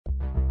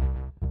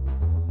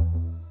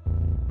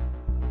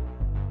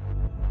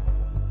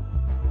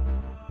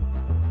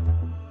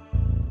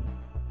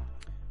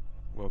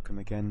Welcome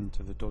again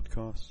to the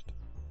Dodcast.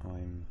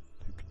 I'm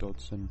Luke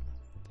Dodson,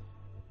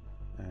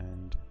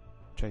 and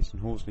Jasun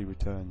Horsley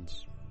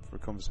returns for a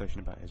conversation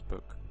about his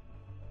book,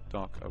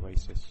 Dark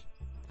Oasis,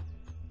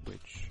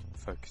 which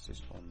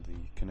focuses on the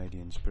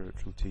Canadian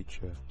spiritual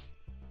teacher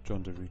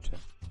John de Ruiter.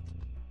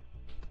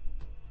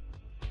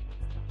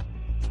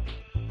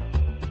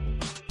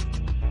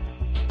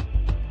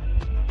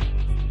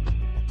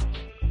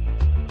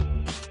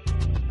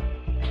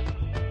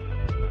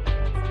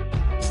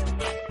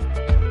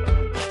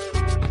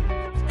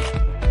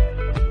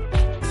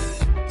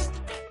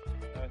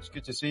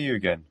 Good to see you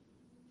again.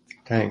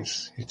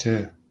 Thanks, you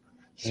too.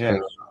 It's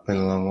been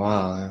a long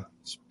while. Yeah.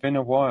 It's been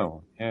a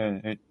while.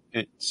 Yeah,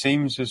 it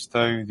seems as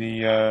though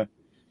the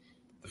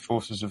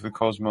forces of the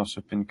cosmos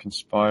have been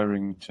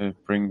conspiring to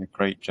bring the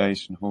great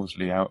Jasun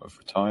Horsley out of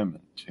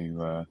retirement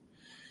to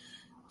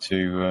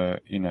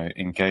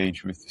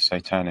engage with the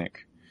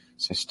satanic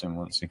system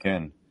once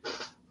again.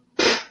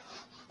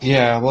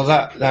 Yeah, well,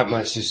 that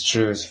much is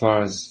true as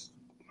far as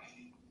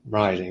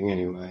writing,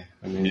 anyway.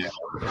 I mean,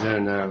 I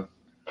don't know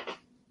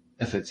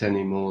if it's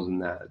any more than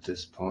that at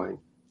this point,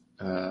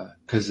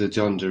 because the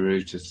John de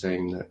Ruiter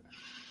thing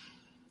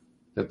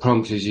that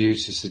prompted you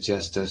to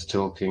suggest us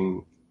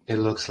talking, it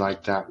looks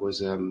like that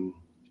was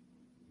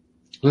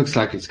looks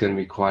like it's going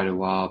to be quite a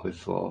while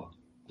before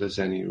there's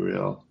any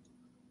real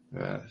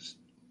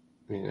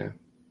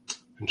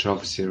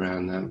controversy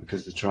around that,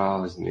 because the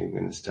trial isn't even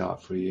going to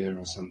start for a year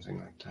or something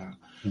like that.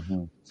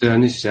 Mm-hmm. So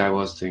initially I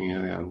was thinking,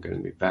 I'm going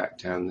to be back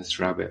down this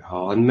rabbit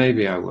hole, and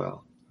maybe I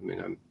will. I mean,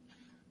 I'm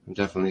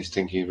definitely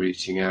thinking of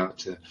reaching out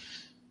to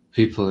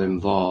people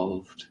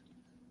involved,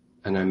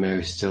 and I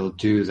may still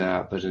do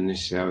that, but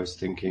initially I was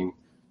thinking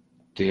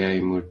the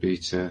aim would be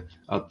to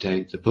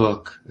update the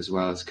book as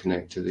well as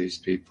connect to these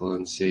people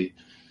and see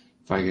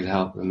if I could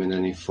help them in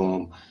any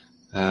form.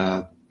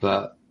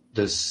 But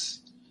this,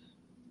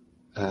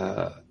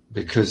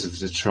 because of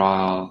the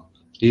trial,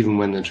 even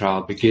when the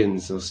trial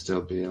begins, there'll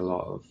still be a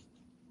lot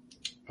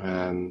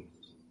of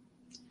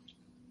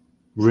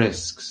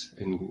risks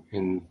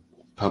in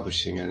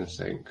publishing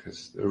anything,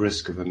 because the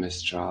risk of a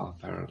mistrial,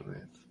 apparently,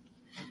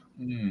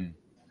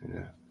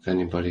 if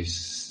anybody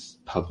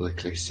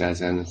publicly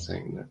says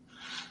anything that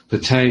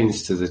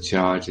pertains to the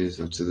charges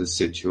or to the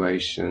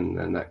situation,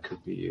 then that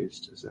could be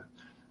used as a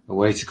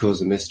way to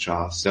cause a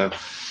mistrial. So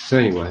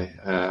anyway,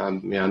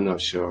 I'm not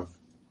sure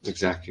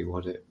exactly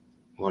what it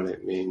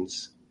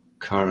means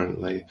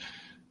currently,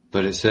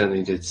 but it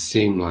certainly did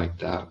seem like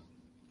that.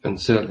 And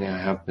certainly I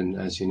have been,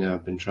 as you know,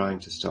 I've been trying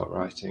to stop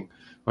writing.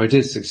 Or I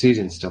did succeed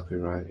in stopping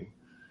writing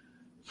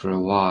for a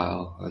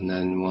while, and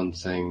then one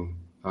thing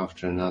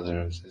after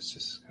another has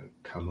just kind of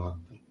come up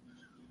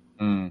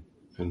and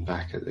been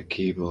back at the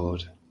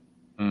keyboard.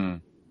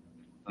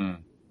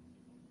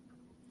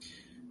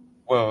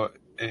 Well,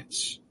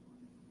 it's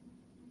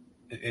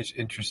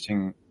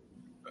interesting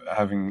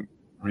having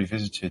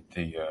revisited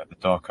the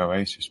Dark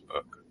Oasis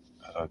book,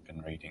 as I've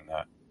been reading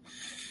that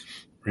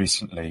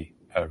recently,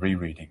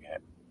 rereading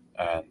it,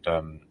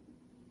 and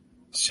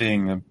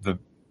seeing the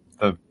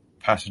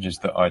passages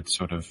that I'd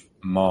sort of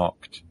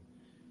marked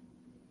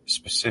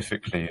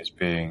specifically as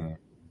being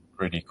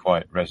really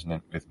quite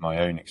resonant with my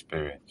own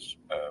experience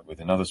with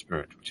another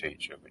spiritual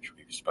teacher, which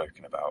we've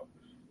spoken about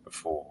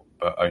before,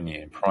 but only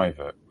in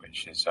private,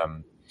 which is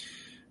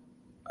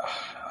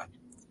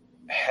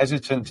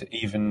hesitant to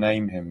even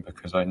name him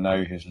because I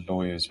know his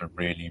lawyers are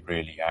really,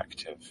 really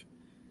active,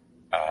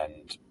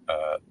 and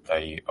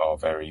they are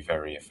very,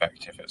 very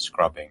effective at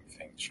scrubbing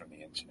things from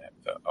the internet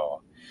that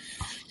are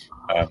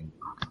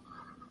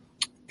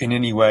in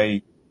any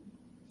way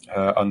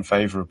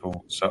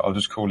unfavourable. So I'll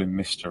just call him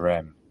Mr.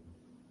 M.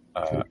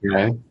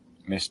 Okay.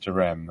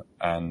 Mr. M,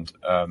 and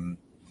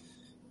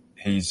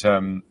he's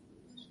a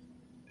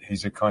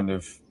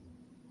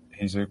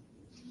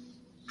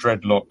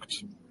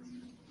dreadlocked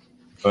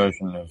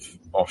version of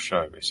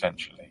Osho,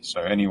 essentially.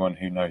 So anyone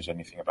who knows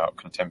anything about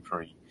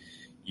contemporary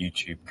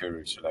YouTube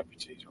guru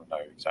celebrities will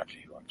know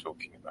exactly who I'm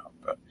talking about,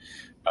 but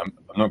I'm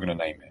not going to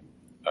name him.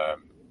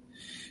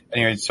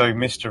 Anyway, so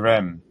Mr.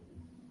 M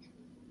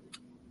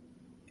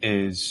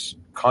is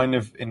kind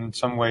of, in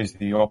some ways,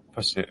 the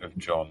opposite of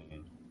John,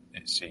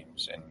 it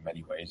seems, in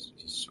many ways.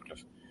 He's sort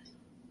of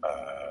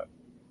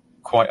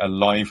quite a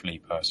lively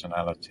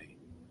personality,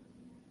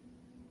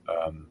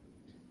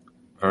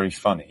 very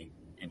funny,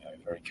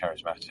 very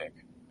charismatic.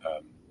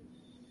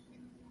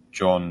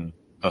 John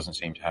doesn't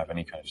seem to have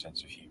any kind of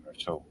sense of humour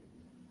at all,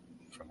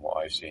 from what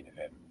I've seen of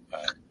him.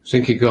 I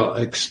think he got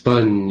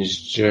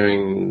expunged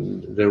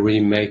during the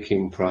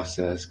remaking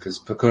process,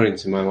 because according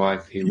to my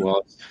wife, he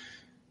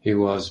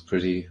was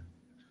pretty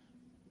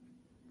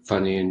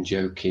funny and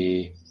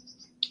jokey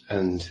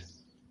and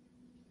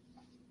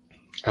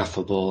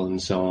affable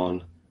and so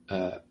on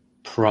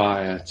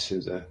prior to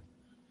the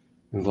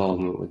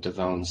involvement with the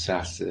Van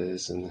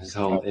Sasses, and his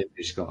whole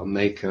image got a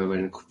makeover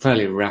in a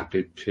fairly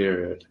rapid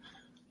period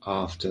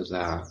after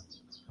that.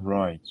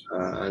 Right.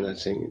 And I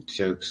think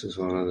jokes was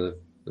one of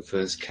the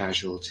first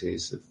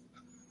casualties of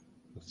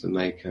the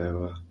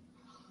makeover.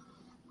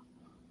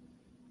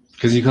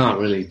 because you can't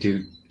really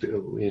do,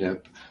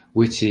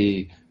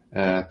 witty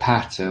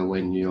patter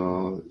when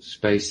you're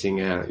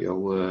spacing out your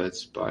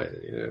words by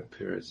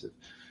periods of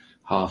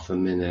half a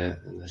minute,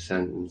 and the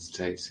sentence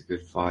takes a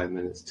good 5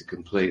 minutes to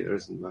complete. There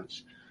isn't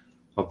much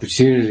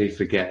opportunity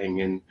for getting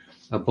in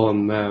a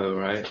bon mot,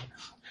 right?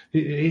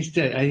 He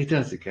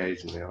does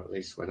occasionally, or at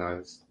least when I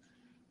was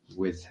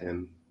with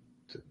him,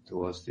 there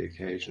was the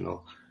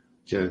occasional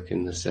joke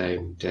in the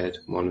same dead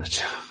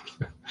monotone.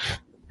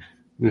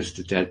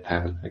 Mr.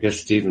 Deadpan. I guess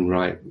Stephen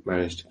Wright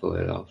managed to pull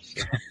it off.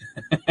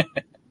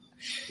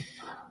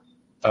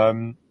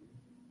 So.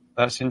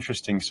 That's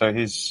interesting. So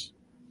his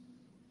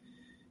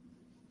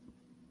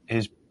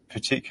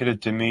particular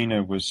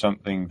demeanor was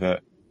something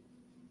that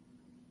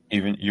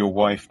even your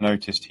wife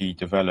noticed he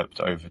developed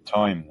over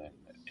time. Then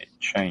it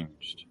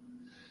changed.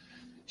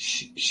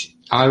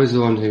 I was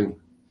the one who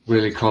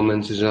really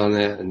commented on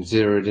it and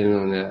zeroed in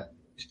on it.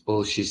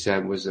 All she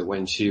said was that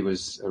when she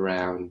was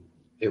around,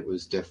 it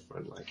was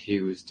different. Like, he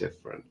was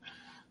different.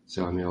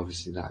 So, I mean,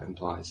 obviously that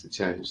implies a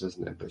change,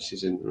 doesn't it? But she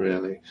didn't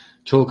really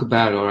talk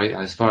about, or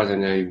as far as I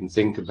know, even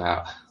think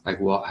about, like,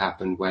 what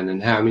happened, when,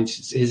 and how. I mean,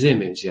 his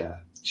image, yeah.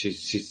 She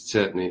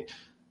certainly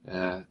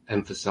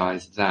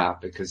emphasized that,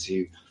 because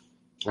I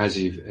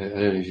don't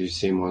know if you've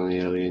seen one of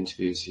the early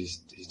interviews he's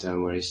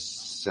done, where he's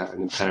sat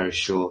in a pair of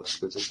shorts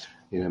with,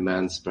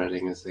 man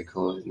spreading, as they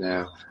call it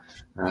now,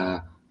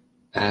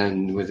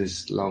 and with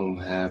his long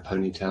hair,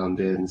 ponytail and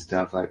beard and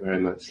stuff, like very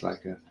much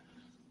like a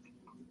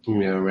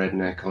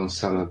redneck on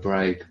summer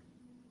break.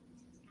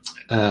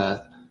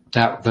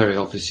 That very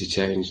obviously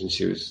changed, and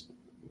she was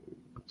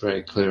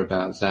very clear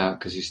about that,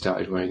 because he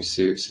started wearing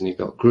suits and he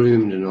got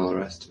groomed and all the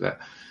rest of it.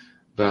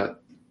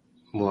 But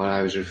what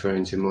I was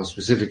referring to more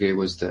specifically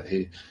was that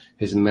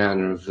his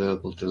manner of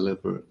verbal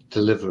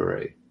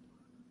delivery,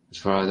 as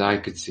far as I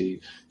could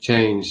see,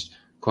 changed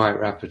quite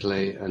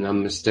rapidly and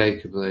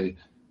unmistakably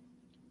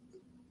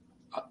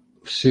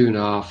soon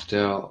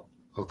after,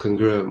 or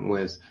congruent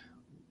with,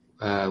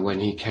 when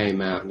he came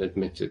out and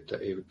admitted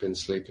that he had been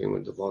sleeping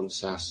with the von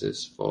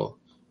Sasses for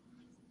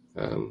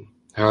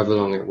however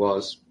long it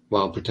was,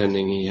 while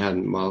pretending he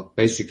hadn't, while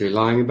basically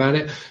lying about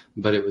it.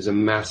 But it was a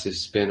massive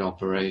spin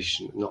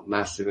operation, not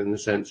massive in the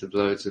sense of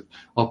loads of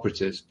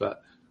operatives,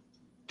 but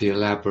the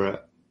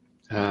elaborate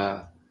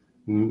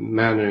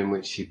manner in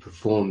which he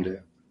performed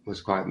it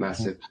was quite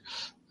massive.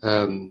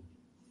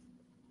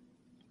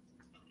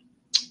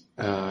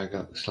 I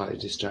got slightly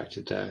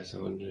distracted there, so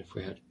I wondered if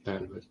we had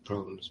bandwidth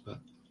problems, but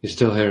you're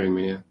still hearing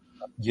me, yeah?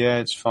 Yeah,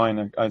 it's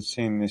fine. I've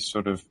seen this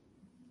sort of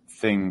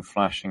thing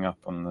flashing up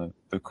on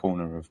the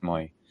corner of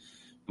my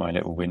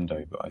little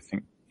window, but I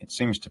think it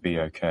seems to be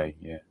okay,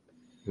 yeah.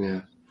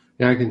 Yeah,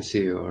 I can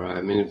see you all right.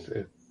 I mean,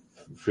 it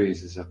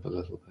freezes up a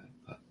little bit,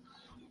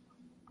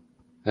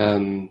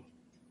 but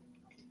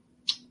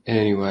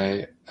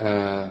anyway,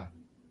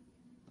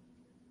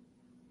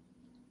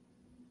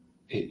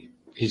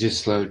 he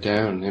just slowed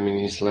down. I mean,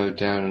 he slowed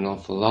down an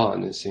awful lot,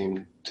 and it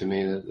seemed to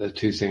me that the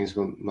two things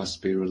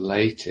must be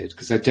related,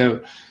 because I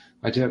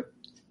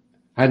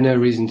had no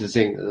reason to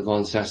think that the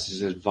von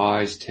Sasses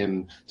advised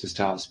him to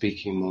start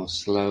speaking more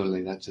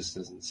slowly. That just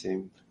doesn't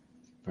seem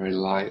very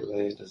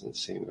likely. It doesn't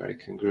seem very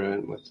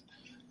congruent with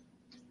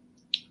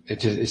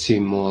it. It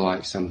seemed more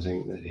like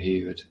something that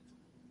he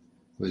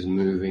was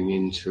moving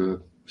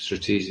into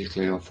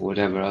strategically, or for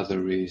whatever other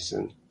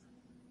reason.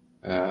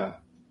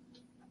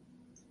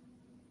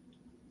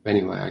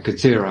 Anyway, I could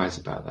theorize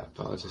about that,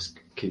 but I'll just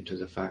keep to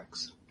the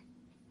facts.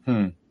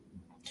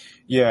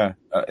 Yeah,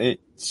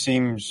 it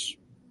seems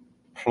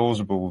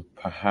plausible,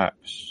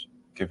 perhaps,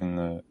 given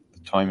the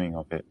timing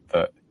of it,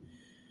 that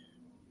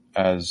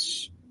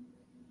as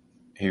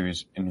he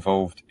was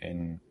involved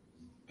in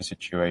a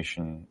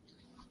situation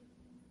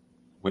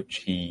which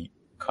he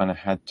kind of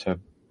had to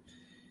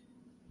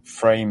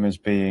frame as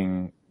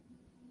being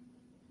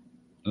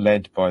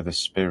led by the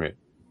spirit,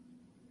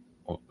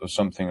 or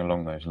something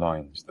along those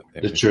lines. That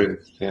the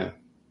truth, yeah.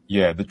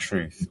 Yeah, the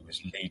truth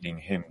was leading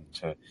him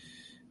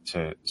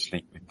to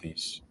sleep with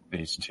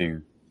these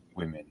two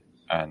women,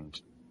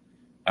 and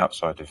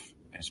outside of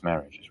his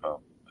marriage as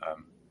well.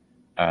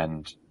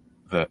 And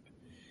that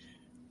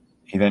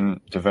he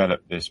then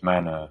developed this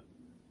manner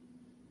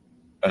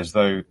as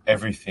though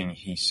everything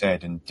he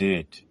said and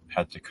did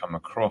had to come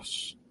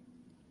across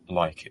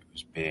like it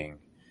was being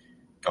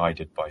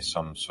guided by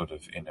some sort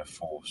of inner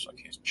force, like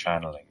he was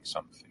channeling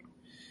something.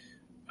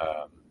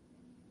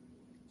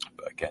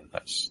 But again,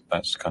 that's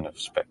kind of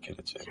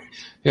speculative.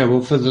 Yeah,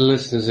 well, for the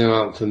listeners who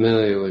aren't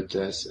familiar with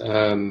this,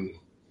 the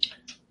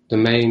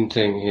main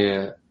thing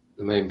here,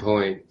 the main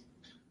point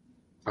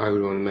I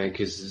would want to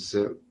make is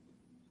that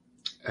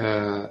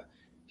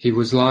he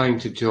was lying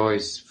to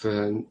Joyce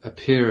for a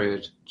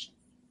period,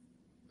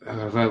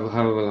 however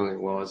long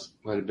it was,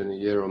 might have been a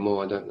year or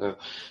more, I don't know,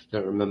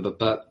 don't remember,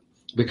 but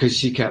because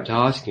she kept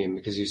asking him,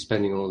 because he was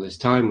spending all this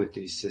time with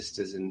these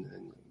sisters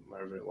in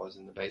wherever it was,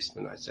 in the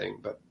basement, I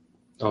think, but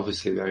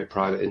obviously very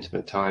private,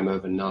 intimate time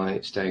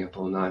overnight, staying up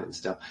all night and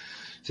stuff.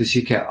 So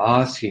she kept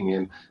asking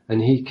him, and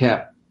he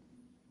kept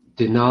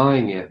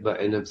denying it, but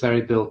in a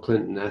very Bill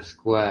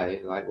Clinton-esque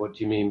way, like, what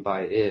do you mean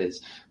by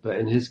is? But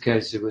in his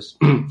case, it was,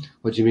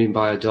 what do you mean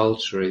by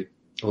adultery?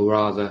 Or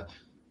rather,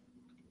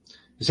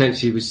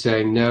 essentially he was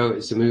saying, no,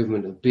 it's a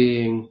movement of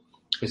being,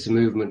 it's a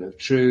movement of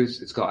truth,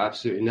 it's got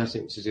absolutely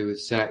nothing to do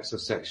with sex or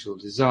sexual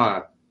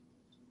desire.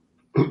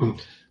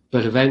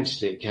 But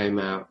eventually it came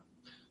out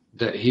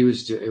that he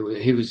was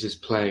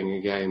just playing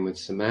a game with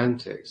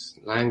semantics,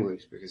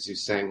 language, because he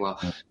was saying, well,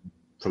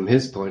 from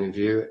his point of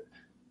view,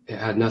 it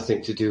had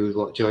nothing to do with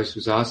what Joyce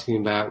was asking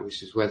about,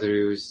 which is whether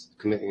he was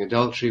committing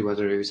adultery,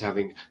 whether he was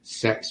having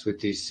sex with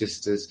these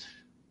sisters.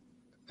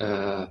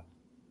 Well,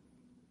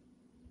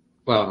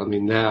 I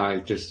mean, now I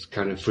just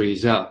kind of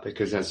freeze up,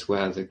 because that's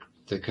where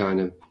the kind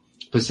of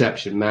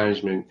perception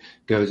management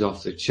goes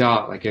off the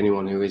chart. Like,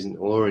 anyone who isn't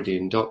already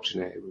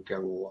indoctrinated would go,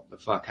 well, what the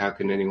fuck? How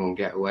can anyone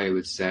get away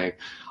with saying,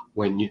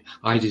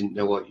 I didn't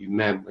know what you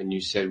meant when you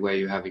said, were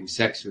you having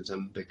sex with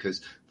them? Because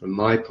from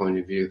my point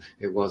of view,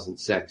 it wasn't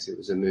sex, it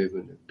was a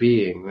movement of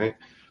being, right?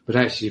 But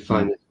actually you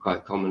find it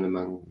quite common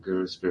among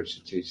guru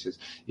spiritual teachers.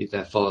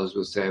 Their followers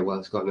will say, well,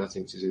 it's got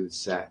nothing to do with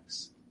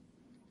sex,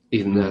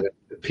 even though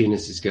the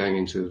penis is going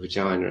into a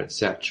vagina,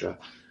 etc.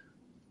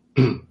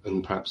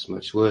 And perhaps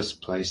much worse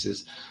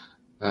places.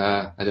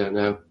 I don't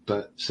know,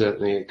 but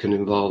certainly it can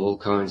involve all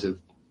kinds of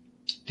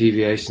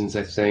deviations,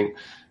 I think.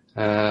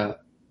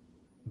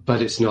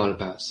 But it's not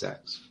about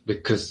sex,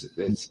 because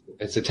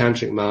it's a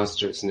tantric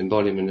master, it's an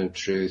embodiment of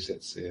truth,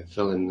 it's a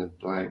fill in the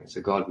blank, it's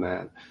a God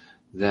man.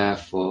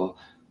 Therefore,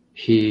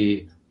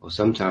 he, or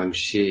sometimes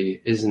she,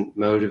 isn't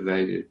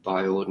motivated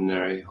by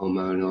ordinary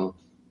hormonal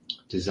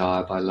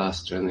desire, by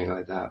lust or anything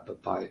like that,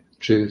 but by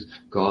truth,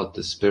 God,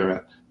 the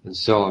spirit, and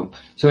so on.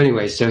 So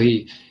anyway, so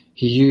he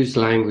used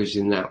language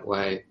in that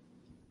way.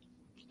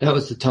 That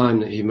was the time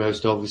that he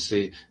most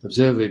obviously,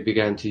 observably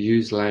began to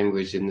use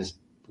language in this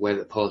way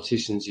that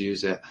politicians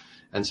use it,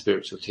 and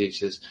spiritual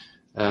teachers,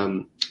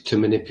 to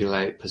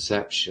manipulate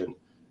perception.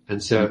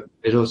 And so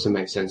it also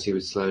makes sense he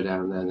would slow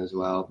down then as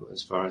well,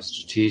 as far as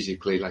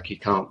strategically, like, he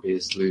can't be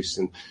as loose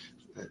and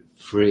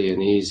free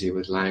and easy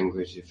with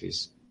language if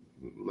he's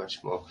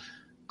much more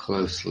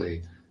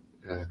closely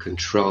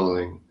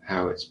controlling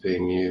how it's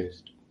being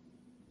used.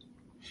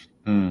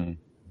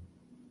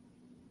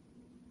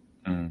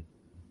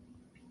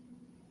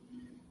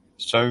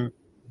 So,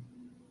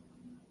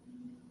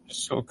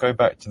 sort of go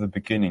back to the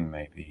beginning,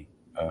 maybe,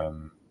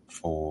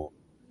 for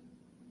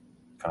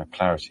kind of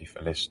clarity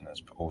for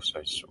listeners, but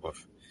also sort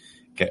of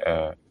get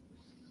a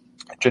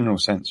general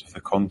sense of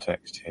the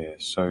context here.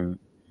 So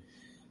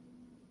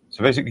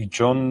basically,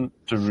 John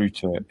de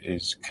Ruiter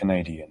is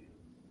Canadian.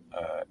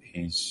 I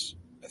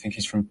think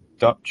he's from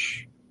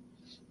Dutch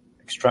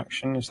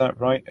extraction. Is that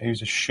right? He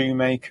was a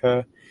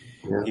shoemaker.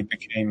 Yeah. He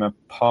became a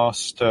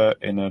pastor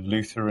in a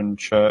Lutheran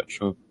church,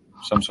 or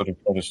some sort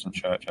of Protestant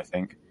church, I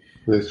think.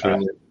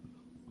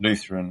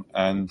 Lutheran,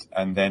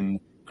 and then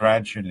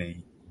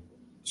gradually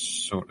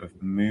sort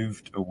of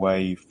moved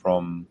away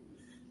from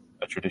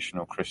a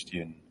traditional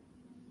Christian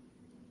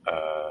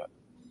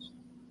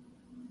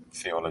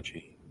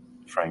theology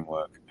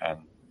framework, and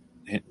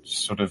it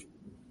sort of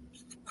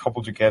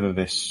cobbled together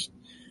this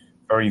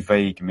very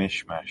vague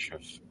mishmash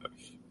of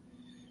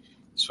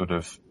sort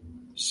of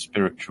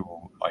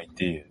spiritual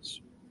ideas.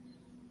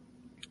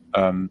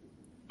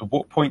 At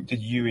what point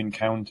did you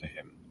encounter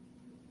him?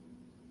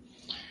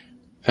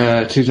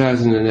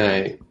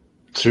 2008,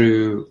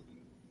 through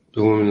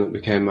the woman that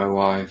became my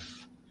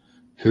wife,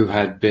 who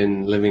had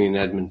been living in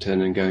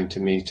Edmonton and going to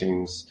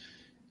meetings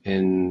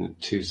in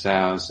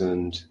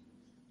 2000,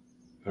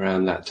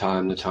 around that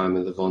time, the time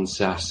of the Von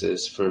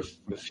Sasses, for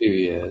a few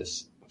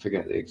years. I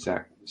forget the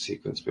exact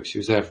sequence, but she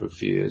was there for a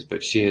few years.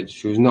 But she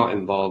was not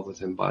involved with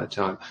him by the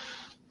time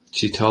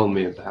she told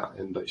me about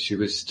him, but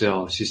she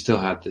still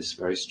had this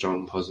very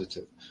strong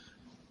positive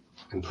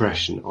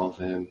impression of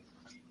him.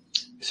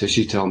 So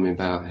she told me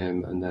about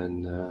him, and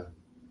then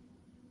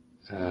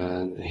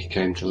he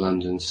came to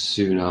London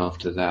soon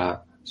after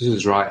that. This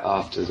was right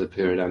after the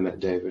period I met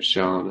Dave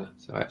Ashana.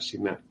 So I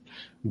actually met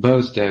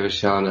both Dave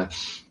Ashana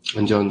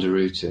and John de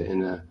Ruiter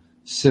in a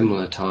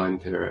similar time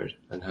period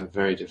and had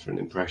very different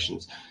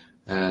impressions.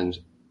 And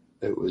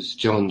it was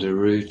John de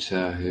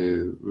Ruiter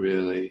who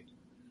really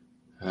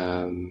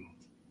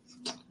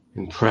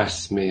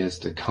impressed me as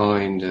the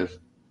kind of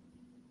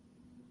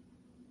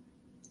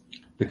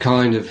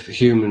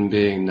human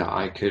being that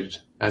I could,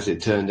 as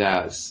it turned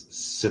out,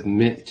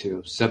 submit to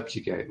or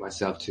subjugate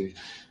myself to,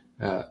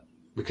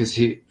 because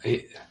he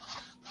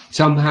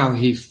somehow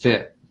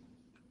fit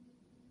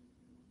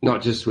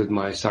not just with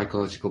my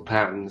psychological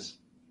patterns,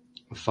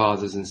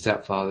 fathers and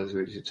stepfathers,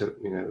 which it took,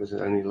 it was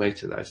only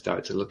later that I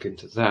started to look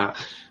into that,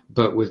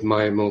 but with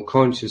my more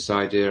conscious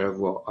idea of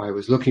what I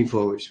was looking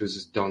for, which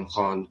was Don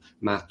Juan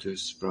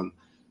Matus from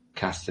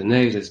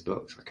Castaneda's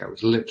books. Like, I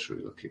was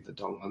literally looking for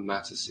Don Juan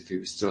Matus if he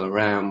was still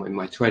around in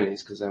my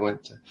 20s, because I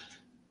went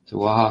to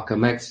Oaxaca,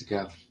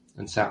 Mexico,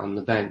 and sat on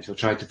the bench, or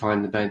tried to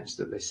find the bench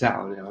that they sat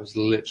on. I was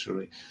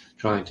literally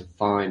trying to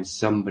find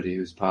somebody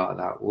who was part of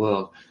that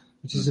world.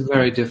 which is a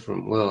very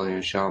different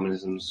world,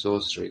 shamanism and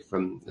sorcery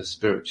from the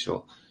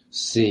spiritual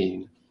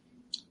scene.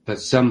 But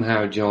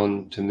somehow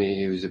John, to me,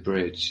 he was a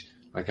bridge.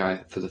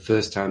 For the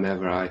first time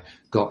ever, I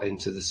got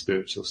into the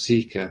spiritual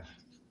seeker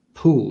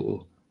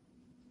pool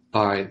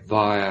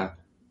via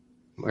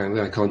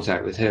my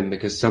contact with him,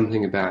 because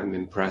something about him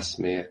impressed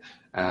me,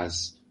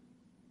 as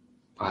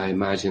I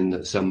imagined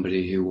that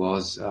somebody who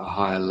was a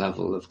higher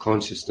level of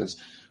consciousness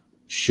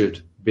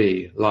should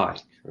be like.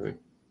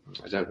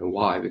 I don't know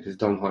why, because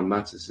Don Juan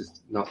Matus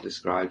is not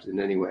described in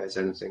any way as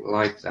anything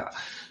like that,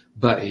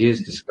 but he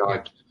is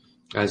described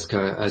as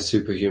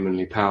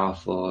superhumanly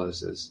powerful,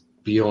 as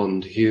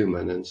beyond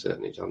human, and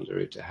certainly John de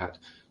Ruiter had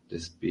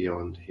this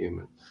beyond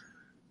human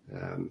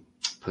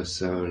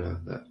persona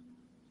that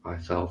I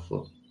fell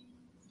for.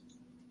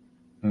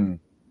 Mm.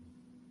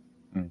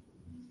 Mm.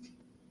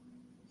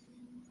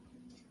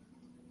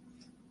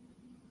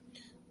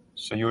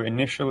 So your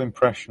initial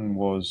impression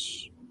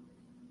was,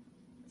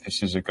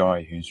 this is a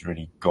guy who's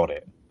really got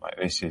it. Like,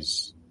 this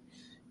is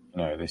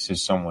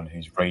someone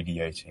who's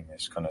radiating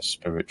this kind of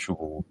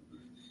spiritual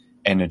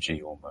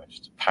energy,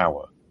 almost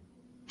power.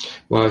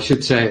 Well, I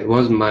should say it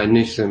wasn't my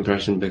initial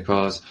impression,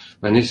 because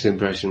my initial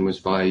impression was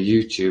via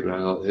YouTube, and I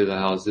thought, who the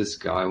hell is this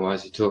guy? Why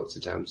does he talk so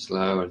damn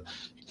slow? And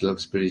it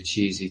looks pretty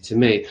cheesy to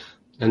me.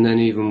 And then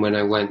even when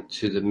I went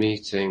to the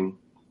meeting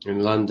in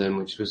London,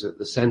 which was at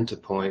the Centre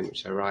Point,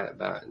 which I write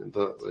about in the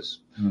book,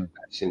 was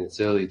actually in its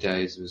early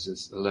days, was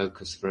a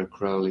locus for a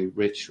Crowley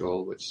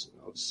ritual, which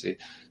obviously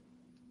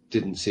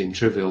didn't seem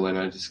trivial when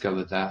I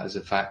discovered that as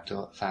a fact.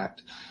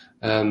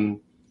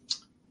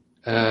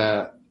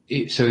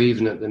 So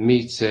even at the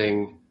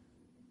meeting,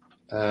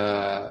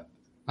 I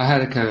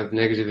had a kind of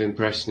negative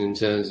impression in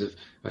terms of,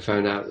 I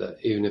found out that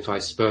even if I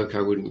spoke,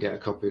 I wouldn't get a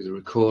copy of the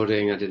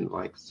recording. I didn't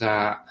like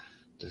that,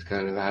 the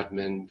kind of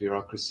admin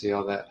bureaucracy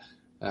of it.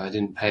 I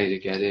didn't pay to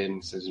get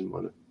in, so I didn't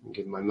want to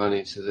give my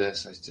money to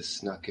this. I just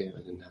snuck in.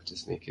 I didn't have to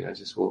sneak in. I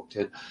just walked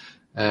in.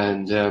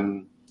 And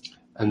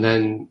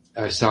then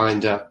I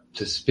signed up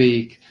to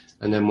speak.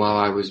 And then while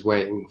I was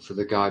waiting for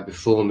the guy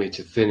before me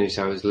to finish,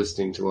 I was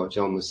listening to what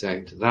John was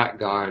saying to that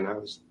guy, and I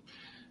was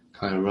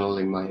kind of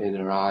rolling my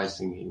inner eyes,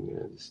 thinking,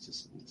 this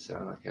doesn't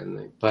sound like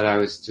anything. But I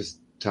was just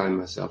telling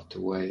myself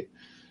to wait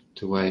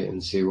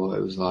and see what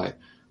it was like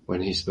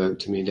when he spoke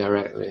to me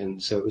directly.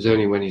 And so it was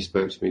only when he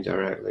spoke to me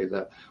directly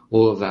that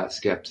all of that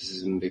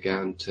skepticism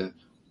began to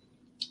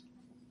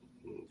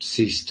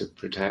cease to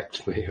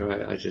protect me.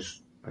 Right?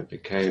 I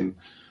became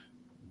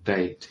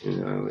bait.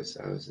 I was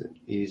an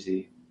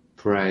easy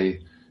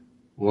prey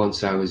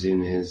once I was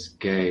in his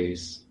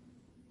gaze.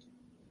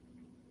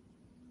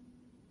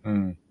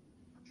 Well,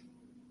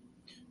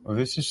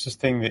 this is the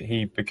thing that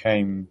he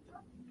became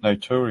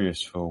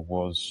notorious for,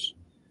 was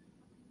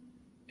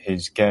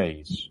his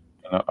gaze.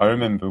 And I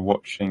remember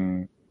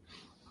watching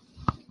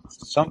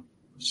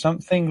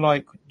something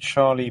like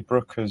Charlie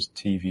Brooker's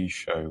TV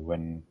show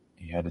when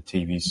he had a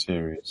TV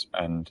series,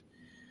 and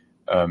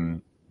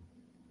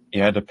he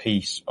had a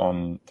piece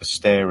on the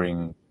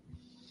staring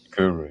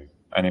guru,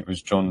 and it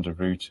was John de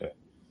Ruiter,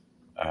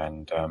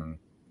 and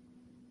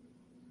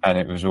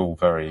it was all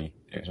very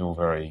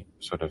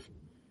sort of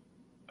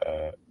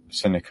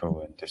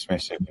cynical and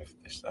dismissive of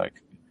this,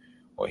 like,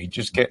 well, he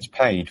just gets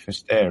paid for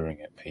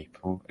staring at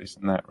people,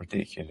 isn't that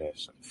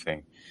ridiculous, sort of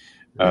thing.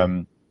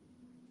 And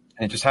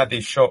it just had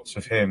these shots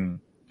of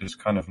him just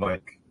kind of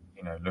like,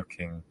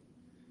 looking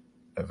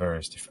at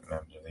various different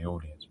members of the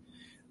audience.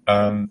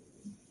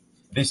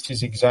 This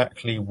is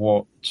exactly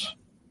what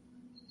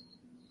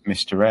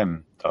Mr.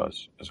 M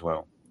does as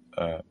well.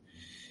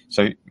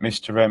 So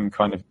Mr. M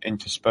kind of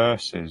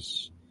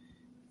intersperses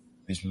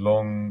these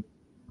long,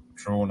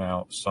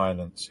 drawn-out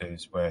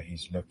silences where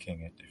he's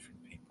looking at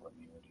different people in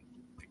the audience.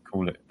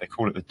 They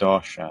call it the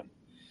darshan,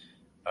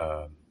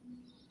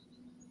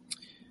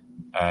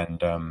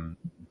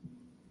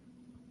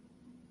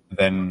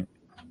 then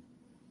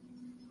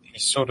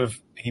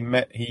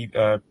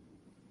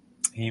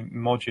he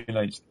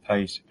modulates the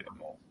pace a bit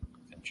more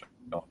than John,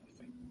 I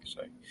think.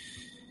 So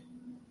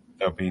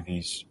there'll be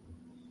these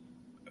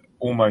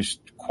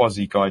almost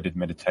quasi-guided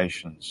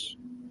meditations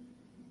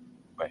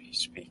where he's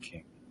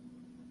speaking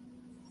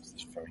with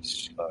this very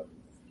slow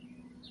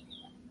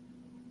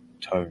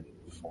tone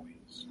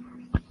voice.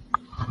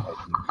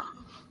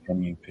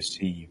 Can you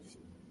perceive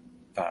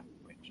that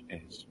which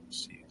is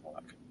seeing,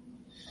 like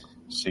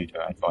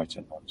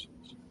pseudo-Advaita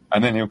nonsense?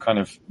 And then he'll kind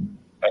of,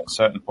 at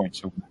certain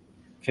points, he'll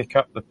kick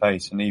up the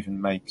pace and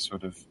even make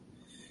sort of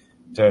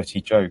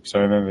dirty jokes. I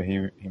remember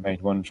he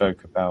made one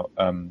joke about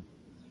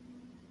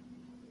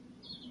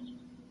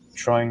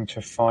trying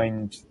to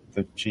find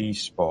the G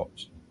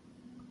spot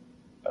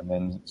and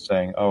then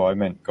saying, "Oh, I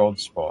meant God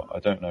spot. I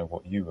don't know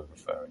what you were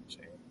referring to."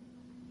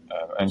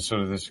 And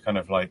sort of this kind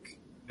of like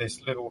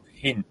this little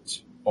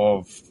hint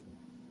of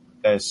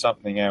there's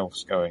something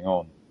else going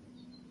on.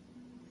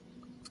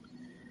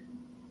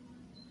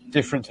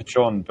 Different to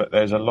John, but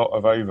there's a lot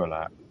of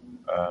overlap.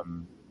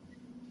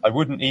 I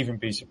wouldn't even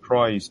be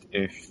surprised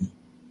if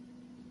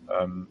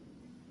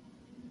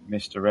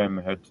Mr. M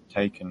had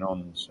taken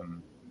on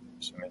some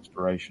some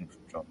inspiration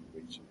from John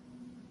Ruiter.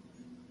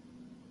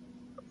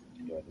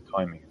 Yeah, the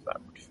timing of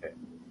that would fit.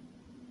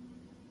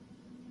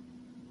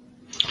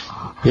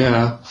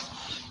 Yeah.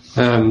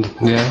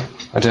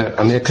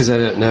 Because I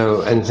don't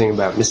know anything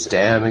about Mr.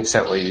 M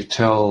except what you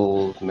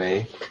told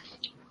me.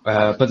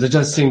 But there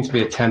does seem to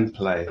be a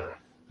template,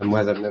 and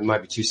whether it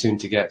might be too soon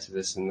to get to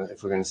this, and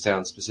if we're going to stay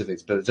on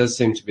specifics, but it does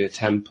seem to be a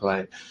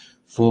template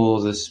for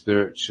the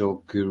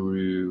spiritual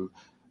guru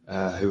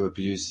who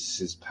abuses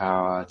his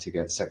power to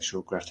get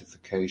sexual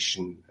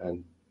gratification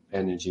and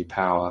energy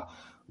power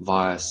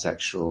via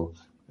sexual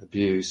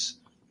abuse,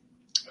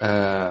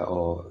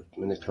 or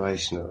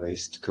manipulation, at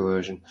least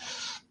coercion.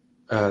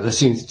 There does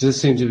seem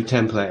to be a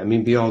template. I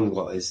mean, beyond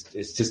what is,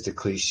 it's just a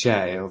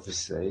cliche,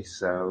 obviously.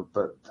 So,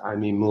 but I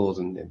mean more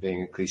than it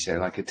being a cliche,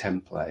 like a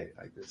template,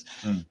 like this.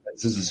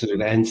 This is a sort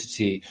of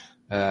entity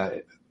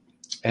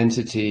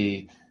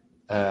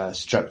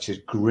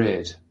structured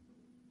grid,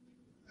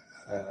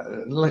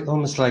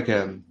 almost like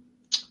a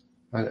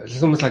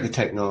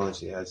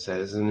technology. I'd say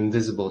there's an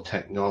invisible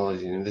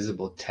technology, an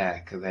invisible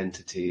tech of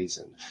entities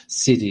and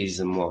cities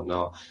and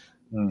whatnot.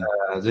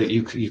 That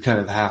you kind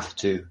of have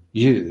to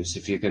use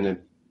if you're going to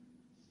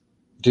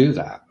do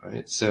that,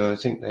 right? So I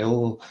think they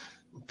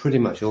pretty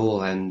much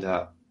all end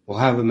up, or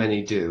however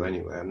many do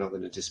anyway. I'm not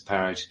going to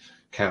disparage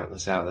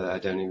countless out there. I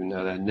don't even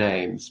know their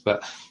names,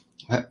 but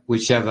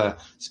whichever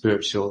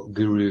spiritual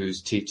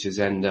gurus, teachers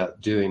end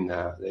up doing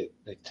that, they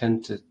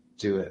tend to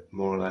do it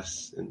more or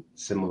less in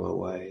similar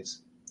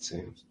ways, it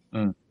seems.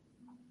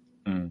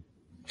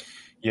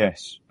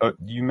 Yes.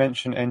 You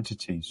mentioned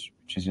entities,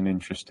 which is an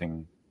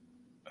interesting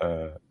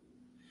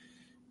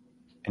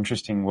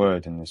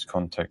word in this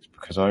context,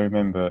 because I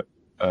remember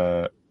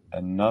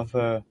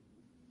another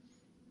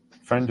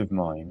friend of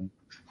mine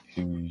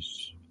who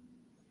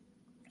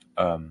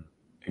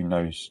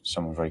knows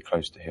someone very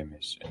close to him,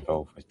 is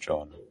involved with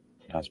John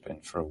and has been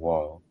for a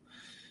while,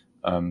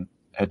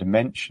 had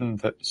mentioned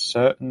that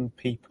certain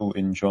people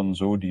in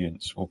John's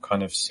audience will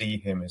kind of see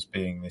him as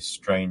being this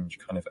strange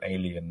kind of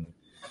alien,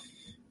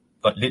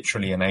 like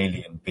literally an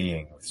alien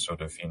being with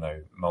sort of,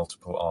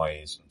 multiple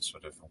eyes and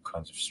sort of all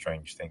kinds of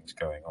strange things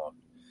going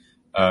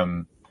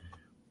on.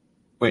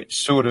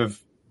 Which sort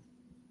of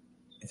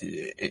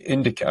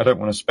indicate, I don't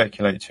want to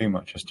speculate too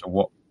much as to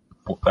what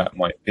that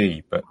might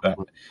be, but that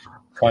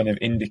kind of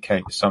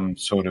indicates some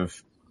sort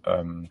of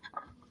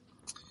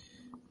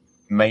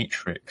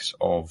matrix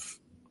of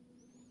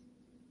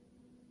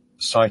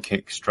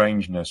psychic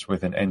strangeness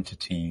with an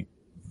entity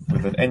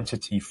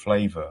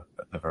flavor,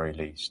 at the very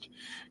least,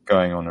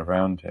 going on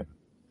around him.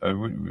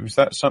 Was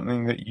that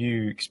something that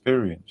you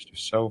experienced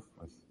yourself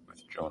with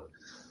John?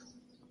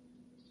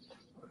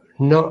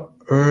 Not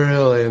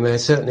really. I mean, I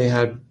certainly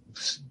had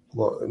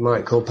what we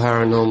might call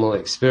paranormal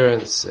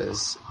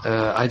experiences.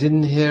 I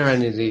didn't hear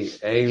any of the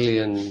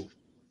alien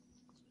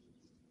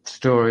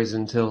stories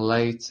until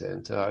later,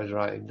 until I was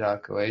writing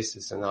Dark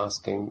Oasis and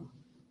asking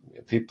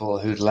people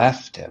who'd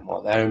left him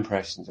what their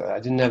impressions were. I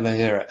didn't ever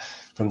hear it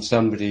from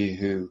somebody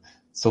who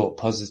thought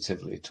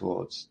positively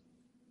towards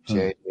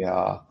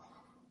JDR.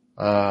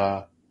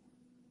 And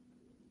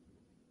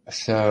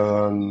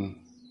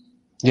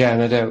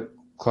I don't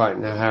quite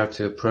know how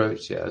to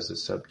approach it as a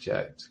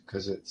subject,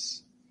 because it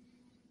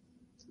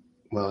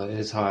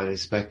is highly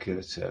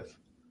speculative.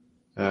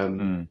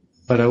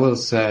 But I will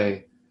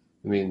say,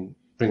 I mean,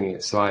 bringing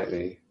it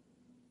slightly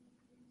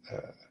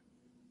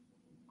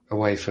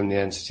away from the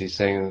entity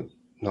thing,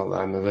 not that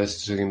I'm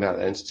averse to talking about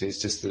the entity,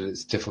 it's just that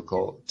it's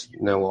difficult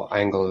to know what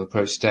angle of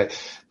approach to take,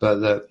 but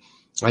that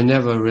I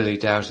never really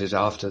doubted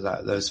after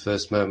those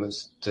first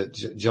moments that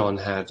John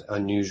had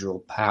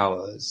unusual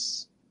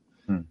powers.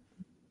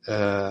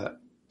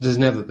 There's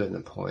never been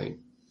a point.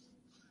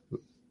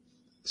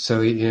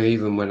 So,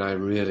 even when I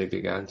really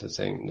began to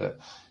think that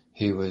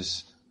he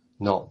was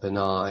not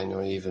benign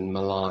or even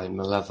malign,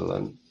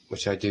 malevolent,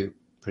 which I do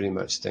pretty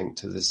much think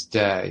to this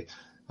day,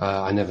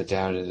 I never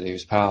doubted that he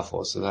was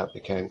powerful. So that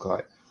became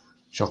quite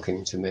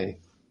shocking to me,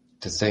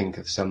 to think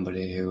of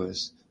somebody who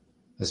was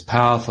as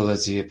powerful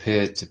as he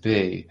appeared to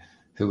be,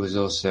 who was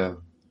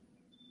also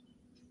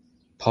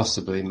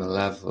possibly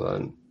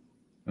malevolent.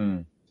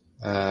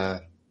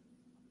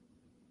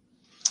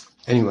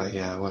 Anyway,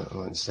 I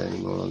won't say any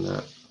more on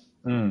that.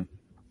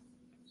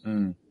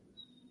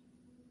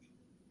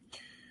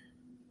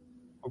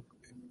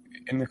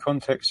 In the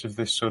context of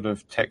this sort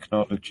of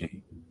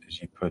technology, as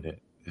you put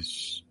it,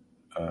 this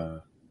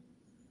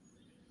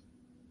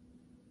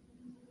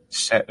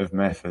set of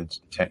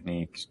methods,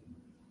 techniques,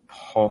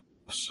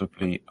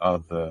 possibly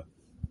other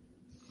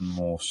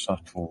more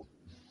subtle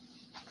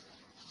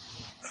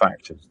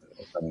factors that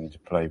are coming into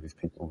play with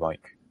people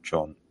like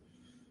John,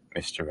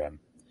 Mr.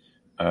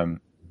 M.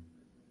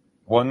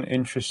 One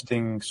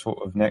interesting sort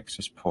of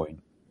nexus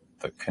point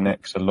that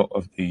connects a lot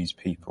of these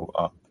people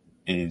up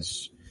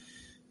is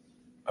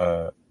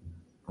Ramana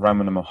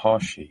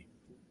Maharshi.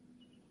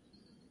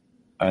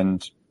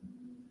 And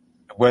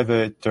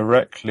whether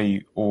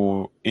directly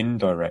or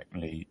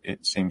indirectly,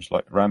 it seems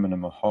like Ramana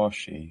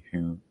Maharshi,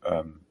 who,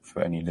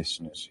 for any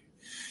listeners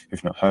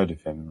who've not heard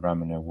of him,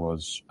 Ramana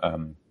was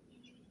an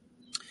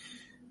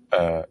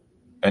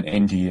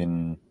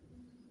Indian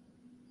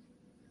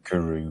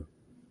guru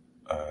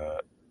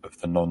of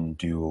the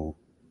non-dual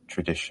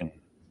tradition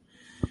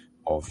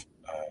of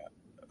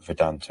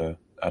Vedanta,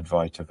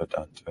 Advaita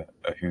Vedanta,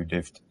 who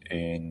lived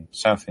in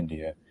South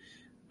India.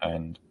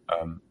 And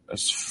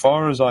as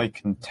far as I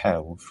can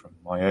tell from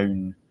my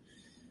own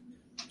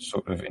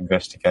sort of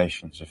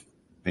investigations of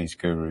these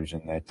gurus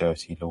and their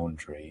dirty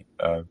laundry,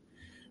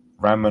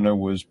 Ramana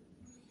was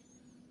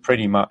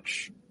pretty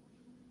much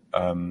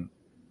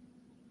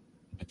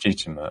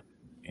legitimate.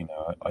 You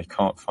know, I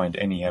can't find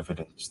any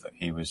evidence that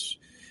he was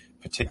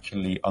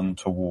particularly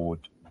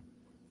untoward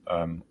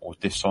or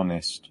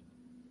dishonest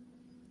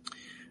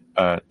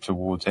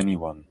towards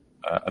anyone.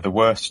 The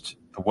worst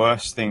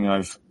thing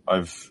I've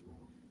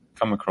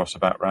come across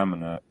about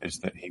Ramana is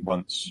that he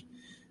once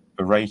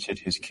berated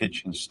his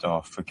kitchen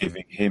staff for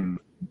giving him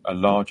a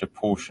larger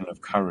portion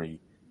of curry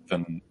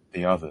than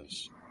the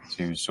others,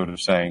 to sort of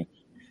saying,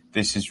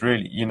 this is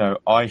really, you know,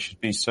 I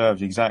should be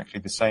served exactly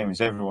the same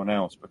as everyone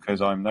else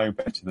because I'm no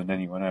better than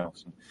anyone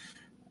else. And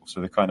also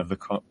the kind of the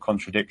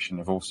contradiction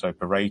of also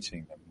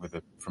berating them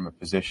from a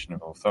position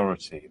of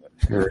authority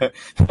that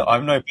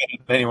I'm no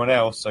better than anyone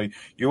else, so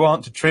you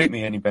aren't to treat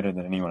me any better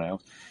than anyone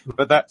else.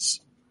 But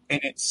that's in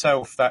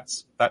itself,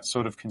 that's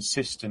sort of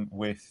consistent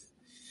with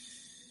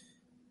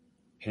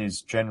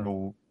his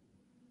general,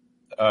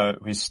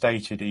 his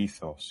stated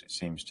ethos, it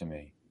seems to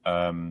me.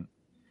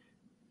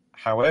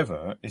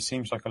 However, it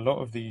seems like a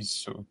lot of these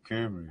sort of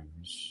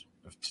gurus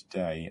of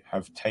today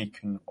have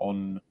taken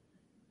on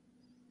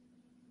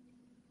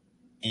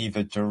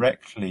either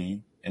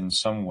directly in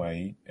some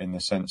way, in the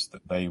sense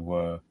that they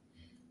were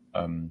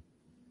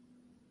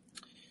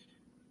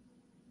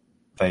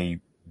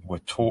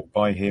taught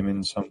by him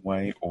in some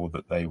way, or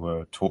that they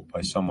were taught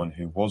by someone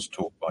who was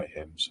taught by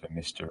him. So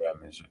Mr.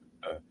 M is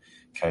a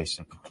case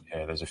in point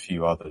here. There's a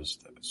few others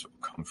that sort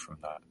of come from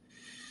that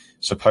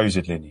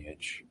supposed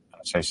lineage.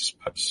 I say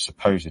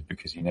supposed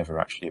because he never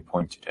actually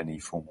appointed any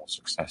formal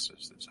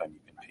successors. There's only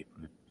been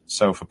people who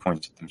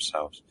self-appointed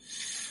themselves.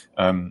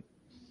 But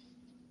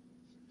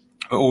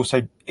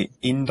also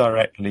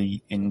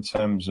indirectly in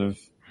terms of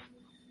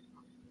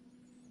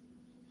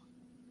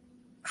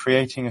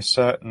creating a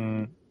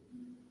certain,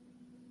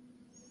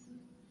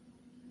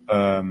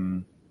 I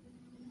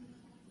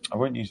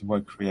won't use the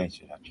word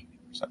created actually,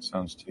 because that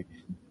sounds too...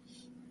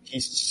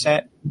 He's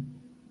set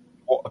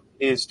what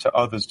appears to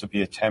others to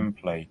be a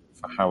template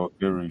for how a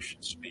guru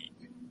should speak,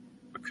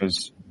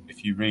 because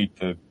if you read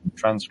the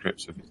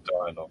transcripts of his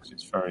dialogues,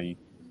 it's very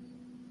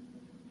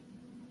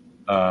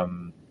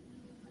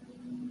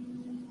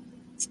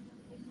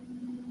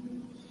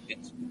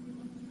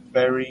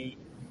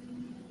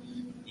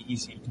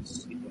easy to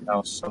see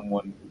how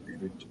someone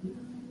could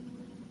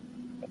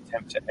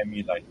attempt to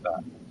emulate that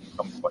and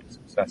become quite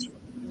successful.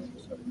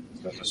 So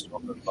there's a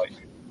sort of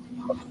like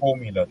a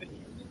formula that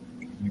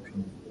you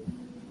can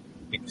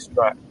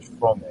extract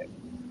from it.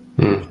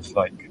 It's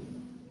like,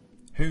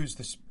 who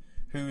is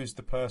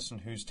the person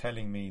who's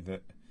telling me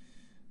that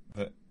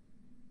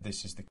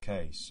this is the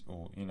case,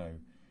 or you know,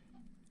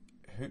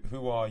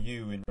 who are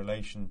you in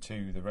relation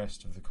to the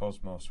rest of the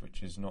cosmos,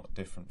 which is not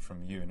different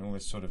from you, and all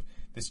this sort of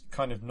this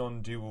kind of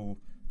non-dual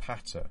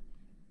patter.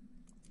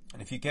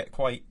 And if you get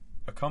quite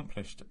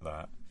accomplished at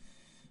that,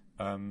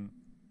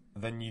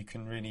 then you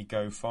can really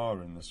go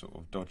far in the sort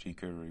of dodgy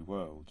guru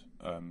world.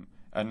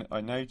 And I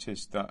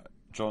noticed that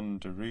John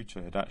de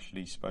Ruiter had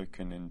actually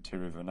spoken in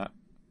Tiruvannamalai,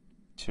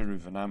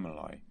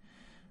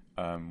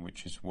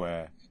 which is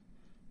where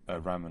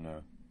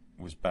Ramana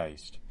was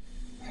based.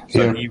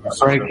 So he was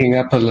breaking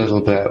up a little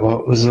bit.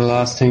 What was the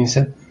last thing you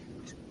said?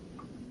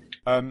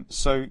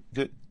 So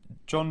that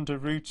John de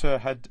Ruiter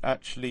had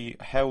actually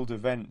held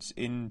events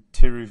in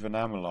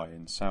Tiruvannamalai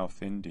in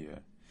South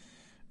India,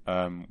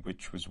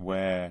 which was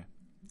where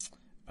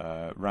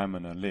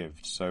Ramana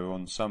lived. So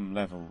on some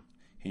level,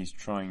 he's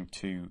trying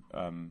to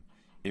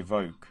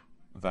evoke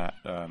that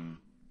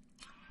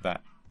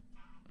that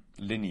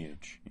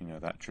lineage, you know,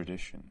 that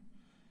tradition.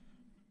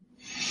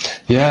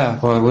 Yeah,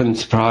 well, it wouldn't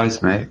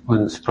surprise me.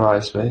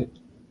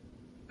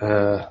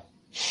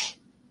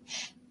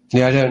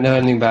 Yeah, I don't know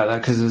anything about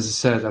that because, as I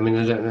said, I mean,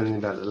 I don't know anything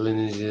about the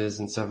lineages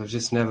and stuff. I've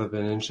just never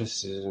been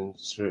interested in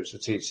spiritual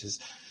teachers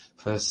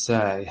per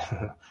se.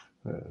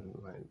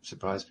 It might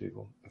surprise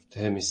people to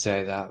hear me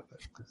say that,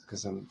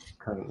 because I'm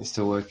currently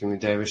still working with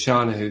David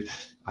Shana, who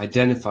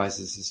identifies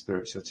as a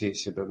spiritual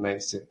teacher, but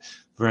makes it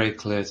very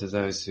clear to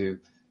those who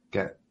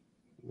get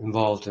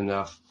involved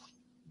enough.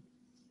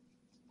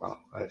 Well,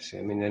 actually,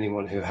 I mean,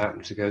 anyone who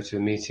happened to go to a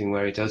meeting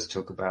where he does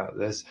talk about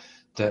this,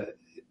 that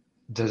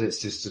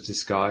it's just a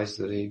disguise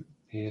that he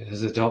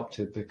has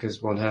adopted,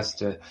 because one has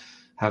to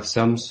have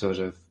some sort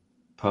of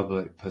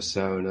public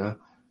persona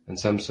and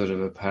some sort of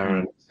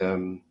apparent,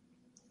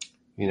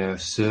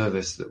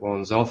 service that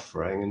one's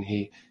offering, and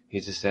he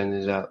just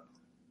ended up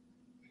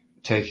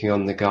taking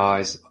on the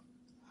guise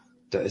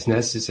that is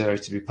necessary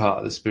to be part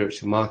of the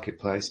spiritual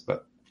marketplace,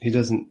 but he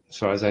doesn't, as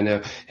far as I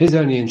know, his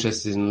only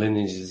interest in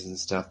lineages and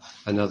stuff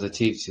and other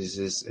teachers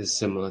is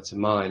similar to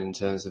mine in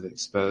terms of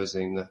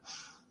exposing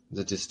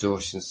the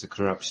distortions, the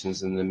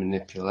corruptions, and the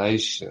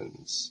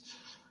manipulations,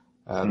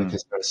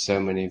 because there are so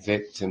many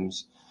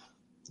victims.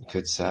 You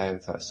could say, in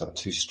fact, it's not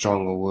too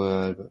strong a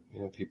word,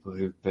 but people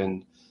who've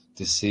been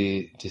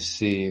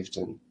deceived,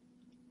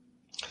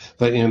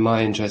 but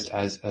my interest,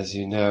 as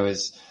you know,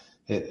 is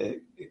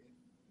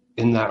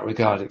in that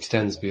regard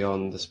extends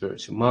beyond the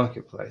spiritual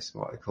marketplace,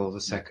 what I call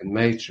the second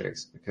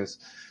matrix, because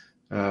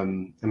I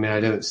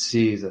don't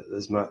see that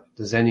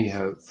there's any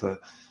hope for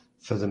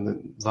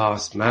the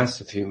vast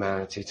mass of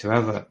humanity to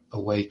ever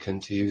awaken,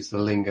 to use the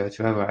lingo,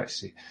 to ever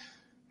actually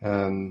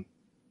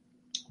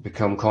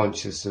become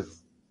conscious of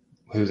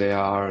who they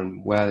are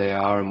and where they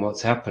are and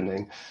what's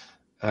happening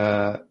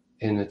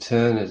in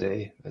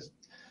eternity.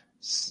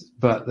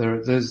 But there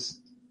is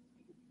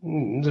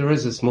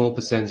a small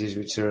percentage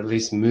which are at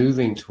least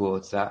moving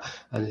towards that,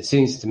 and it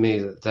seems to me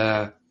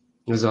that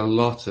there's a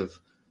lot of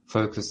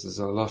focus, there's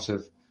a lot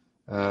of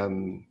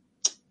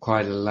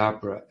quite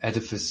elaborate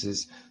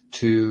edifices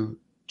to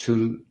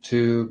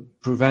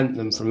prevent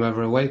them from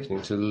ever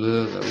awakening, to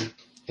lure them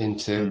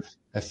into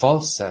a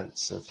false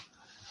sense of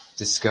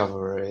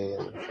discovery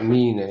and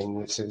meaning,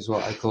 which is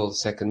what I call the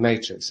second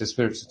matrix. So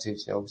spiritual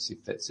teaching obviously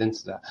fits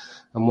into that.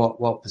 And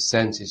what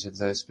percentage of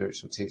those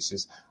spiritual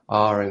teachers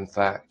are in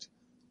fact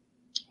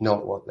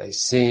not what they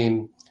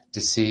seem,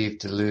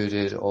 deceived,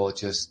 deluded, or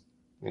just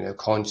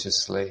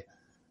consciously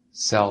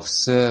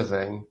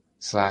self-serving /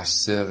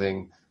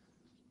 serving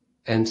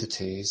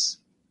entities?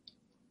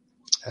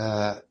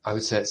 I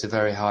would say it's a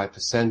very high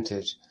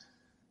percentage.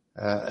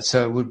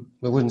 So it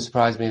wouldn't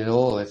surprise me at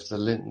all if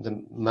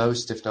the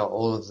most, if not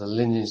all, of the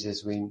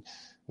lineages we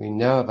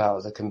know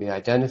about that can be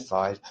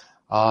identified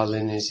are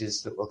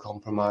lineages that were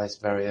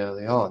compromised very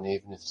early on,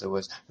 even if there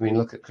was.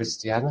 Look at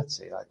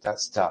Christianity. Like, that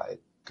started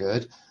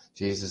good.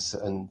 Jesus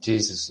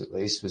at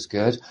least was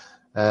good.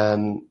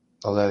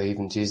 Although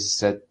even Jesus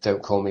said,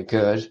 "Don't call me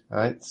good,"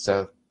 right?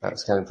 So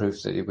that's kind of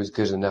proof that he was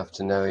good enough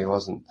to know he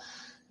wasn't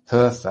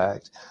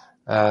perfect.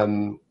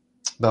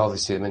 But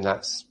obviously,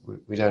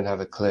 we don't have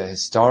a clear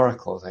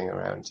historical thing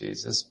around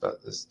Jesus,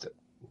 but there's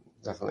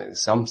definitely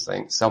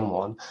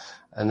someone.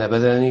 But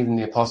then even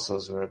the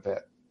apostles were a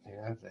bit,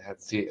 they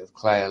had feet of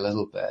clay a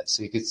little bit.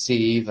 So you could see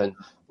even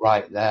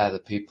right there the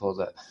people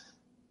that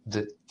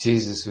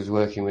Jesus was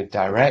working with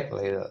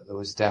directly, that there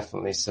was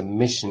definitely some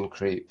mission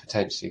creep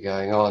potentially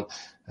going on.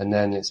 And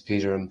then it's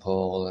Peter and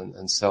Paul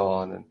and so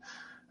on,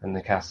 and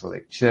the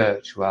Catholic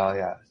Church,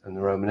 and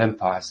the Roman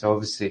Empire. So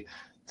obviously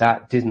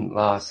that didn't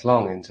last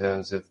long in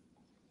terms of,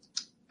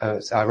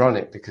 it's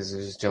ironic because it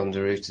was John de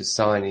Ruyter's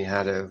sign he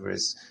had over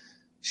his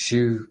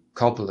shoe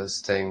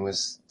cobbler's thing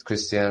was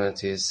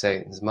Christianity is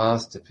Satan's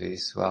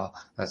masterpiece. Well,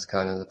 that's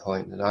kind of the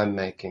point that I'm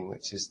making,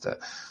 which is that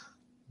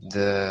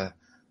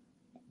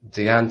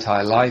the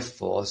anti-life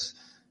force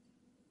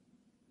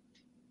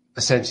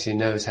essentially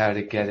knows how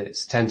to get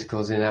its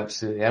tentacles in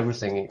absolutely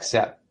everything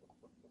except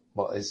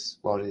what is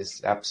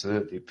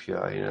absolutely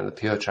pure, the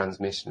pure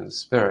transmission of the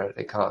spirit.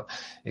 It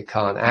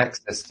can't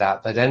access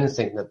that, but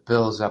anything that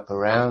builds up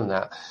around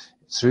that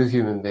through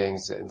human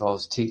beings that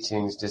involves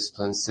teachings,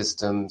 disciplines,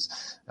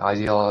 systems,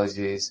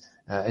 ideologies,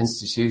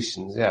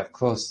 institutions, of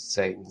course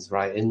Satan's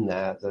right in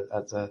there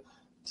at the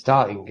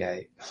starting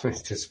gate.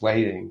 It's just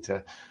waiting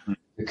to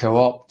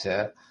co-opt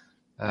it.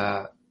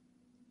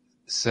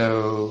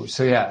 So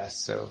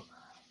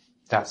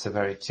that's a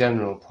very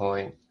general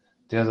point.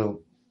 The other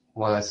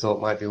one I thought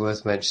might be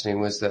worth mentioning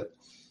was that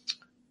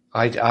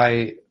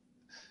I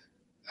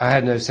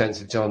had no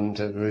sense of John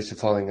de Ruyter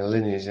following a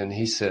lineage, and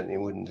he certainly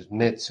wouldn't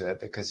admit to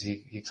it because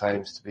he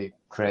claims to be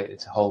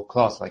created whole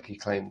cloth, like he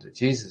claimed that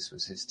Jesus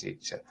was his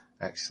teacher,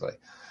 actually,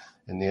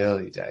 in the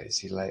early days.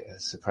 He later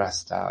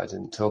suppressed that. I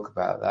didn't talk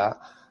about that.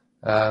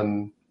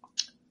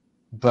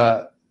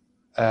 But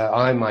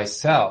I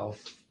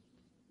myself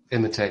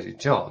imitated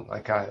John.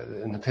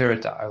 In the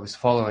period that I was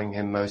following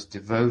him most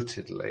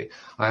devotedly,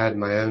 I had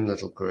my own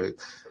little group,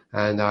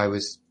 and I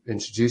was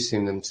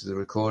introducing them to the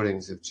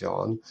recordings of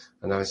John,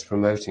 and I was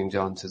promoting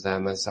John to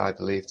them as I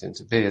believed him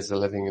to be, as a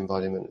living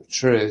embodiment of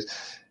truth.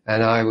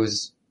 And I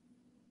was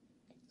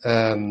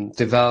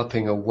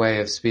developing a way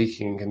of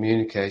speaking and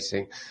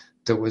communicating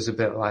that was a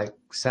bit like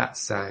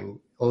satsang,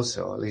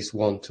 also, at least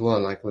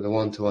one-to-one, like with the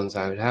one-to-ones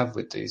I would have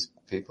with these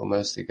people,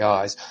 mostly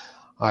guys.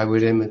 I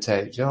would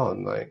imitate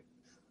John, like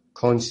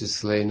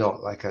consciously,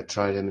 not like I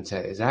tried to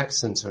imitate his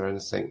accent or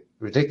anything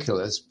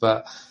ridiculous,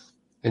 but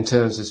in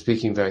terms of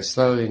speaking very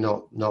slowly,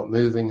 not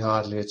moving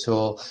hardly at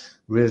all,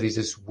 really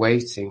just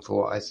waiting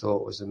for what I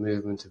thought was a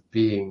movement of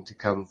being to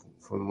come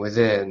from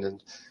within,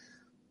 and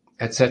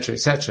et cetera, et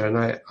cetera.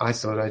 And I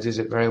thought I did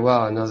it very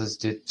well, and others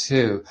did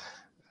too.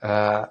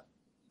 And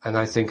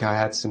I think I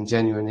had some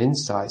genuine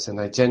insights, and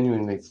I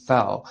genuinely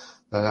felt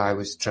that I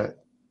was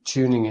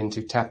tapping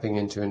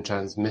into and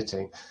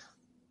transmitting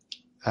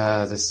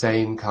the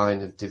same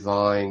kind of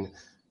divine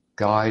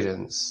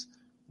guidance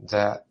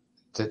that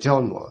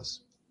John was.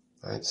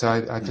 Right? So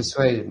I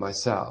persuaded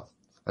myself,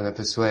 and I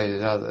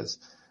persuaded others,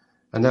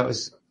 And that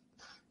was,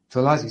 to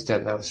a large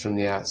extent, that was from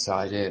the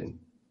outside in.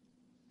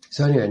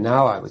 So anyway,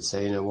 now I would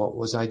say, what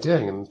was I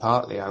doing? And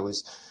partly it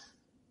was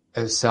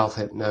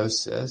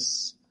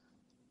self-hypnosis.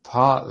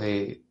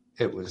 Partly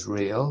it was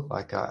real.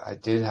 Like I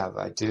did have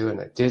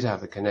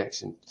a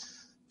connection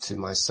to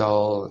my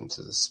soul and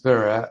to the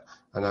spirit,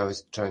 and I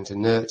was trying to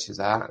nurture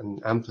that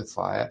and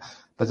amplify it.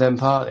 But then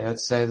partly I'd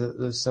say that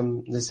there's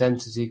this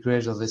entity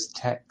grid or this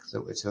tech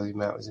that we're talking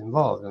about was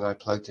involved, and I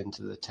plugged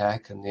into the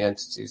tech, and the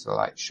entities were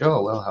like,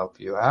 sure, we'll help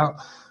you out,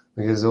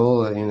 because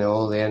all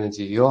the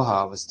energy you're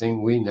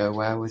harvesting, we know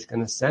where we're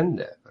going to send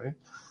it, right?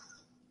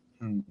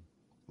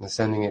 They're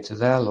sending it to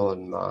their Lord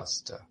and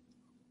Master.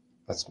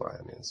 That's why,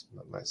 it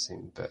might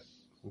seem a bit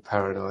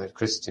paranoid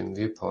Christian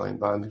viewpoint,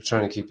 but I'm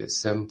trying to keep it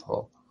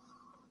simple.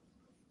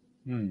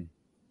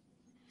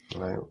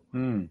 Right?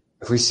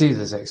 If we see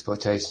there's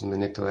exploitation,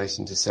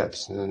 manipulation,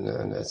 deception,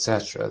 and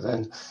etc.,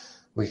 then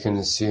we can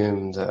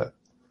assume that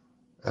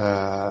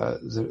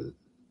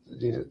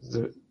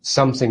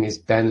something is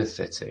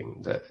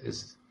benefiting that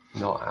is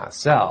not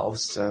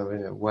ourselves. So,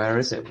 where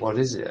is it? What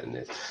is it? And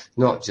it's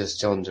not just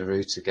John de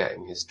Ruiter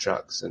getting his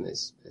drugs and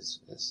his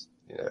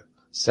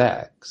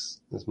sex.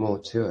 There's more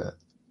to it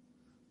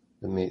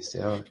than meets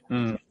the eye.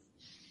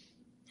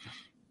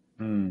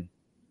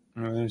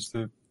 Well, there's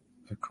the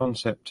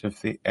concept of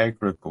the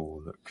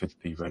egregore that could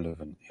be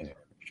relevant here,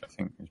 which I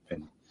think has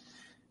been,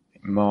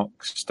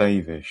 Mark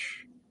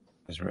Stavish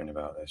has written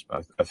about this,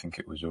 but I think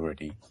it was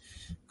already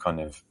kind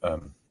of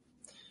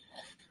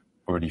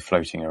already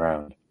floating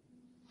around.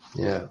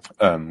 Yeah.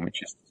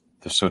 Which is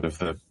the sort of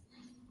the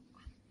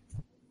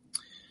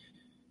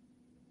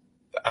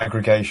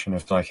aggregation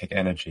of psychic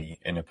energy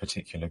in a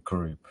particular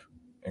group.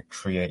 It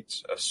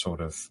creates a sort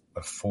of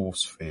a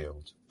force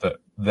field that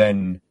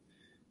then,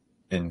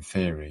 in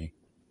theory,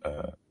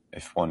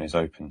 if one is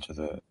open to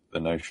the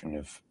notion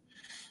of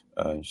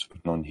sort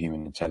of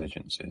non-human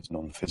intelligences,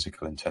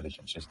 non-physical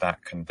intelligences,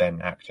 that can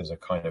then act as a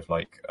kind of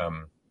like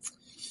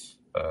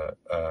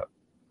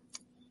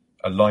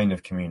a line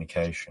of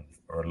communication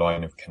or a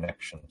line of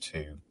connection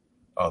to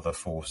other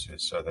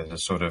forces. So there's a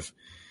sort of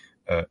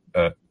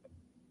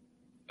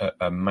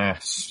a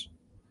mass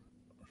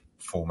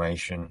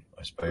formation,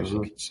 I suppose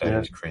you could say,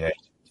 is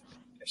created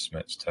in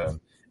Smith's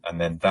term, and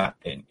then that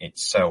in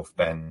itself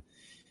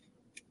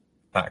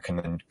that can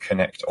then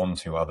connect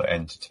onto other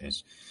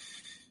entities.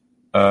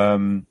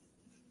 But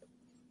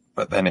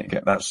then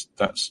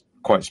that's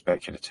quite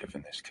speculative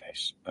in this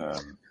case.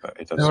 But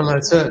it does. Well, at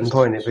a certain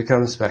point, it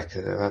becomes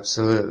speculative,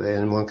 absolutely,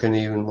 and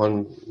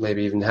one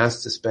maybe even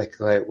has to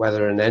speculate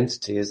whether an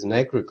entity is an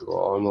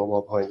egregore, and at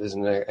what point does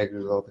an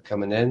egregore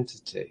become an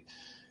entity?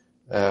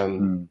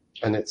 And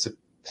it's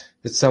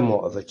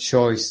somewhat of a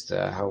choice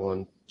there, how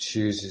one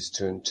chooses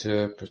to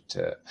interpret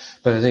it.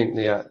 But I think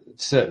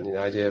certainly the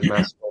idea of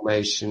mass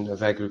formation of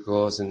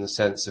egregores in the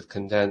sense of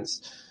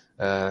condensed,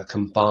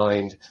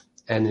 combined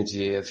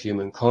energy of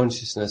human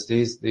consciousness,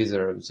 these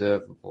are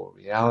observable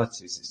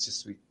realities. It's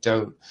just we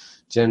don't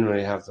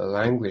generally have the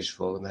language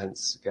for them,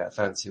 hence get a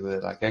fancy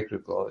word like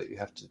egregore that you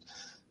have to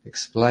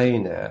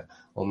explain it,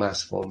 or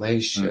mass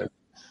formation.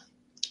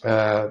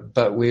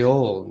 But we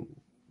all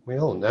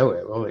know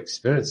it, we all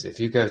experience it. If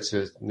you go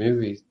to a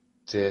movie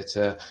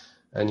theatre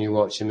and you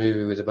watch a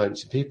movie with a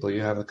bunch of people,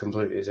 you have a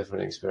completely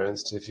different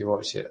experience to if you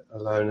watch it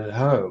alone at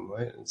home,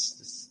 right?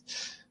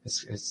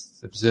 It's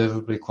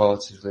observably,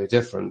 qualitatively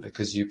different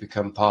because you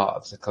become part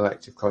of the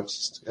collective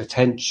conscious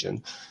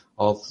attention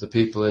of the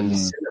people in the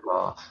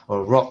cinema, or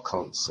a rock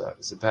concert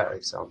is a better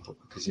example,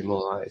 because you're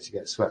more likely to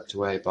get swept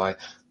away by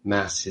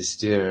mass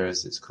hysteria,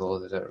 as it's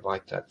called. I don't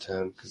like that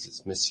term because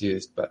it's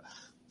misused, but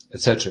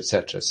etc.,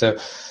 etc. So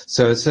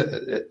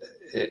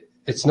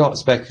it's not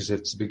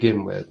speculative to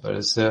begin with, but at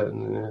a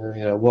certain,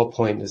 at what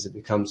point does it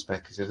become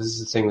speculative? This is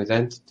the thing with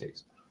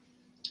entities.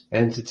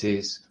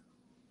 Entities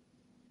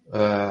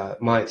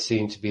might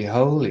seem to be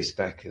wholly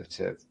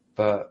speculative,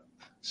 but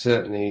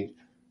certainly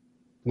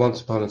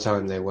once upon a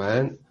time they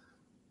weren't.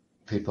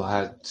 People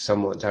had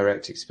somewhat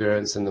direct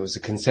experience and there was a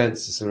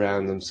consensus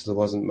around them, so there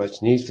wasn't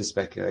much need for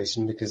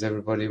speculation because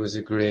everybody was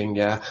agreeing,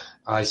 yeah,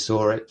 I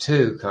saw it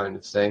too, kind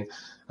of thing.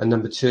 And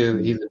number two,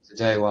 even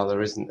today, while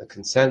there isn't a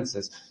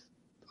consensus,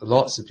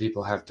 lots of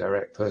people have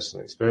direct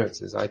personal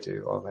experiences, I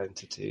do, of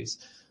entities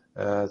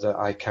that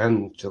I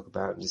can talk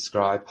about and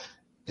describe.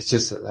 It's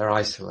just that they're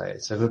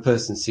isolated. So if a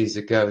person sees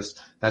a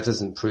ghost, that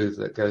doesn't prove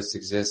that ghosts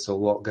exist or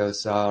what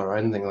ghosts are or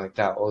anything like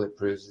that. All it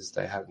proves is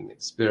they had an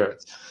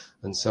experience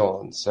and so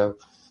on. So,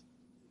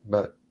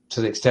 but to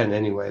the extent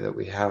anyway that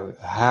we have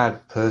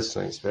had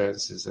personal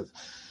experiences of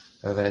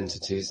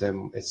entities,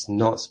 then it's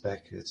not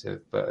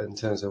speculative. But in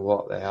terms of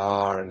what they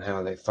are and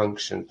how they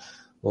function,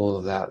 all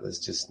of that, there's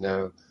just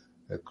no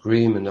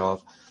agreement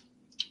of.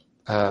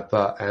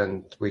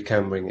 And we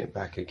can bring it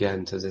back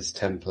again to this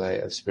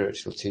template of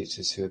spiritual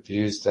teachers who have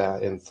used their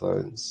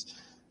influence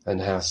and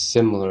how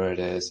similar it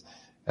is.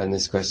 And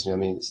this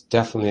question, it's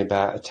definitely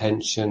about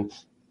attention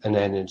and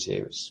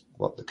energy, which is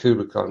what the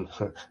Kubrick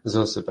is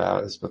also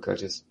about, this book I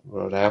just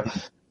wrote out.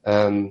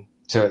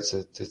 So it's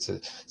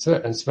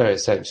a very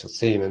essential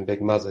theme in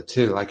Big Mother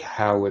too, like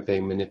how we're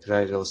being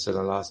manipulated also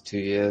the last 2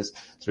 years,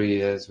 3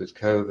 years with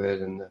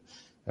COVID and the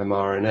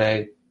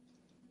mRNA.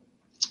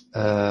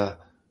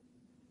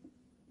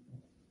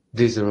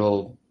 These are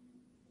all,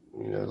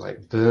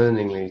 like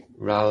burningly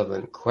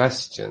relevant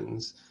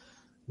questions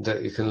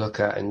that you can look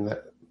at in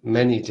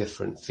many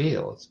different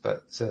fields,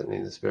 but certainly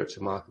in the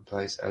spiritual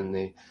marketplace, and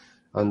the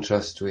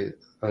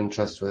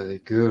untrustworthy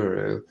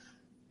guru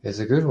is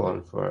a good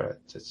one for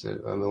it.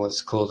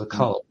 What's called a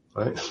cult,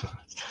 right?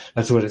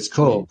 That's what it's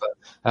called, but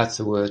that's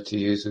a word to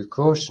use with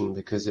caution,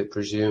 because it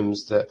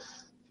presumes that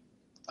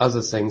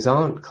other things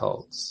aren't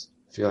cults.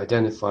 If you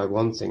identify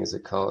one thing as a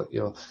cult,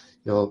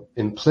 you're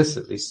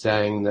implicitly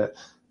saying that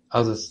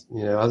other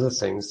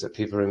things that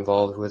people are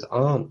involved with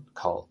aren't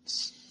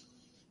cults,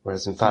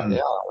 whereas in fact they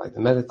are. Like the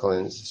medical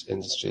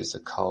industry is a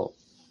cult,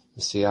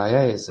 the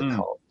CIA is a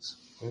cult.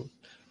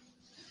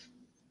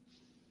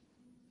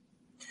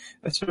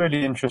 That's a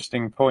really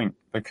interesting point,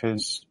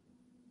 because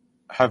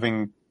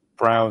having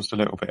browsed a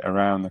little bit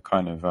around the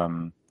kind of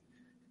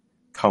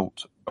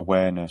cult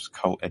awareness,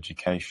 cult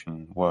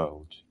education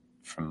world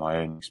from my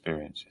own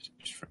experiences,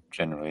 just from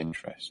general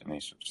interest in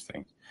these sorts of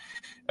things,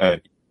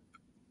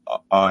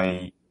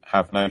 I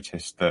have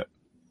noticed that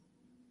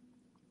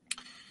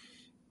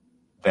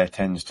there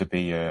tends to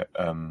be a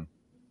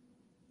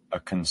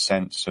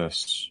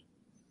consensus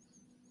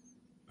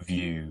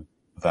view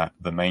that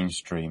the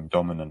mainstream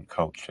dominant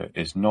culture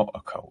is not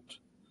a cult.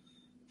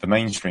 The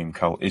mainstream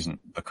cult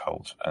isn't the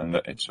cult, and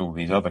that it's all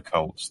these other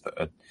cults that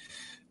are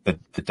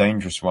the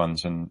dangerous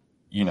ones. And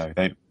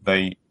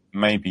they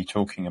may be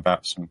talking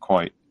about some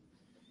quite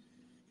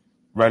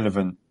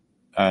relevant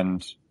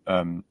and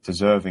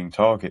deserving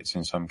targets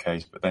in some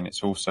case, but then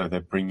it's also they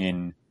bring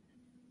in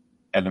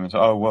elements.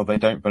 Oh well, they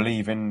don't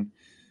believe in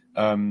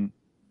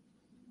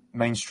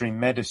mainstream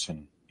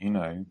medicine,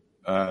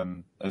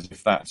 as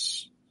if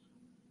that's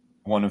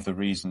one of the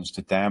reasons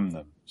to damn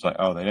them. It's like,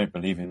 oh, they don't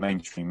believe in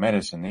mainstream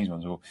medicine. These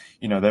ones all,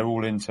 they're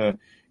all into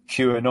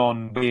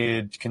QAnon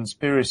weird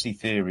conspiracy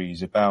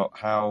theories about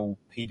how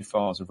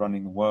paedophiles are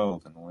running the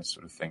world and all this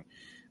sort of thing.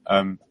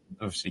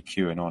 Obviously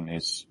QAnon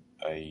is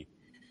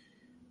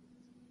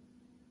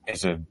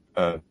a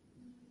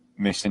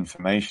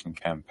misinformation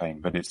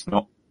campaign, but it's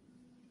not.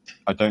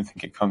 I don't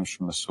think it comes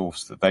from the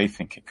source that they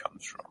think it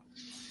comes from.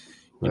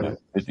 The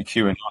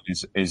QAnon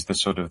is the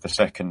sort of the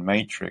second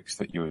matrix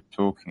that you were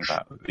talking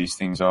about. These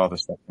things are the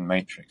second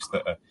matrix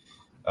that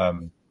are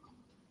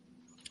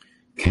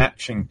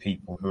catching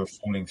people who are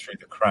falling through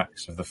the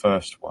cracks of the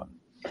first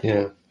one,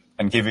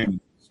 and giving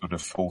sort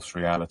of false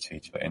reality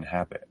to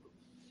inhabit.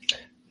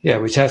 Yeah,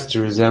 which has to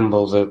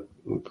resemble the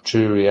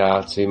true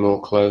reality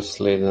more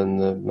closely than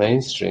the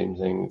mainstream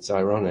thing. It's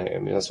ironic. I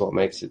mean, that's what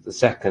makes it the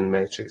second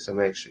matrix, or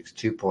matrix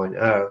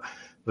 2.0.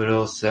 But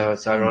also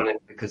it's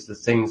ironic because the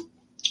things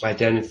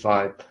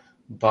identified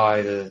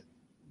by the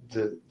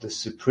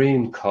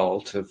supreme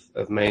cult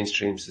of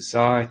mainstream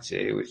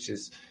society, which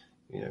is,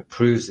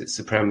 proves its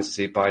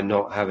supremacy by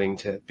not having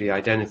to be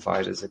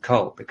identified as a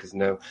cult, because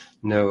no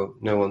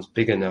one's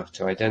big enough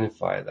to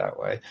identify it that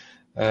way.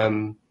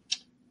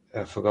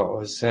 I forgot what I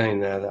was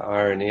saying there, the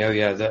irony. Oh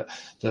yeah, that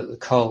the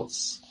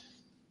cults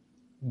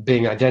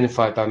being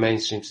identified by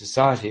mainstream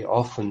society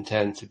often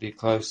tend to be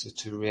closer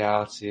to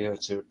reality, or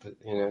to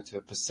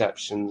a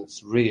perception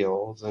that's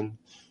real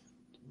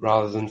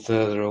rather than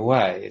further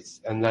away.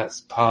 And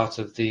that's part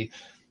of the,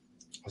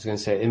 I was going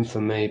to say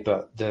infamy,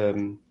 but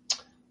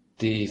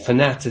the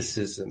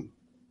fanaticism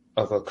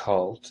of a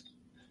cult,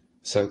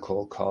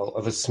 so-called cult,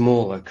 of a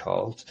smaller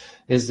cult,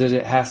 is that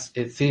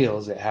it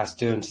feels it has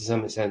to, and to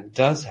some extent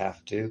does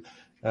have to,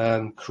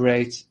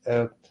 create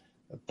a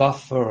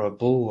buffer or a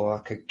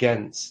bulwark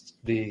against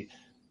the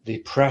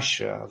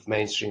pressure of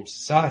mainstream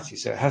society.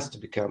 So it has to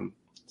become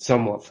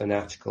somewhat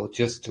fanatical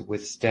just to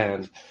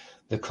withstand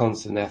the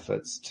constant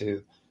efforts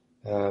to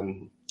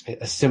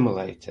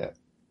assimilate it.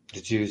 The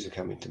Jews are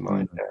coming to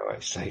mind now,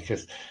 actually,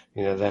 because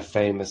they're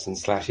famous and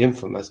 /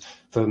 infamous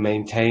for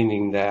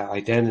maintaining their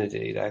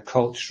identity, their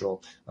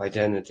cultural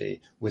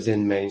identity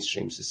within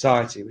mainstream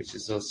society, which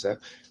has also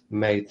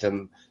made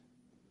them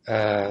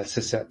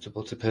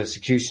susceptible to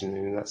persecution.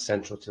 And that's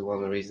central to one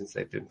of the reasons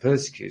they've been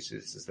persecuted,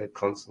 is they've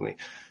constantly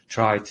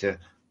tried to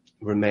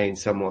remain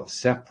somewhat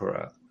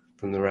separate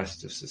from the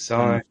rest of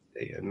society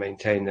and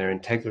maintain their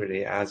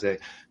integrity as a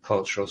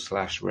cultural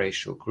 /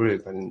 racial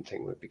group. I didn't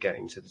think we'd be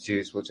getting to the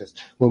Jews.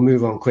 We'll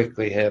move on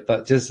quickly here,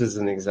 but just as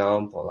an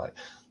example, like,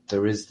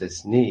 there is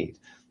this need,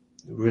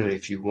 really,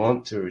 if you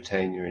want to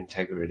retain your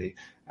integrity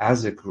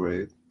as a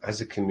group,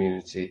 as a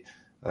community,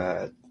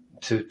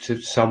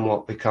 to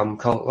somewhat become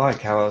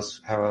cult-like. How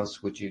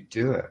else would you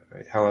do it?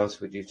 Right? How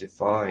else would you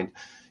define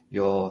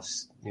your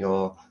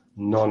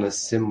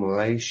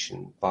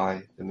non-assimilation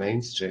by the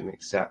mainstream,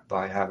 except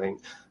by having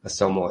a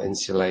somewhat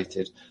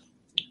insulated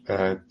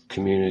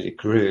community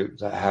group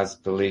that has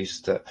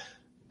beliefs that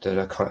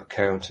are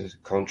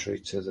contrary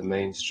to the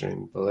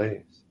mainstream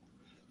beliefs?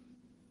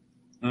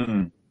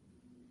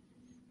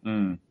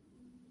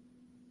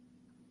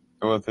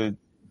 Well,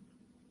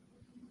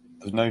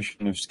 the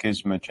notion of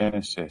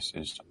schismogenesis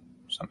is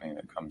something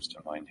that comes to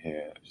mind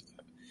here,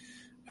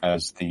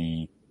 as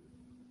the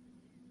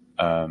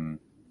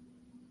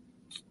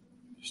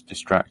just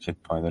distracted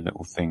by the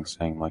little thing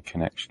saying my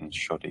connection's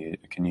shoddy.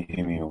 Can you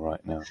hear me all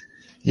right now?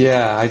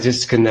 Yeah, I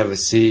just can never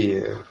see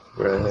you.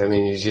 Right? I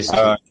mean, you just keep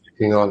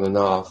clicking on and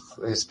off.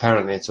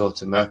 Apparently, it's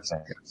automatic.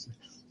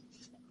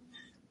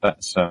 Okay.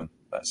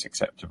 That's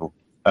acceptable.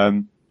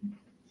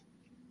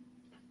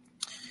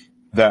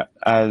 That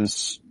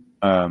as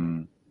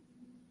the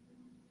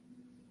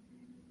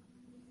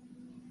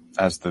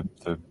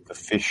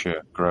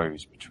fissure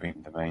grows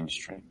between the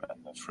mainstream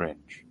and the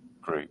fringe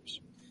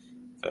groups,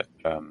 that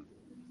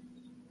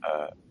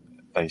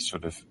they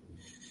sort of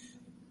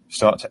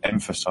start to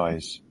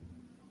emphasize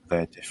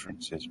their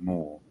differences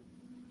more.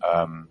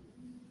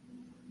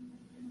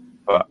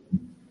 But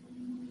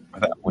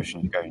without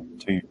wishing to go into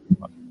too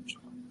much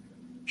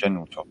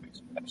general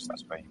topics,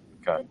 that's where you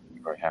would go.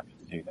 I'm very happy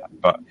to do that.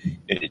 But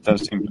it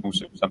does seem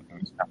also something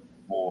that's happened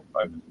more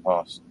over the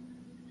past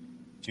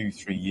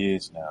 2-3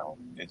 years now,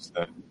 is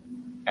that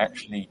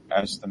actually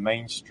as the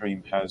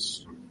mainstream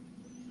has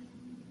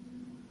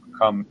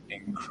become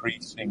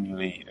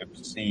increasingly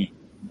obscene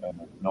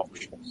and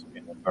obnoxious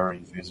in a very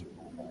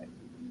visible way,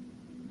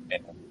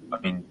 I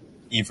mean,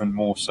 even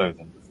more so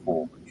than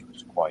before, which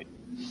was quite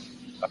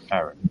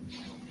apparent,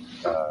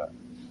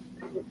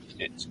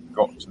 it's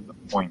got to the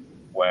point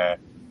where,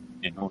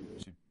 in order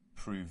to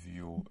prove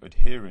your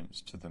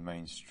adherence to the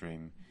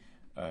mainstream,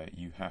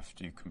 you have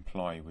to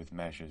comply with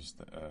measures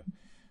that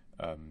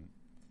are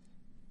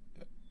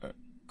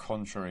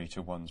contrary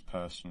to one's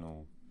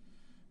personal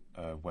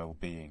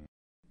well-being,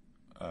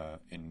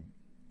 in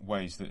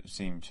ways that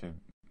seem to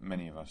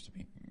many of us to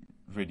be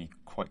really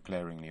quite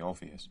glaringly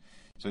obvious.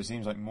 So it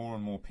seems like more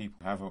and more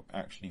people have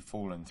actually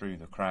fallen through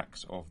the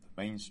cracks of the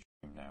mainstream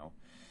now.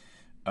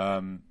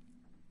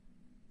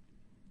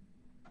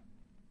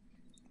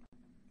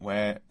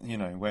 Where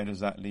does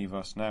that leave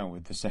us now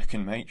with the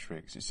second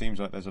matrix? It seems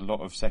like there's a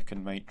lot of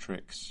second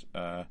matrix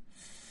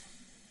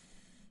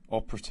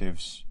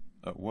operatives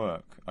at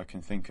work. I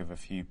can think of a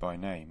few by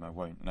name. I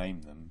won't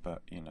name them,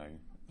 but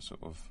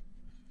sort of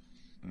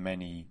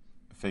many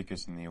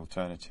figures in the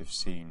alternative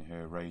scene who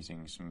are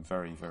raising some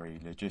very, very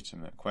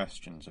legitimate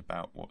questions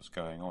about what's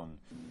going on.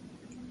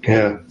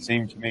 Yeah, it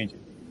seemed to me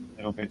a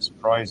little bit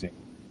surprising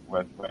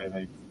where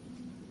they've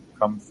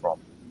come from.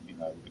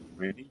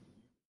 Really,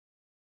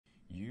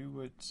 you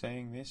were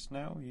saying this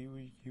now?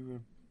 You were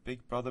a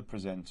Big Brother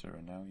presenter,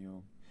 and now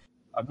you're...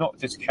 I'm not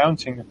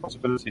discounting the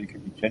possibility it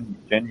could be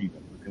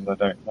genuine, because I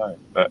don't know,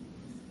 but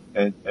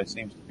there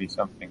seems to be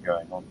something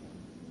going on.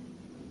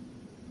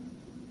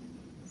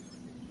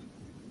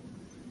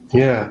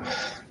 yeah.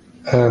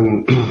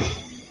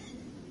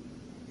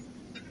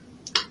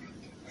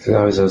 So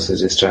I was also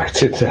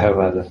distracted there,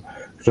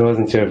 because I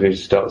wasn't sure if you'd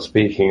stopped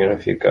speaking or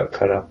if you got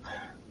cut off.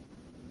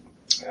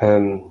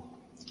 I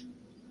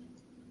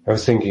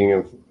was thinking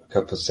of a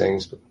couple of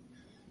things, but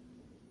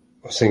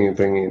I was thinking of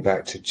bringing it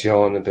back to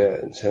John a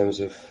bit in terms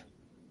of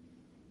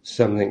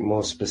something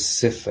more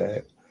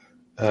specific.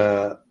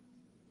 And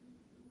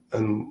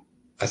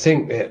I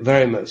think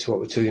very much what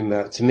we're talking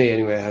about, to me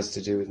anyway, has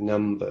to do with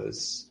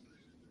numbers.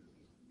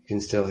 You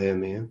can still hear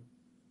me,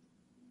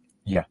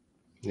 yeah?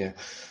 Yeah.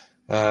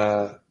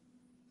 Yeah.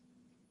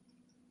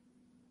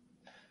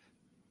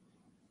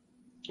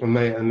 And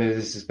maybe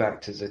this is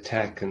back to the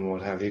tech and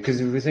what have you,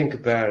 because if we think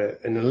about it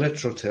in the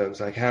literal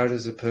terms, like how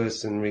does a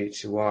person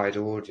reach a wide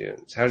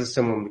audience? How does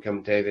someone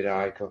become David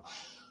Icke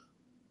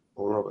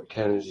or Robert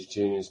Kennedy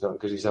Jr. is not a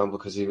good example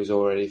because he was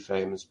already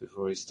famous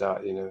before he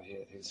started,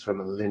 he's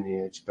from a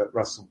lineage, but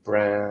Russell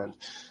Brand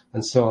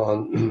and so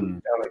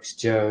on, Alex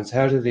Jones,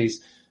 how do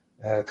these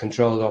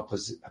controlled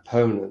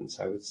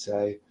opponents, I would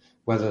say,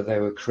 whether they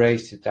were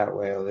created that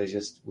way or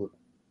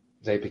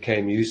they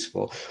became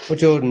useful. Well,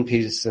 Jordan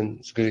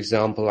Peterson's a good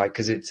example,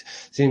 because it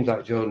seems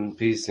like Jordan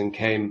Peterson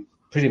came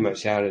pretty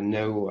much out of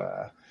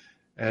nowhere,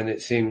 and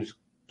it seems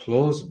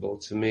plausible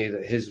to me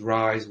that his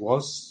rise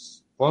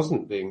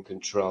wasn't being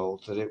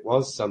controlled, that it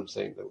was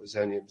something that was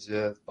only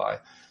observed by,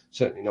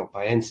 certainly not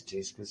by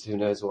entities, because who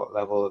knows what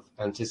level of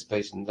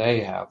anticipation they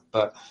have,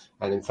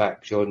 and in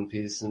fact Jordan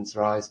Peterson's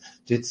rise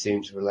did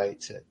seem to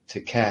relate to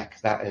Keck,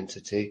 that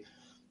entity,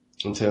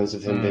 in terms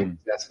of him being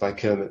possessed by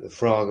Kermit the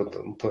Frog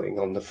and putting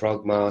on the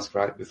frog mask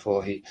right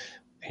before he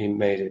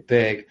made it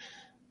big.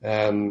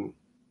 But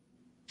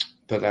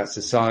that's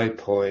a side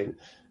point.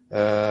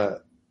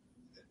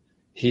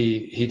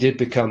 He did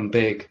become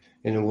big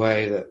in a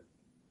way that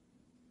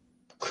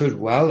could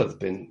well have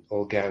been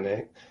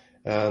organic.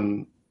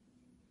 But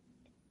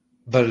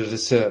at a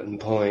certain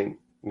point,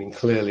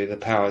 clearly the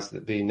powers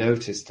that be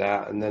noticed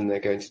that, and then they're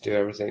going to do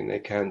everything they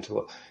can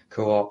to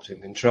co-opt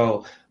and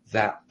control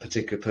that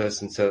particular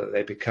person so that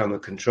they become a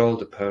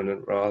controlled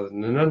opponent rather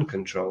than an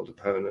uncontrolled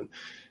opponent.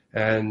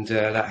 And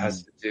that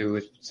has to do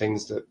with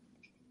things that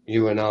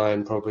you and I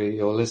and probably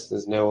your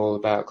listeners know all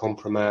about,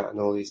 compromat and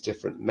all these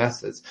different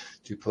methods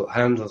to put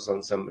handles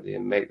on somebody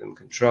and make them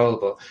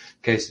controllable. In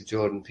the case of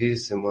Jordan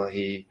Peterson, well,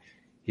 he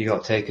he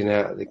got taken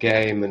out of the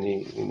game, and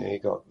he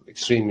got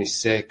extremely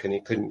sick, and he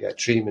couldn't get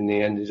treatment.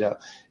 He ended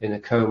up in a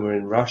coma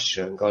in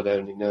Russia, and God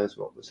only knows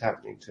what was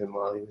happening to him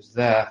while he was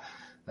there.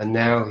 And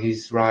now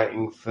he's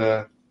writing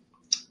for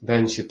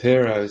Ben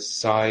Shapiro's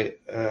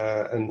site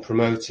and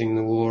promoting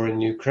the war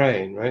in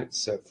Ukraine, right?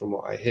 So from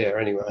what I hear,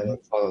 anyway, I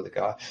don't follow the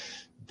guy,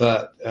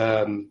 but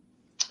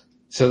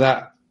so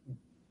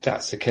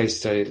that's a case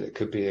study that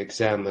could be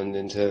examined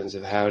in terms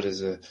of how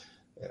does a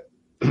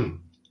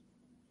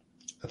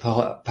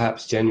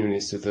perhaps genuinely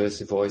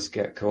subversive voice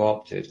get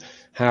co-opted,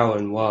 how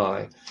and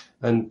why,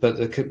 but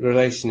the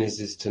relation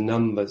is to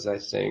numbers. I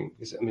think.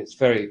 I mean, it's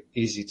very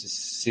easy to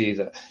see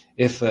that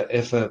if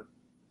a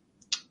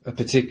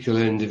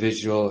particular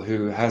individual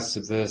who has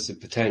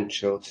subversive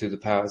potential to the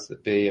powers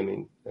that be, I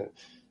mean,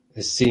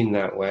 is seen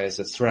that way as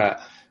a threat,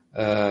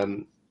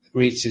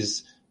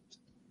 reaches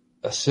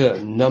a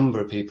certain number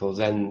of people,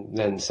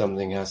 then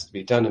something has to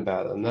be done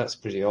about them. That's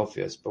pretty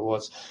obvious. But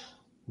what's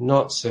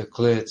not so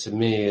clear to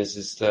me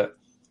is that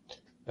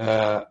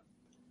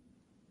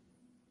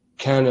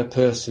can a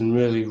person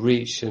really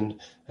reach and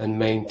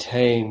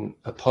maintain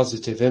a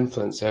positive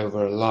influence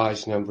over a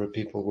large number of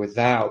people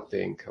without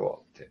being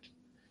co-opted?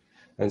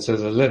 And so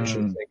the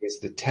literal thing is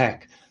the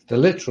tech. The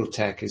literal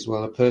tech is,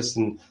 well, a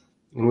person,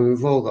 and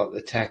we've all got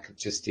the tech of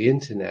just the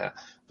internet,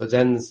 but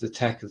then there's the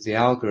tech of the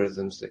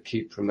algorithms that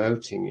keep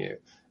promoting you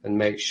and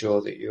make sure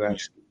that you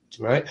actually,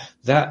 right?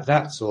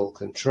 That's all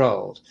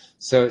controlled.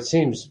 So it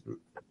seems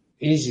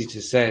easy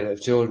to say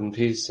that Jordan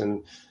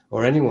Peterson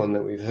or anyone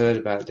that we've heard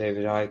about,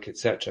 David Icke,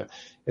 etc.,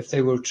 if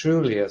they were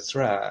truly a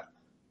threat,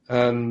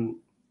 we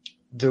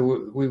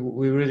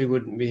really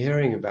wouldn't be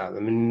hearing about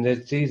them. And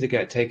they'd either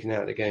get taken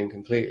out of the game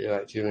completely,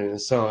 like Julian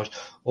Assange,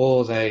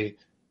 or there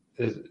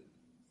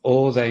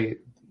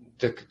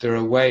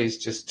are ways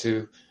just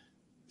to,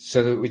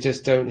 so that we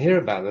just don't hear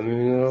about them. I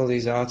mean, all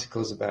these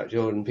articles about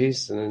Jordan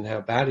Peterson and how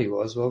bad he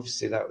was, well,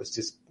 obviously that was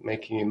just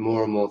making him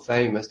more and more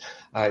famous.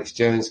 Alex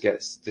Jones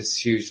gets this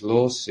huge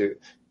lawsuit.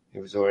 He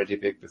was already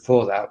big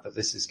before that, but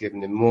this has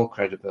given him more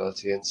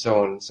credibility, and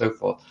so on and so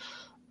forth.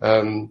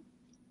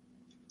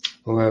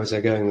 Where was I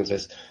going with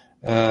this?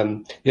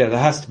 There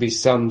has to be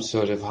some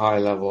sort of high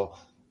level,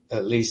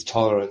 at least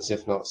tolerance,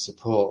 if not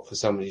support, for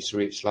somebody to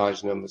reach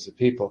large numbers of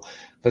people.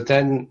 But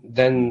then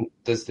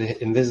there's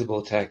the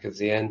invisible tech of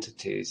the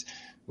entities,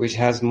 which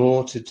has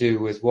more to do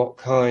with what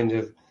kind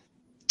of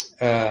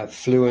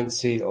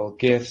fluency or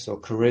gifts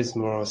or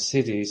charisma or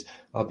cities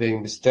are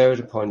being bestowed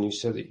upon you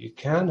so that you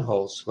can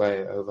hold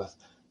sway over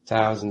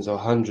thousands or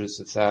hundreds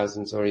of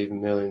thousands or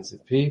even millions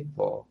of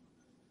people.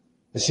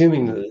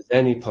 Assuming that there's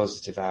any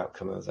positive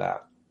outcome of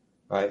that,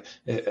 right?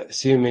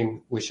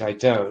 Assuming, which I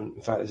don't,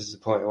 in fact, this is the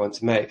point I want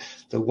to make,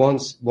 that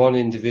once one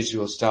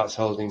individual starts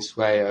holding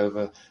sway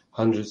over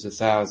hundreds of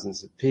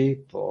thousands of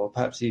people, or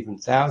perhaps even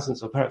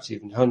thousands, or perhaps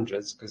even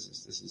hundreds, because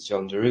this is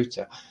John de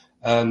Ruiter,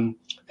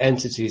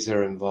 entities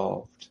are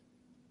involved.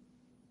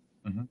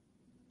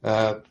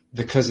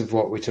 Because of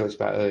what we talked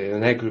about earlier,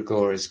 an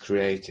egregore is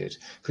created.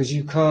 Because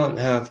you can't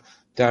have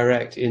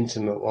direct,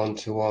 intimate,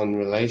 one-to-one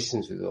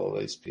relations with all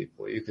these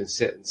people. You can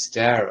sit and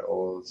stare at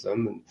all of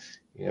them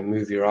and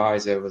move your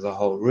eyes over the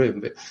whole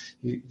room, but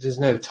there's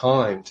no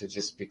time to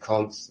just be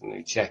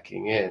constantly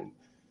checking in.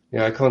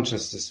 I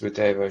contrast this with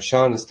Dave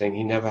O'Shaughnessy's thing.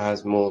 He never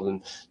has more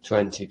than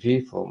 20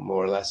 people,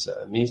 more or less,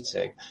 at a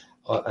meeting,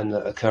 and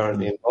that are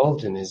currently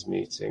involved in his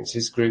meetings.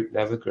 His group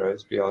never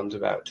grows beyond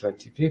about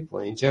 20 people,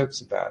 and he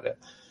jokes about it.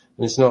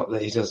 And it's not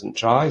that he doesn't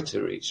try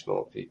to reach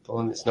more people,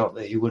 and it's not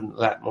that he wouldn't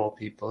let more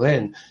people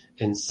in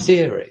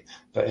theory,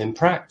 but in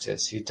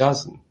practice, he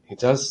doesn't. He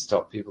does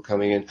stop people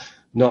coming in,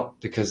 not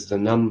because of the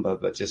number,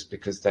 but just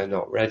because they're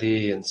not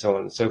ready, and so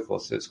on and so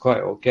forth. So it's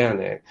quite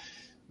organic.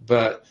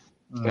 But,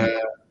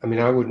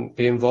 I wouldn't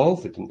be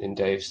involved in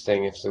Dave's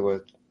thing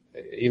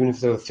even if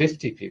there were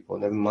 50 people,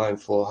 never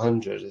mind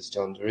 400, as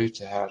John de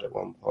Ruiter had at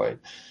one point,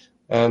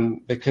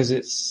 because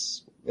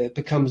it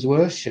becomes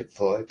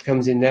worshipful. It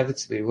becomes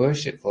inevitably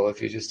worshipful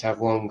if you just have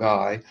one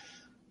guy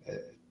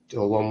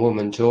or one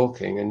woman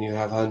talking and you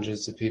have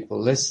hundreds of people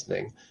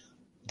listening.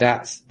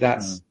 That's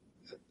a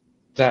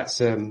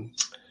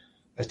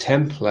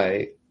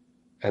template,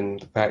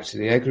 and back to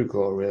the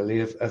egregore,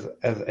 really, of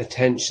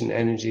attention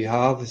energy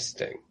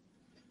harvesting,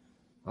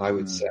 I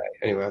would say.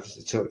 Anyway,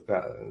 I've talked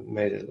about,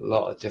 made a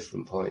lot of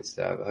different points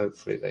there, but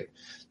hopefully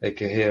they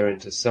cohere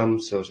into some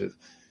sort of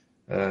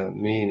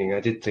meaning.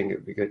 I did think it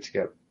would be good to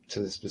get to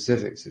the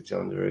specifics of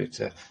John de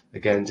Ruiter,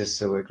 again, just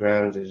so we're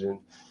grounded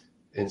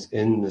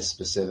in the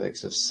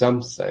specifics of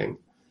something,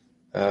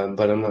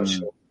 but I'm not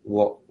sure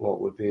what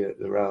would be at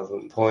the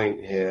relevant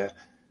point here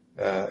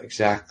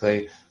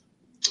exactly.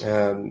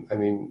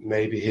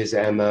 Maybe his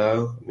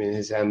MO.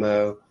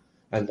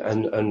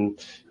 And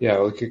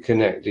we could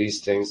connect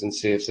these things and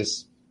see if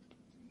this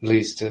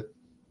leads to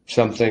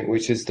something,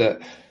 which is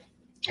that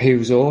he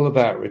was all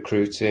about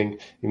recruiting.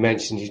 You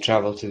mentioned he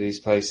traveled to these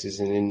places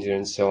in India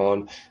and so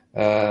on.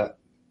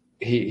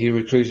 He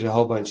recruited a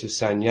whole bunch of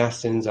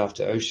sannyasins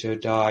after Osho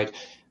died.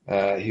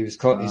 He's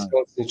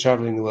constantly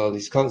traveling the world.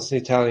 He's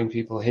constantly telling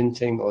people,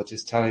 hinting or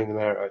just telling them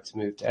outright to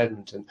move to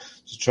Edmonton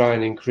to try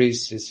and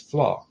increase his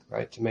flock,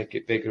 right, to make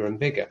it bigger and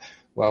bigger.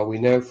 Well, we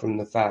know from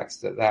the facts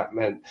that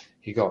meant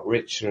he got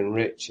richer and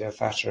richer,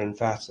 fatter and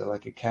fatter,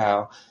 like a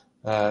cow.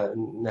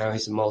 Now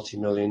he's a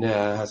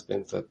multi-millionaire, has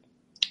been for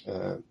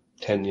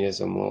 10 years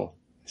or more,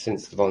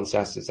 since the Von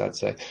Sassers, I'd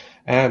say.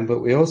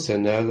 But we also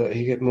know that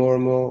he get more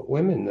and more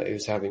women that he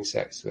was having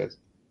sex with.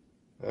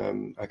 I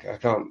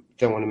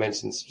don't want to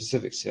mention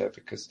specifics here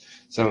because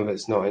some of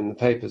it's not in the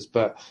papers,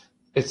 but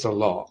it's a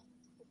lot.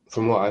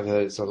 From what I've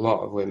heard, it's a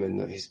lot of women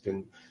that he's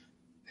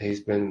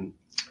been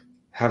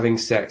having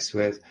sex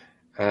with,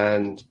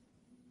 and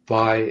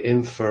by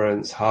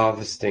inference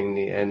harvesting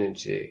the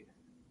energy,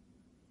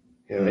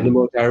 in a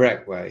more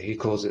direct way. He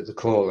calls it the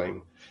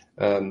calling.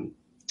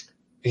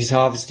 He's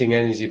harvesting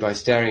energy by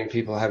staring at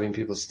people, having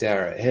people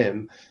stare at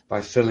him,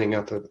 by filling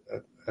up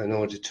an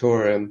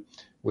auditorium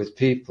with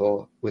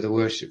people with a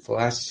worshipful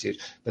attitude.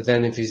 But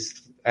then if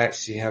he's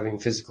actually having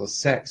physical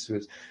sex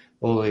with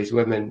all these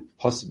women,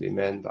 possibly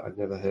men, but I've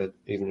never heard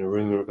even a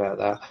rumor about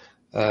that,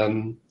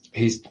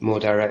 he's more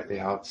directly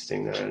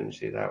harvesting their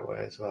energy that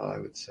way as well, I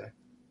would say.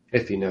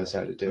 If he knows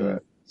how to do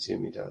it, I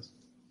assume he does.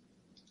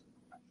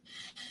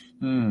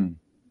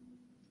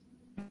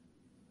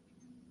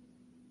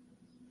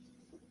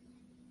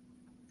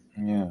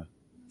 Yeah,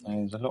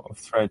 there's a lot of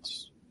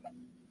threads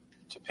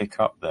to pick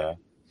up there.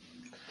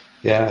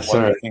 Yeah,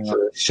 sorry,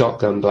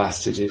 shotgun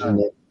blasted you, didn't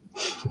it?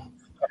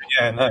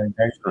 Yeah, no,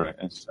 go for it.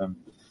 It's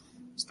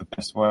the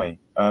best way.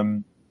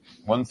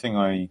 One thing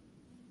I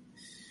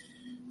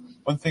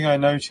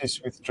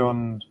noticed with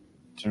John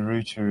de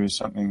Ruiter is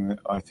something that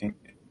I think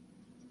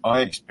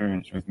I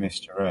experienced with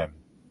Mr. M,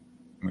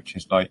 which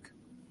is like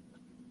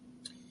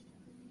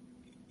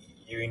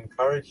you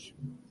encourage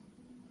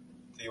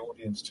the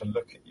audience to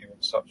look at you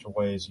in such a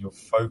way as you're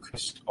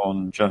focused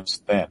on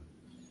just them.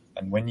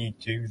 And when you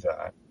do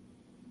that,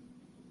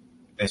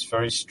 this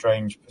very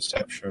strange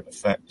perceptual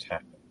effect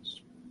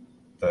happens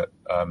that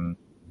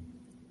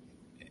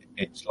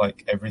it's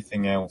like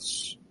everything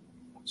else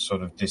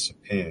sort of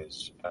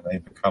disappears and they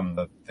become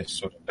they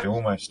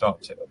almost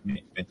start to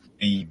emit this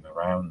beam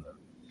around them.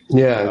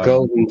 Yeah,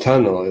 golden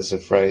tunnel is a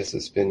phrase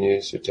that's been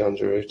used with John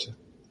de Ruiter.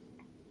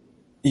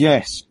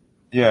 Yes,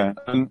 yeah,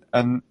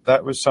 and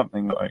that was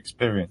something that I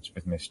experienced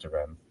with Mr.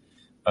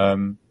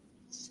 M.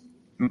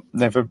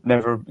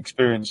 Never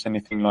experienced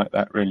anything like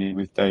that really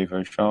with Dave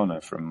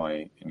O'Shana from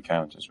my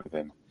encounters with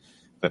him.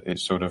 That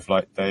it's sort of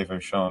like Dave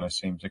O'Shana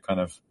seemed to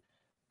kind of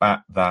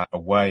bat that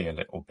away a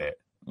little bit.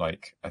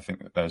 Like I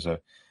think that there's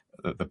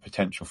the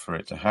potential for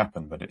it to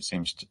happen, but it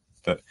seems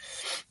that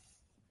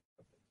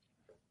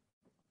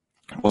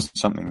it wasn't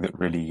something that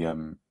really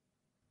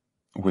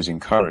was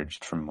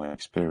encouraged from my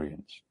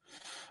experience.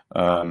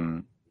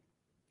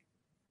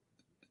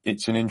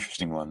 It's an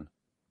interesting one.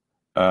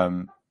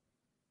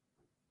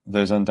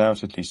 There's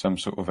undoubtedly some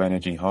sort of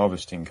energy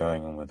harvesting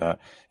going on with that.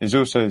 There's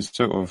also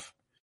sort of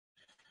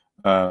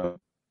kind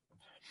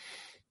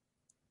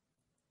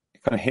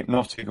of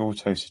hypnotic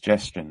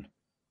auto-suggestion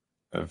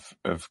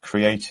of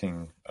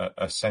creating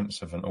a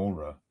sense of an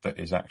aura that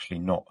is actually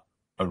not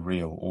a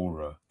real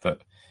aura.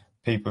 That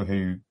people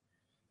who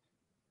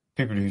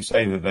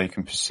say that they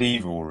can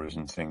perceive auras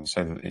and things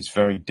say that it's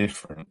very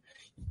different.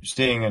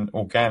 Seeing an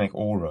organic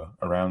aura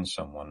around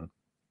someone,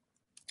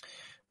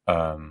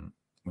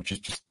 which is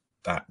just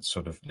that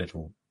sort of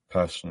little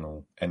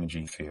personal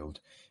energy field,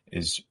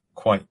 is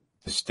quite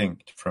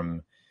distinct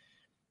from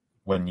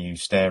when you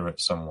stare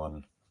at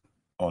someone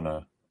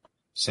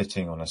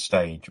sitting on a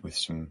stage with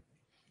some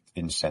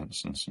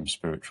incense and some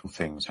spiritual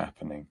things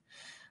happening,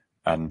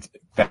 and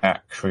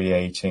that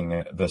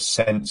creating the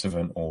sense of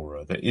an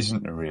aura that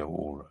isn't a real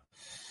aura.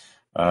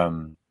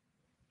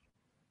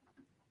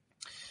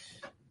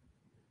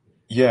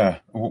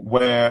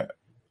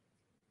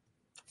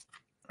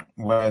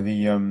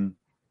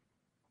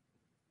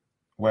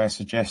 Where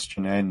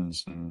suggestion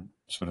ends and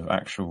sort of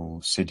actual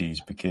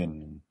siddhis begin,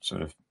 and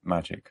sort of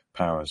magic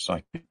powers,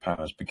 psychic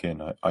powers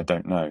begin, I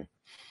don't know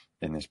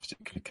in this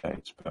particular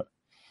case, but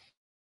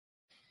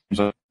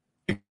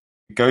it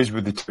goes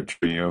with the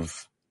territory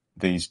of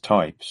these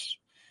types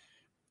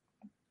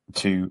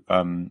to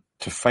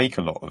fake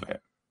a lot of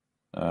it.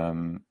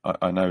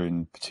 I know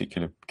in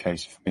particular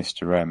case of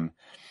Mr. M,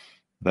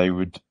 they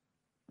would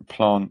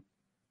plant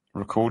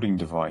recording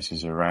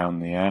devices around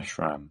the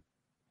ashram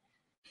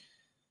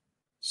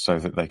so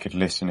that they could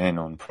listen in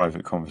on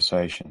private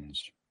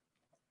conversations.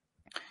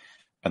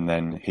 And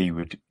then he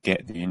would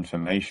get the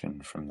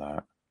information from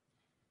that,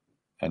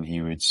 and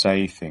he would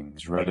say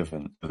things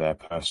relevant to their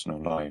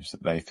personal lives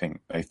that they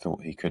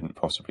thought he couldn't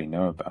possibly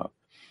know about,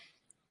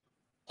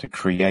 to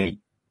create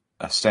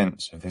a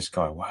sense of this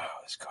guy, wow,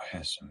 this guy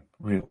has some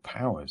real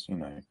powers,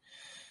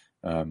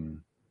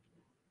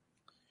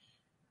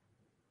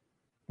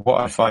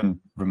 What I find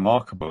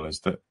remarkable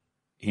is that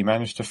he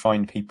managed to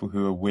find people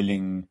who are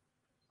willing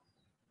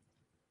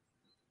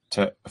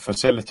to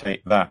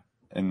facilitate that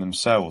in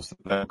themselves,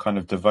 that they're kind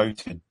of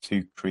devoted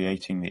to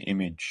creating the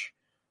image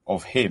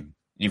of him,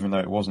 even though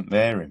it wasn't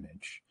their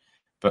image.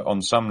 But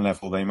on some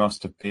level, they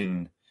must have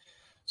been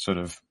sort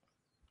of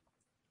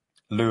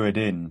lured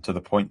in to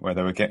the point where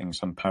they were getting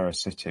some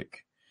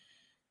parasitic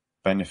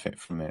benefit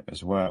from it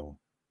as well.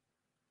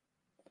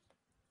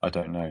 I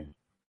don't know.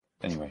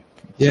 Anyway,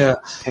 Yeah,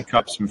 pick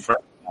up some from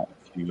that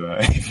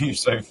if you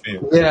so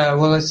feel. yeah.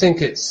 Well, I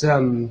think it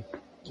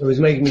was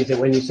making me think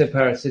when you said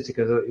parasitic,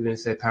 I thought you were going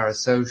to say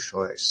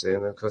parasocial, actually,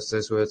 and of course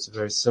those words are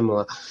very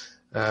similar.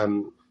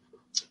 And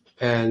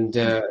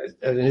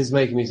it's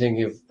making me think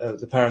of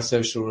the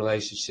parasocial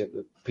relationship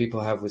that people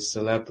have with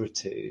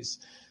celebrities.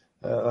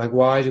 Like,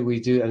 why do we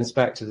do? And it's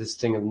back to this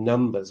thing of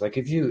numbers. Like,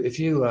 if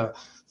you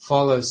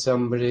follow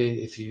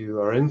somebody, if you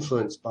are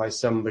influenced by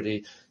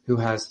somebody who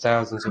has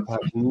thousands or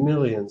perhaps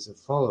millions of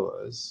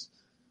followers,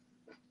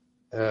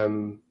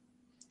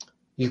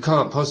 you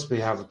can't possibly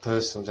have a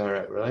personal,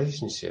 direct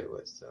relationship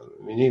with them.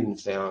 I mean, even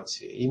if they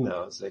answer your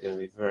emails, they're going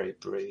to be very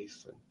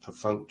brief and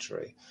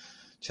perfunctory.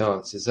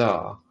 Chances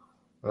are,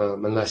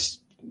 unless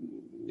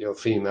you're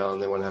female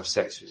and they want to have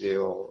sex with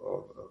you,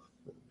 or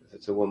if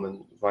it's a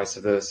woman, vice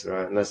versa,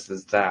 right? Unless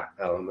there's that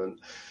element.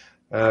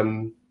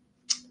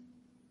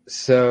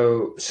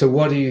 So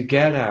what do you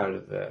get out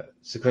of it?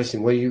 It's the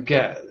question. Well, you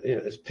get,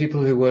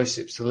 people who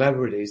worship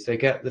celebrities, they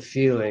get the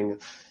feeling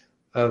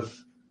of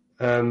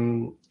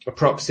a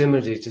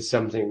proximity to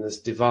something that's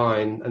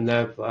divine, and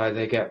thereby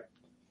they get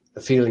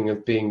a feeling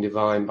of being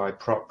divine by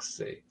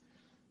proxy.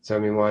 So, I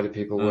mean, why do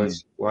people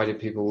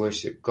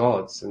worship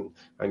gods? And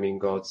I mean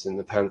gods in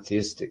the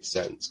pantheistic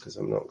sense, because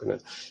I'm not going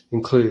to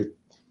include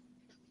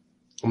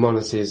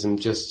monotheism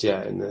just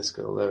yet in this,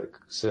 although it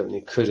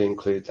certainly could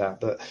include that.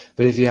 But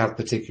if you have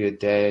particular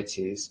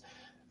deities,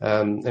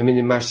 I mean,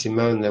 in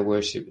Mashimon, they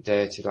worship a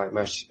deity like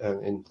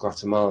in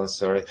Guatemala,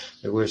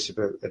 they worship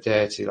a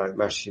deity like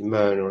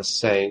Mashimon, or a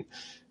saint,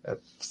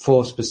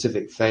 for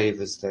specific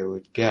favors they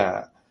would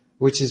get,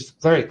 which is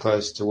very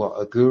close to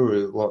what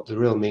the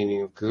real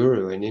meaning of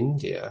guru in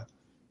India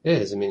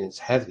is. I mean, it's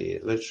heavy.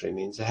 It literally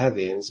means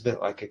heavy, and it's a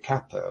bit like a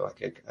capo,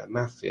 like a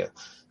mafia,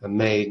 a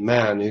made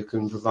man who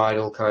can provide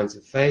all kinds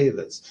of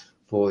favors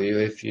for you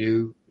if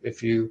you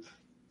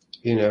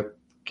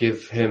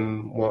give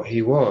him what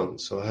he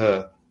wants, or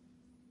her.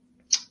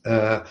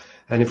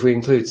 And if we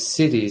include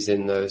cities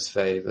in those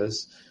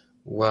favors,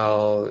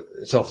 well,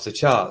 it's off the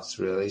charts,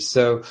 really.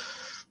 So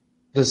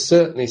there's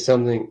certainly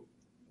something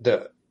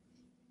that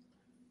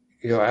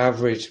your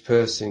average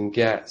person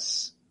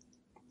gets,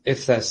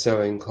 if they're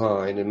so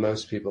inclined, and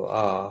most people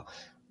are,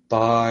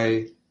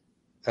 by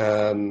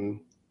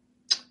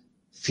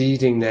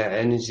feeding their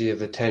energy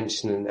of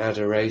attention and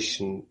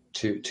adoration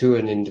to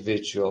an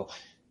individual,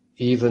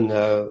 even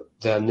though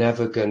they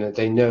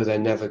know they're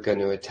never going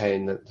to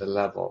attain the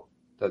level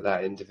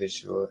that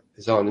individual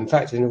is on. In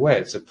fact, in a way,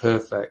 it's a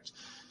perfect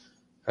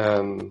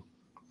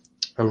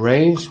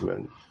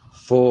arrangement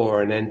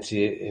for an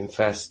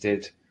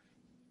entity-infested,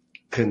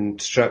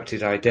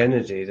 constructed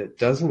identity that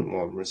doesn't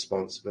want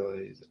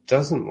responsibility, that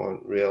doesn't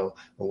want real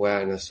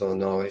awareness or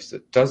knowledge,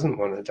 that doesn't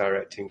want a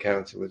direct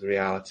encounter with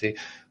reality,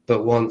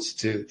 but wants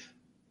to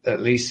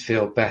at least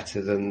feel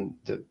better than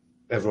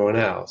everyone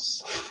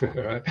else,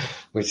 right?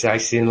 Which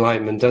actually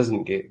enlightenment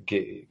doesn't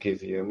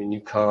give you. I mean,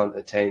 you can't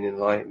attain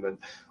enlightenment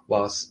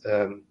whilst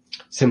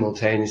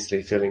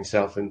simultaneously feeling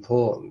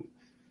self-important,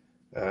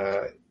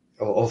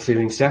 or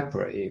feeling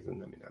separate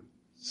even. I mean, I'm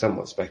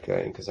somewhat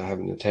speculating because I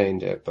haven't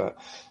attained it, but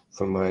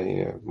from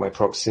my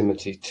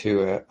proximity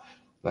to it,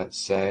 let's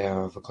say,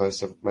 however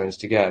close I've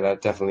managed to get,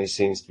 that definitely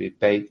seems to be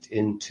baked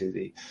into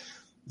the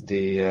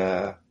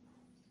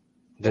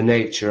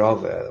nature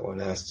of it, that one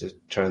has to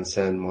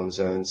transcend one's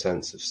own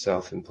sense of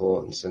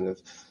self-importance and of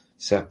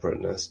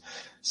separateness.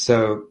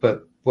 So,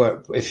 but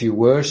if you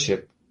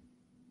worship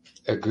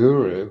a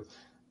guru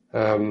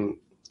who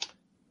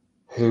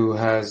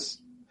has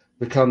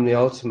become the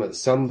ultimate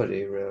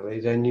somebody, really,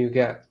 then you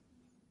get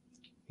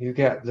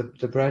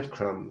the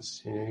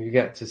breadcrumbs. You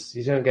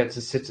don't get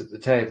to sit at the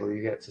table.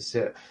 You get to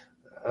sit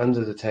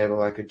under the table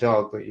like a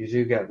dog, but you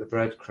do get the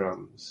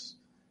breadcrumbs,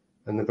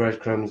 and the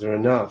breadcrumbs are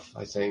enough,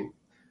 I think,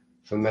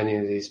 for many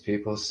of these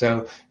people.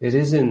 So it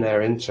is in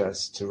their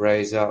interest to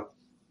raise up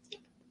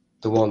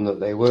the one that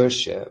they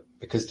worship,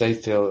 because they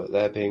feel that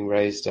they're being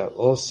raised up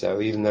also,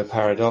 even though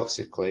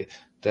paradoxically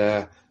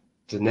the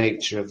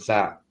nature of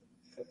that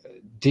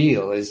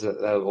deal is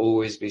that they'll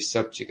always be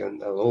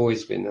subjugant, they'll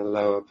always be in a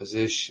lower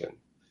position.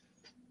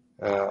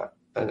 And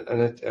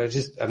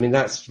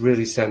that's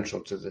really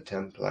central to the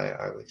template,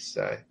 I would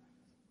say,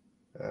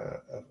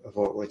 of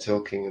what we're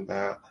talking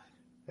about.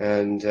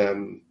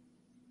 And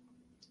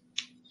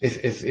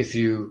if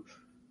you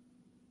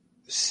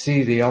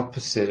see the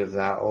opposite of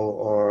that,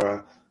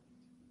 or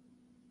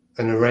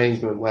an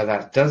arrangement where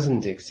that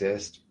doesn't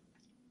exist,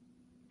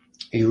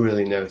 you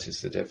really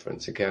notice the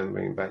difference. Again,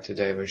 bringing back to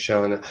Deva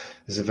Shana,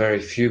 there's a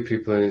very few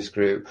people in his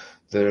group.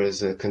 There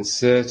is a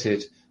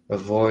concerted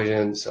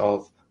avoidance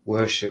of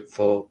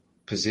worshipful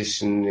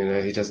position.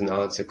 He doesn't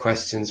answer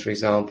questions, for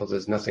example.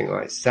 There's nothing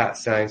like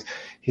satsangs.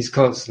 He's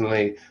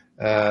constantly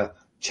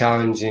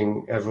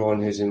challenging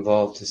everyone who's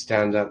involved to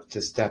step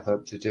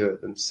up, to do it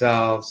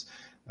themselves.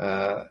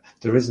 There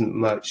isn't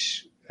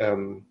much,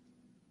 the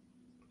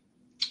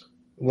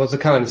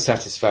kind of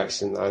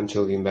satisfaction that I'm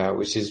talking about,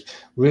 which is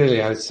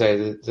really, I would say,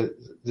 that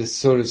this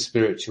sort of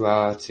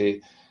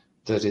spirituality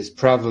that is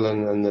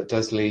prevalent and that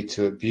does lead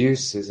to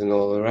abuses and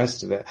all the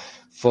rest of it,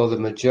 for the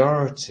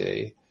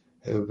majority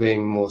who are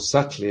being more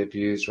subtly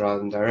abused rather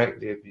than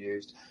directly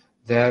abused,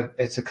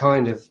 it's a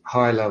kind of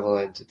high-level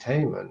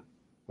entertainment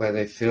where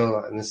they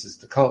feel, and this is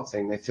the cult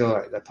thing, they feel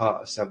like they're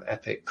part of some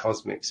epic,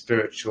 cosmic,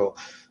 spiritual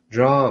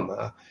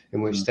drama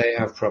in which they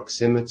have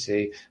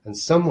proximity and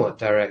somewhat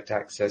direct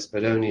access,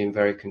 but only in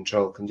very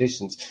controlled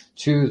conditions,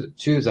 to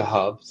the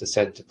hub, the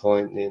center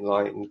point, the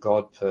enlightened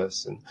God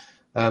person.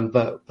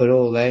 But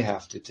all they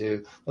have to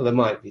do, well, there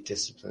might be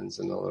disciplines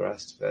and all the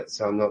rest of it.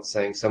 So I'm not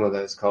saying some of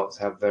those cults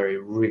have very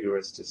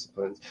rigorous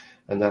disciplines,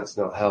 and that's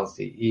not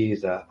healthy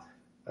either.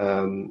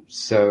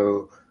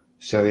 So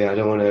yeah, I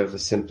don't want to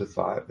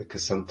oversimplify it,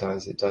 because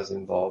sometimes it does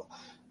involve,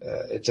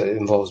 it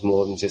involves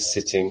more than just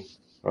sitting,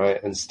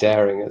 right, and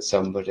staring at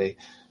somebody.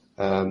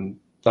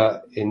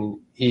 But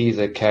in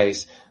either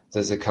case,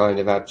 there's a kind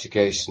of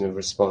abdication of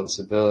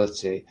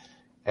responsibility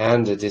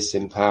and a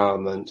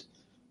disempowerment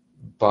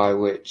by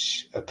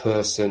which a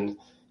person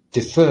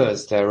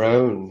defers their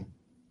own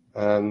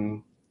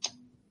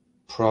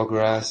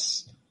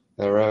progress,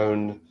 their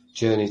own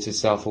journey to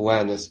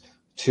self-awareness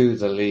to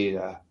the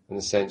leader. And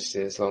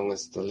essentially, as long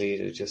as the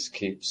leader just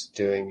keeps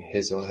doing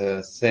his or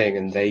her thing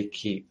and they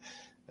keep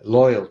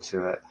loyal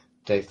to it,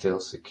 they feel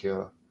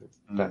secure.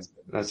 That's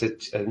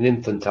an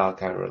infantile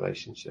kind of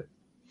relationship.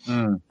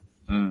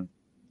 Well,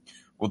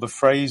 the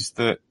phrase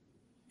that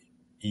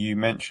you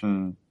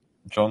mentioned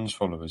John's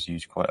followers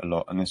use quite a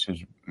lot, and this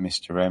was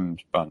Mr.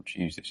 M's bunch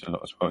used this a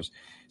lot as well, is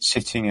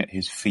sitting at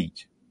his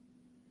feet.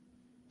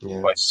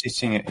 Yeah. By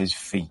sitting at his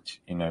feet,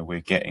 we're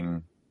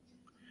getting,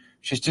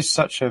 which is just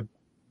such a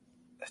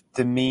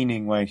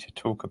demeaning way to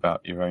talk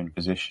about your own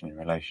position in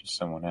relation to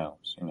someone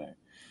else.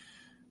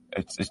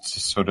 It's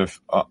just sort of,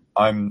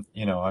 I'm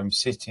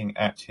sitting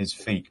at his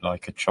feet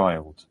like a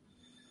child,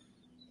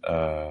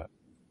 as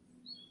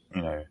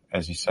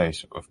you say,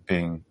 sort of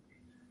being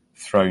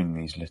thrown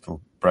these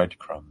little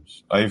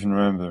breadcrumbs. I even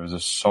remember there was a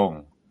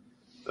song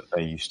that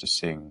they used to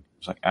sing. It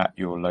was like, "At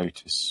your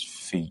lotus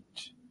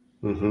feet,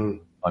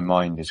 my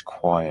mind is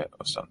quiet,"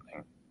 or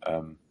something.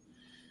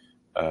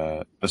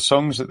 The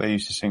songs that they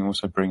used to sing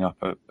also bring up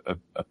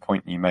a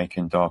point you make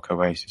in Dark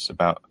Oasis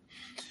about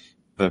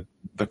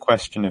the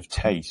question of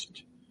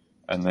taste,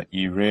 and that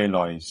you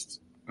realised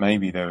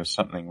maybe there was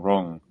something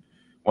wrong.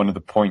 One of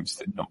the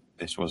points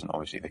this wasn't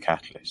obviously the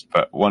catalyst,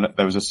 but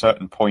there was a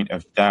certain point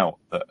of doubt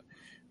that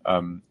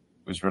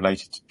was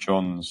related to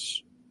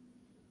John's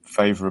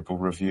favourable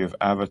review of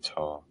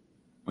Avatar.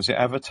 Was it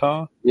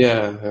Avatar?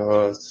 Yeah, it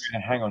was.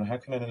 Hang on, how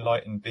can an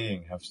enlightened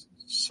being have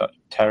such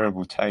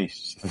terrible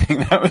taste? I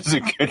think that was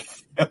a good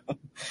film.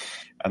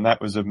 And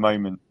that was a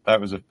moment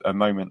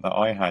that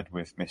I had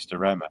with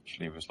Mr. M,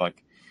 actually. It was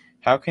like,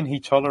 how can he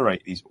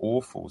tolerate these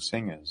awful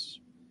singers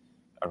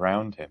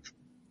around him?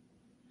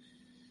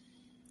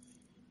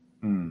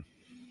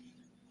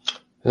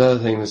 Another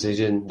thing was he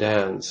didn't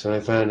dance. When I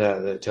found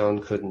out that John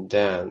couldn't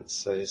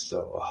dance, I just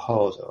thought, well,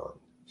 hold on.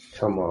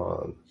 Come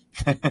on.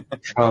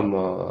 Come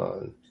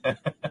on.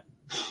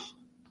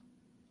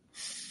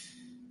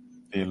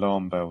 The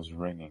alarm bell's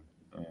ringing.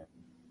 Yeah.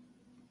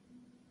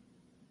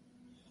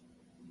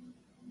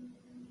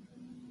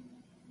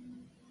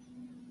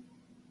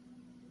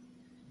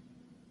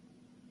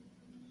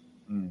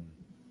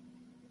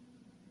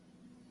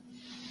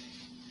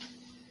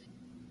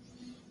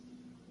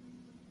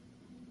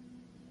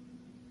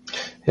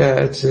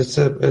 Yeah, it's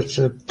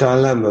a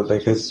dilemma,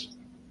 because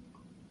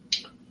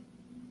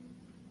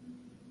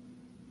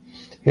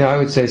I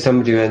would say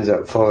somebody who ends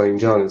up following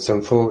John, it's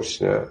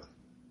unfortunate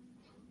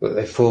that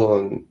they've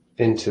fallen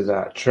into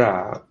that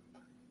trap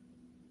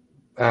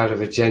out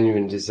of a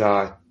genuine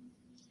desire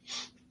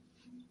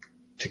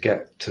to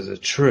get to the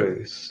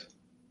truth.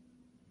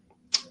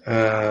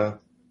 But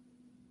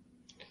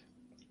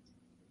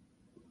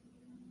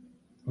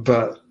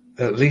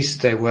at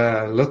least they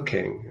were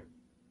looking.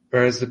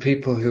 Whereas the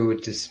people who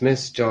would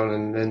dismiss John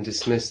and then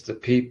dismiss the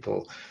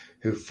people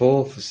who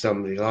fall for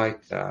somebody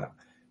like that,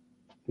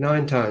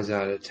 9 times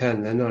out of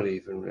 10, they're not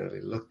even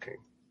really looking.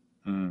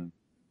 And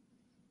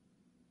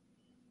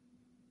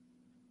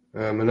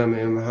I mean,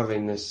 I'm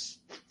having this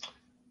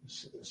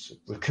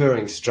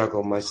recurring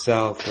struggle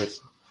myself with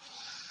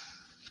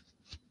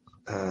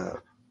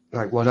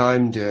like what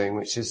I'm doing,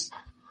 which is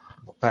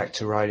back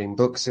to writing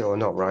books, or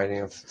not writing,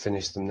 I've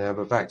finished them now,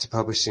 but back to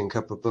publishing a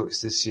couple of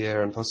books this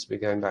year, and possibly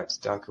going back to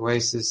Dark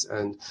Oasis,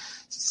 and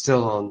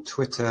still on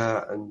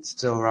Twitter, and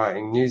still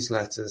writing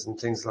newsletters and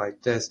things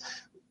like this,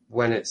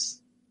 when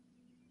it's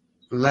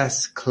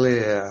less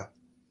clear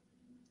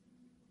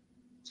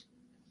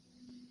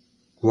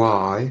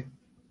why,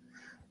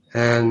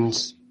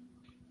 and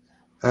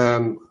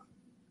I'm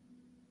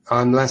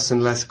less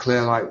and less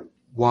clear, like,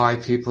 why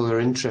people are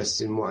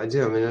interested in what I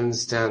do. I mean, I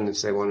understand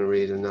if they want to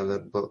read another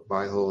book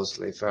by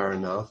Horsley, fair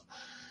enough.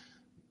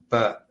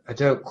 But I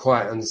don't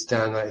quite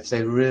understand that if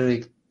they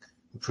really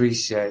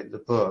appreciate the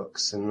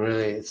books and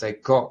really, if they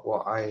got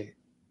what I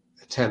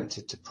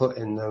attempted to put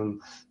in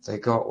them, they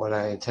got what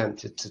I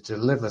attempted to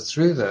deliver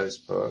through those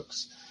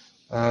books,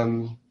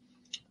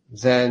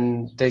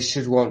 then they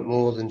should want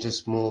more than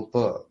just more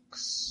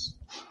books,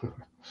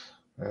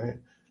 right?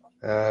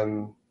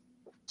 And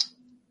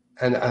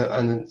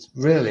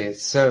really,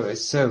 it's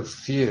so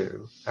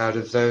few out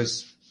of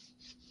those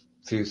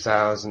few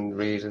thousand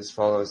readers,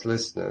 followers,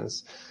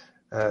 listeners.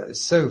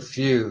 It's so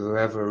few who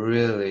ever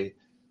really,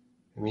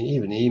 I mean,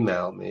 even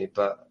email me,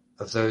 but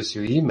of those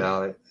who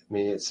email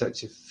me, it's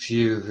such a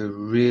few who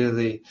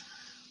really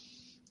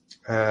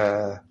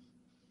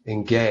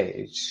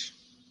engage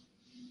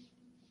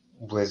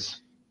with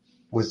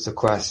the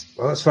quest.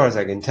 Well, as far as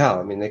I can tell,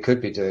 I mean, they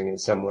could be doing it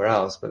somewhere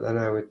else, but then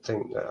I would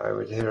think that I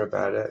would hear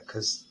about it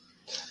because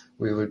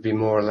we would be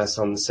more or less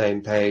on the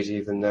same page,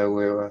 even though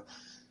we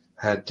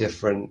had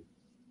different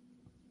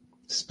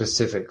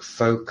specific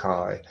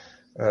foci.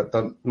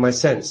 But my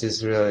sense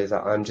is really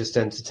that I'm just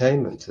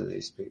entertainment to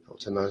these people,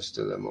 to most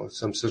of them, or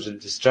some sort of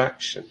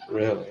distraction,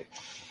 really.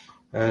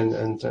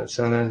 And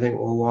so then I think,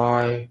 well,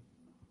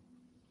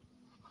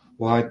 why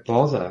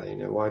bother?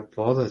 Why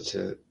bother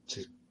to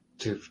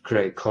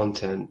create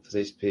content for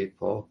these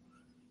people?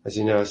 As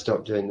you know, I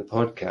stopped doing the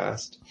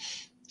podcast.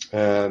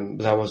 But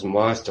that wasn't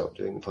why I stopped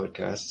doing the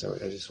podcast. So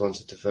I just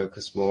wanted to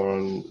focus more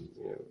on,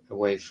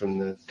 away from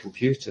the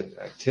computer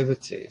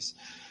activities,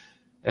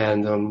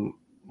 and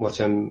what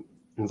I'm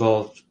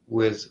involved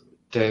with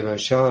Dave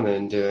O'Shana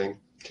in doing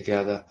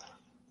together,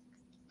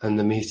 and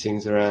the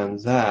meetings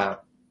around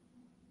that.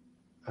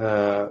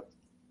 But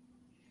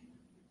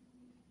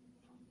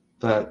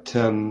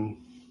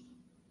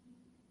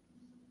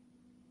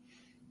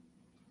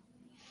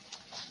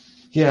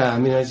yeah, I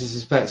mean, I just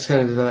suspect it's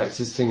kind of like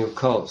this thing of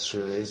cults,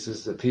 really,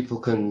 is that people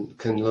can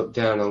look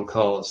down on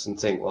cults and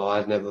think, well,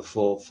 I'd never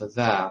fall for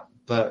that.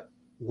 But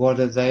what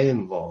are they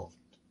involved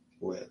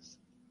with?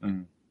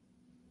 Mm.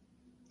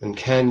 And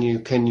can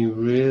you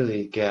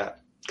really get?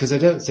 Because I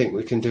don't think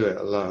we can do it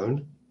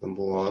alone.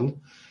 Number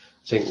one,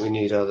 I think we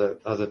need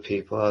other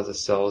people, other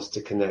souls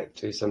to connect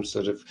to, some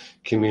sort of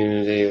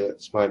community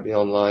that might be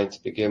online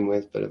to begin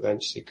with, but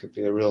eventually could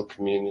be a real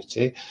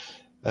community.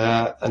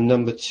 And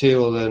number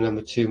two, although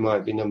number two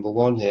might be number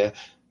one here,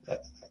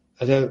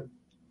 I don't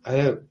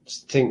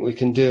think we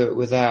can do it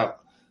without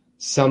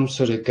some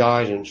sort of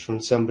guidance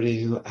from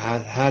somebody who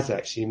has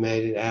actually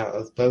made it out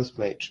of both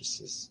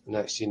matrices and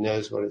actually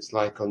knows what it's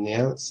like on the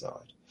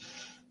outside.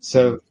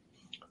 So,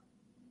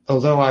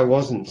 although I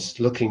wasn't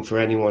looking for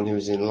anyone who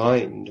was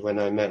enlightened when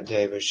I met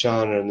Dave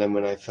O'Shana and then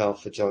when I fell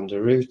for John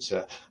de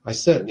Ruiter, I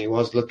certainly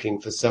was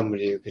looking for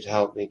somebody who could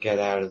help me get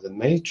out of the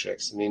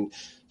matrix. I mean,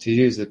 to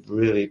use a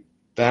really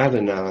bad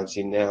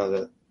analogy now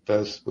that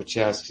both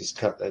Wachowskis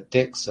cut their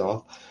dicks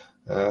off,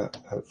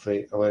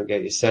 hopefully I won't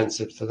get you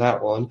censored for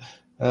that one,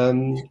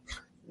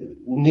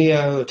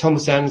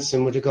 Thomas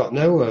Anderson would have got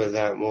nowhere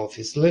without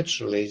Morpheus,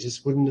 literally,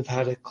 just wouldn't have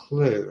had a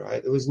clue,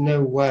 right? There was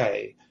no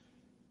way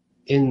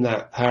in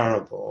that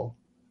parable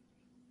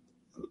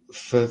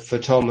for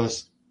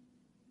Thomas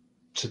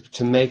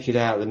to make it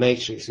out of the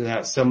matrix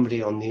without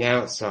somebody on the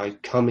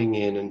outside coming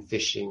in and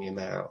fishing him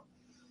out.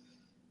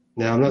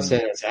 Now, I'm not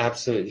saying that's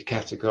absolutely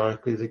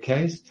categorically the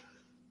case,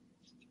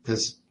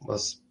 because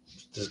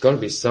there's got to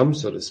be some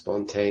sort of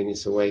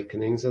spontaneous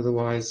awakenings.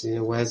 Otherwise,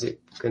 where's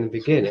it going to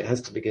begin? It has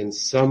to begin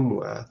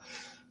somewhere.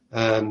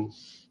 And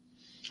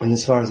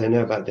as far as I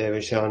know about David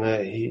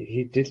O'Shana,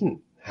 he didn't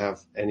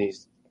have any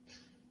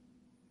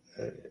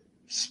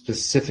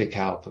specific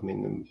help. I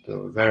mean, there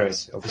were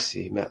various,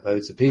 obviously he met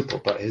loads of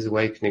people, but his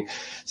awakening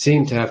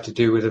seemed to have to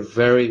do with a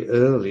very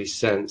early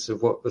sense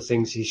of what the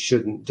things he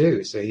shouldn't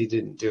do. So he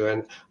didn't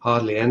do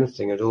hardly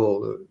anything at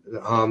all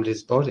that harmed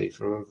his body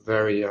from a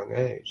very young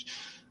age.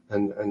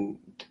 And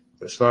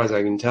as far as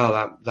I can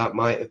tell, that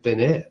might have been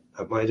it.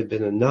 That might have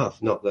been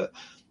enough. Not that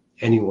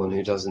anyone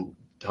who doesn't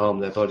harm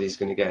their body is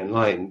going to get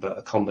enlightened, but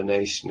a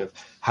combination of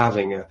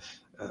having a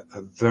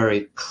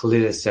very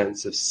clear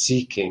sense of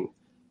seeking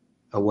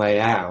a way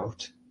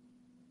out,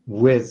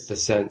 with the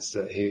sense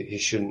that he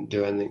shouldn't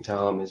do anything to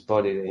harm his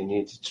body, that he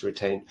needed to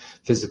retain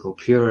physical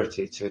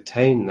purity to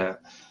attain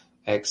that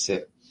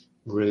exit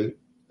route,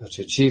 or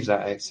to achieve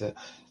that exit.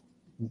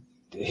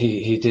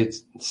 He did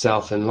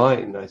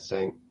self-enlighten, I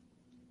think,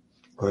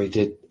 or he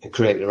did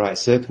create the right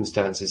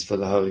circumstances for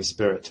the Holy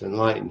Spirit to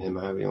enlighten him,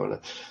 however you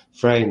want to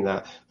frame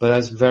that. But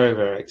that's very,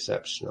 very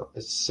exceptional.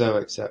 It's so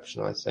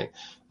exceptional, I think.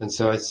 And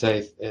so I'd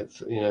say,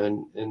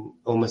 in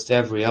almost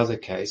every other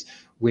case,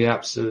 we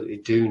absolutely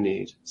do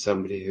need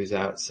somebody who's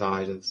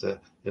outside of the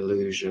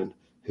illusion,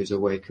 who's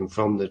awakened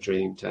from the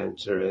dream, to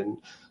enter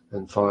in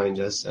and find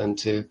us and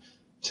to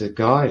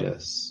guide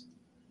us.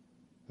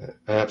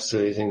 I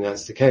absolutely think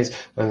that's the case.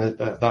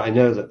 But I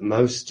know that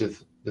most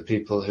of the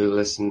people who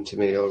listen to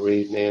me or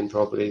read me, and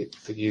probably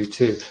for you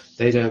too,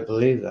 they don't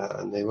believe that,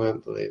 and they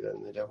won't believe it,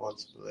 and they don't want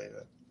to believe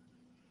it.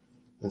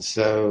 And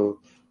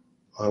so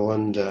I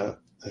wonder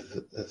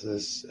if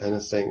there's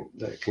anything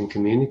that can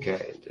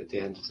communicate at the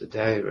end of the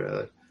day,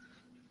 really.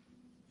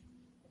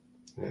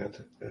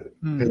 Because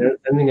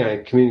anything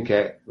I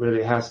communicate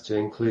really has to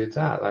include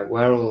that, like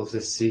where all of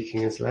this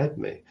seeking has led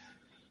me.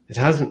 It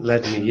hasn't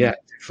led me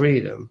yet to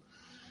freedom,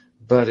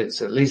 but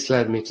it's at least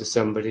led me to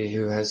somebody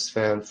who has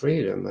found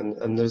freedom.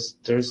 And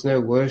there's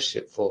no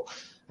worshipful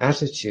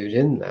attitude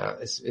in that.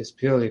 It's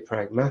purely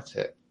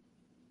pragmatic.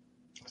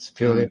 It's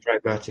purely a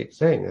pragmatic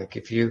thing. Like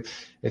if you're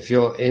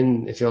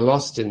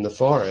lost in the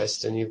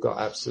forest and you've got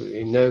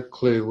absolutely no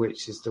clue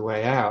which is the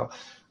way out,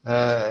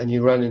 and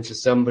you run into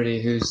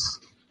somebody who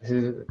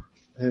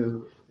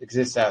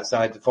exists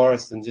outside the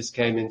forest and just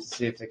came in to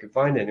see if they could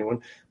find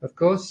anyone, of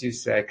course you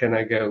say, "Can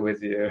I go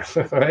with you?"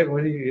 Right?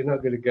 You're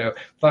not going to go,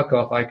 "Fuck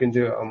off, I can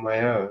do it on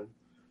my own."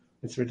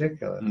 It's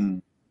ridiculous.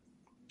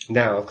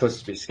 Now, of course,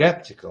 to be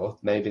skeptical,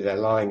 maybe they're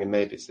lying and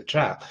maybe it's a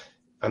trap.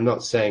 I'm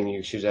not saying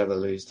you should ever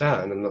lose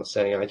that, and I'm not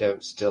saying I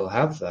don't still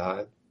have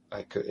that.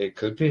 It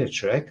could be a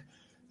trick,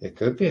 it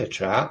could be a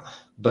trap,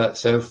 but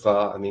so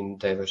far, I mean,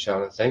 Dave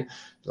Oshana thing,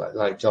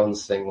 like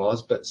John's thing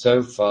was, but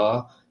so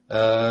far,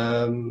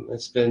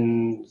 it's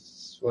been,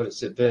 what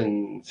has it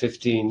been,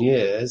 15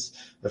 years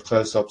of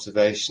close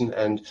observation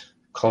and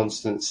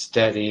constant,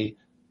 steady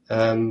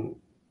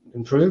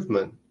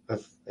improvement at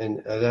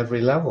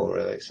every level,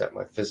 really, except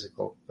my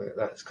physical. But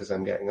that's because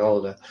I'm getting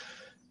older.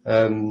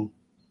 And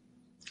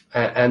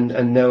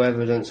no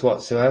evidence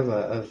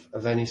whatsoever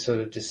of any sort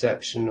of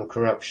deception or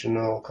corruption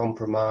or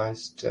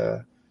compromised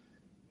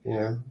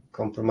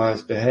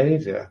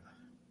behavior.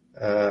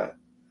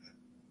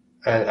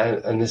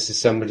 And this is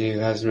somebody who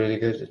has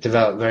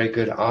developed very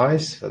good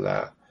eyes for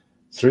that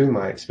through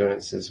my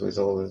experiences with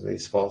all of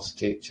these false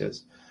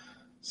teachers.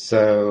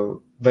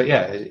 So, but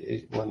yeah,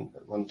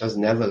 one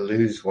doesn't ever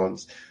lose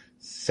one's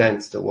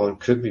sense that one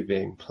could be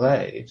being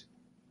played.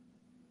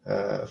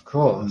 Of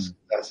course,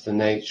 that's the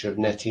nature of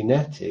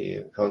neti.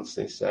 You're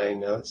constantly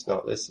saying, no, it's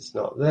not this, it's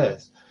not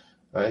this.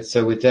 Right?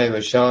 So with Dave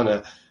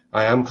Oshana,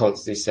 I am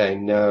constantly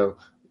saying no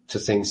to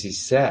things he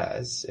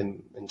says.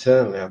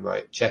 Internally, I'm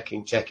like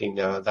checking,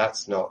 no,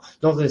 that's not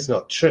that it's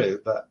not true,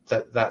 but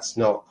that's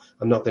not,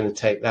 I'm not going to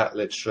take that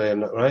literally,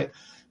 I'm not right.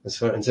 As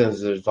far in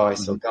terms of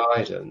advice or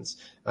guidance,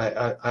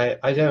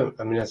 I don't.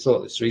 I mean, I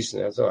thought this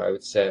recently. I thought I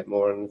would say it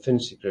more in an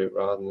affinity group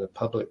rather than a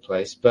public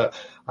place. But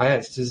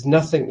there's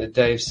nothing that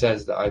Dave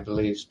says that I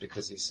believe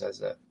because he says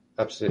it.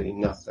 Absolutely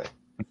nothing.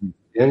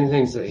 The only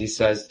things that he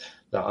says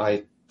that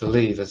I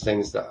believe are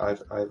things that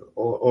I've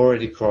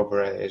already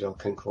corroborated or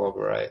can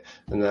corroborate,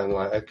 and then I'm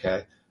like,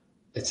 okay,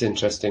 it's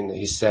interesting that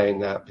he's saying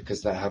that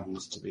because that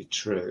happens to be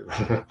true,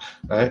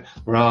 right?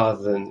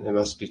 Rather than it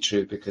must be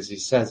true because he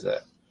says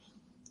it.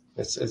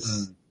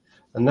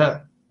 And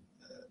that,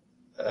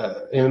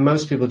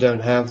 most people don't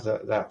have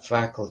that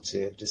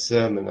faculty of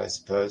discernment, I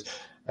suppose,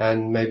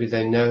 and maybe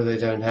they know they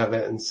don't have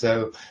it, and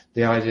so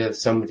the idea of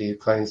somebody who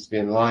claims to be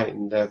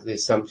enlightened, the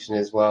assumption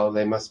is, well,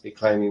 they must be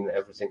claiming that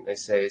everything they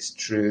say is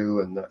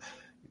true, and that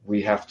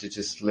we have to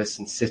just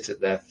sit at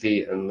their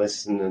feet and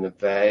listen and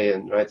obey,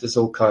 and right, there's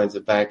all kinds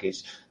of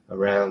baggage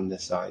around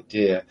this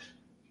idea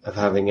of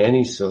having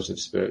any sort of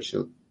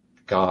spiritual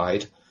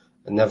guide,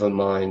 and never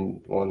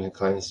mind one who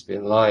claims to be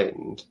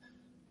enlightened,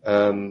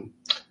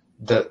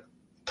 that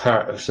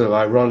sort of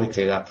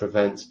ironically that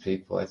prevents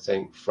people, I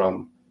think,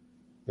 from,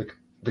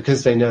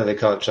 because they know they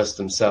can't trust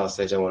themselves,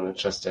 they don't want to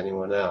trust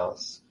anyone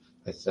else,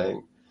 I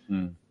think.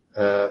 And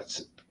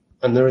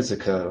there is a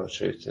kernel of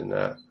truth in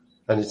that.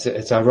 And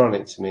it's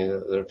ironic to me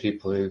that there are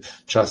people who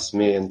trust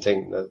me and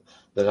think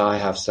that I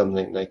have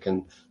something they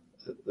can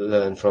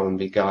learn from and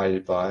be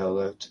guided by,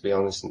 although to be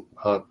honest,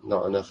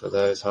 not enough of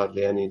those,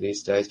 hardly any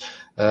these days.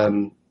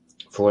 For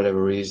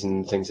whatever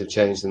reason, things have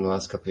changed in the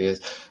last couple of years.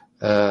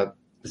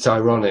 It's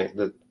ironic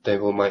that they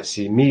might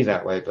see me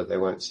that way, but they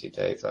won't see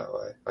Dave that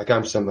way. Like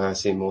I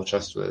seem more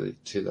trustworthy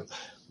to them,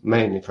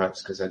 mainly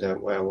perhaps because I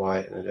don't wear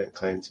white and I don't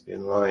claim to be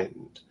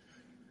enlightened.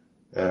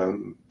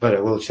 But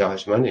I will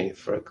charge money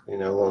for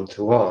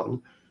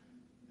one-to-one,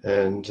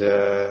 and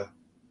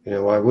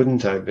why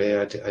wouldn't I be?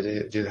 I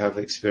do have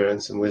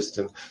experience and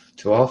wisdom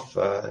to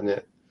offer,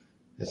 and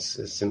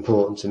it's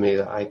important to me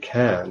that I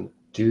can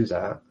do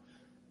that,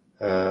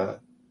 and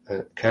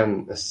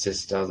can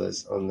assist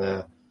others on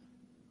their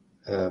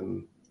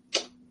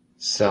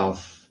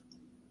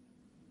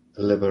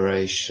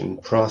self-liberation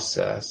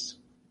process.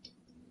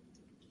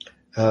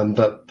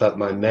 But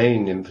my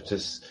main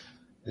impetus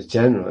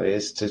generally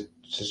is to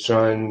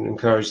try and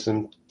encourage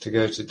them to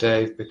go to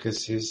Dave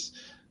because he's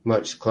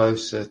much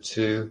closer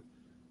to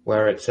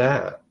where it's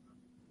at.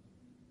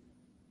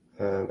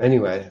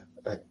 Anyway,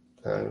 I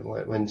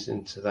went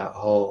into that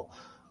whole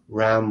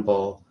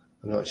ramble.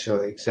 I'm not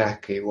sure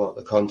exactly what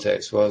the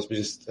context was, but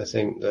just I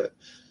think that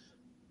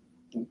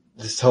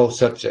this whole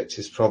subject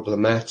is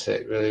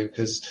problematic, really,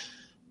 because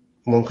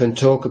one can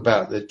talk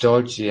about the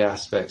dodgy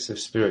aspects of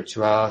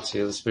spirituality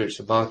or the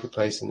spiritual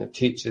marketplace and the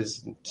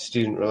teachers and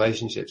student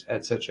relationships,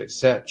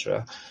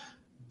 etc.,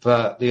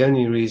 but the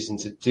only reason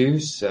to do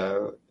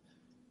so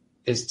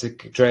is to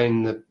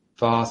drain the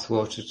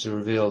bathwater to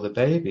reveal the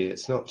baby.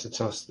 It's not to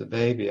toss the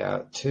baby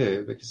out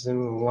too, because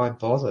then why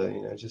bother?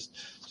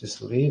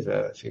 Just leave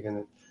it if you're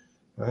going to,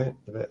 right?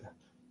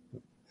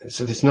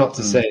 So if it's not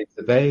to save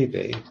the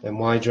baby, then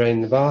why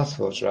drain the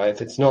bathwater, right?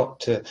 If it's not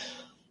to,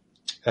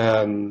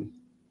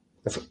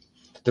 if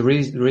the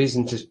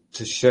reason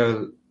to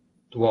show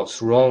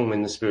what's wrong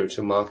in the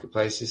spiritual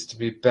marketplace is to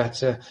be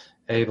better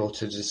able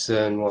to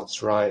discern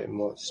what's right and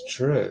what's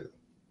true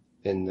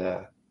in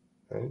there,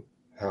 right?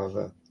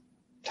 However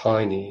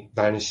tiny,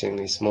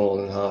 vanishingly small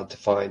and hard to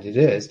find it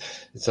is,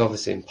 it's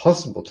obviously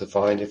impossible to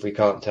find if we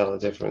can't tell the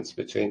difference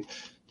between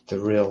the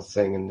real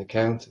thing and the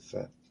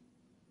counterfeit.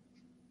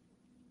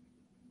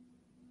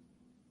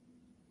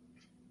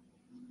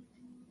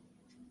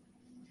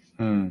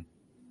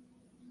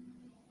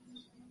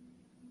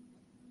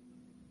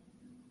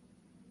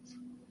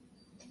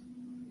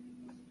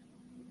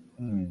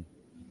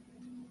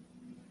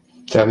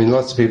 So, I mean,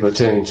 lots of people are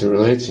turning to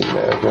religion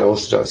now,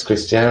 Orthodox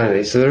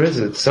Christianity, so there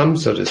is some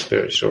sort of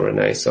spiritual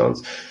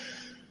renaissance,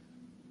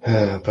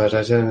 but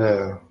I don't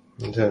know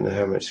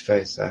how much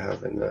faith I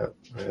have in that,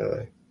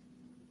 really.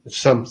 It's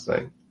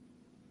something.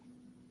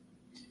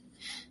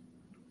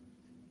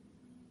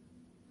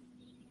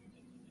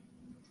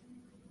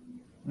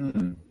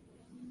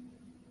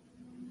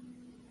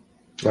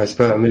 I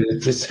suppose, I mean, it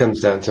just comes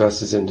down to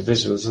us as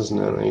individuals, doesn't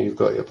it? I mean, you've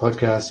got your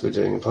podcast, we're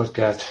doing a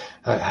podcast.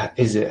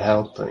 Is it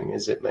helping?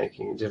 Is it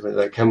making a difference?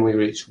 Like, can we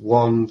reach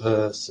one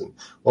person,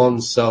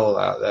 one soul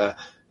out there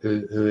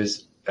who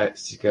is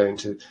actually going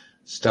to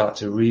start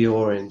to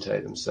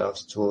reorientate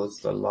themselves towards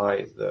the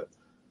light that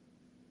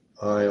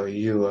I or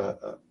you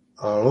are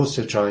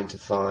also trying to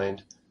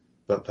find,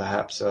 but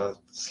perhaps are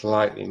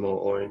slightly more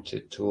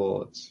oriented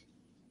towards?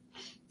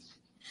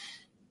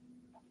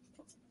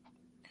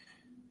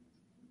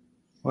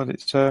 Well,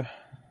 it's a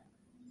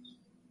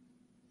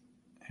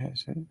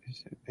very,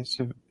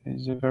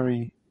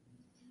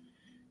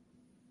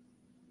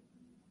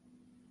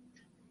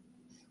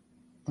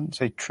 I wouldn't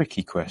say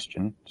tricky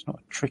question. It's not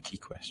a tricky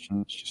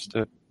question. It's just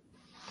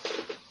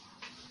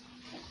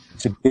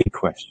it's a big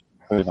question.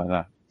 Put it like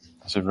that.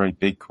 It's a very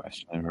big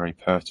question, a very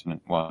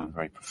pertinent one,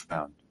 very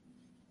profound.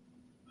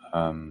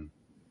 I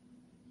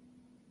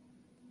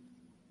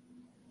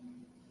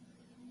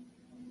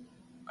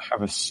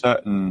have a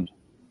certain,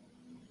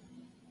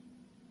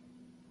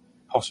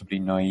 possibly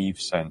naive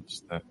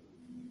sense that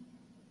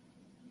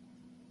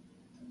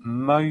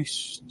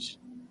most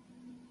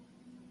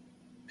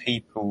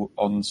people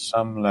on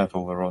some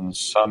level are on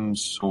some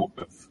sort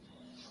of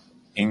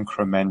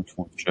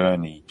incremental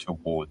journey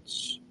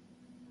towards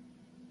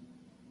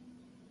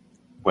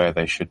where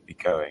they should be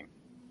going,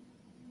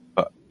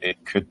 but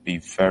it could be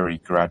very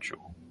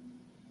gradual.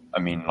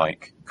 I mean,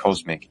 like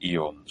cosmic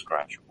eons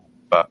gradual,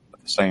 but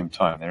at the same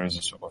time there is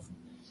a sort of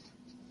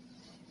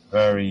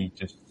very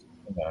just,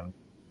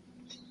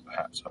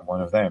 perhaps I'm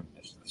one of them,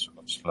 just the sort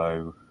of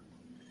slow,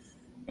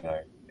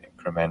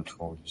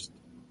 incremental, just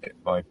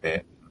bit by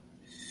bit.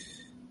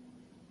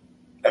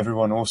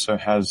 Everyone also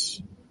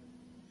has,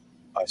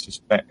 I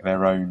suspect,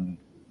 their own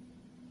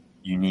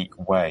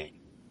unique way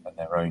and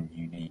their own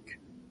unique,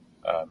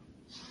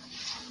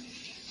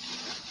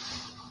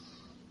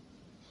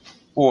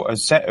 or a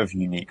set of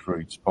unique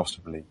routes,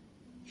 possibly.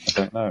 I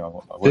don't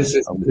know. This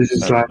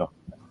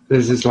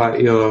is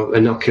like your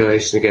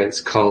inoculation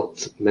against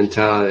cult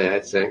mentality, I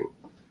think.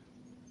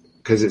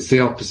 Because it's the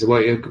opposite.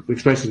 What you're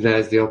expressing there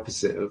is the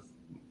opposite of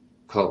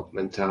cult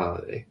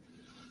mentality.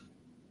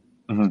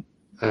 Mm-hmm.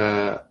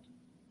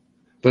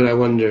 But I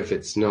wonder if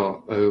it's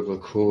not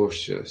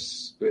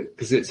overcautious,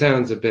 because it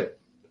sounds a bit.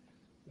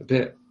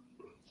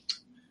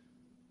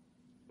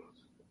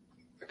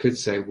 I could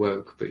say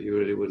woke, but you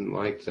really wouldn't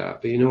like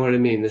that. But you know what I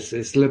mean?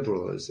 It's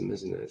liberalism,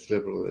 isn't it? It's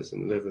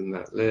liberalism. Live and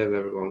let live.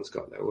 Everyone's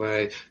got their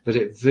way, but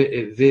it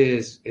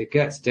veers. It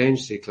gets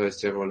dangerously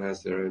close to everyone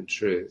has their own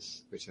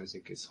truth, which I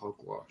think is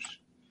hogwash.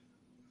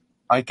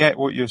 I get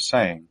what you're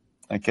saying.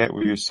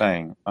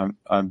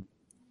 I'm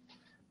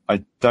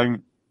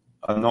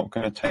not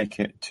going to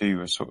take it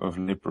to a sort of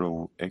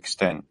liberal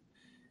extent.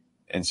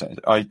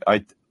 I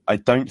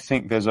don't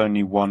think there's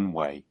only one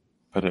way.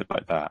 Put it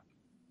like that.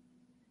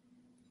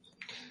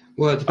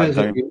 Well, it depends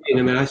what you mean.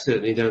 I mean, I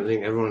certainly don't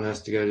think everyone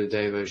has to go to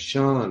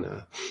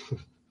Devoshana,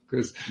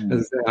 because as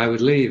I say, I would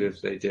leave if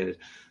they did.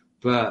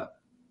 And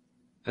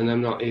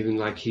I'm not even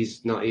like he's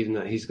got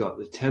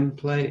the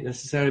template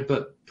necessarily,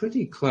 but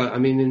pretty close. I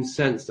mean, in the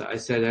sense that I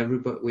said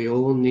we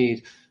all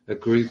need a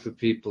group of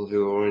people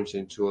who are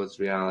oriented towards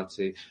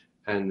reality,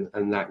 and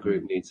that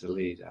group needs a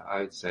leader. I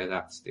would say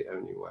that's the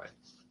only way.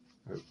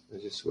 I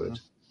just would.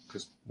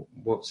 Because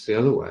what's the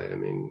other way? I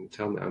mean,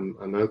 tell me.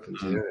 I'm open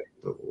to hearing,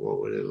 but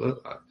what would it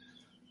look like?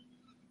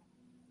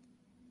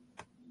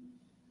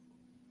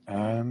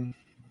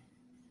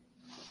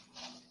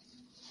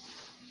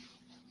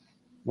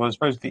 Well, I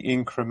suppose the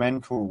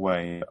incremental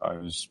way I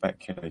was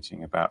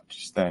speculating about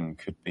just then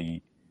could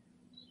be,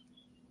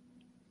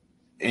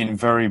 in a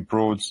very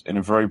broad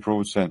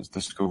sense,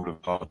 the school of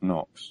hard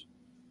knocks.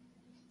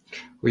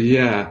 Well,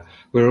 yeah,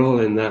 we're all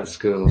in that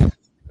school.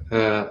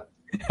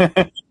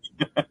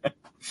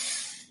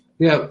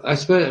 Yeah, I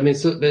suppose. I mean,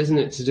 so, isn't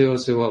it to do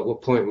also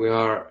what point we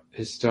are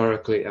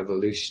historically,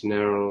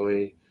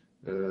 evolutionarily,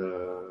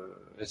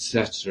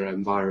 etc.,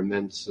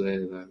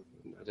 environmentally?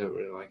 I don't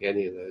really like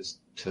any of those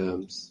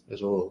terms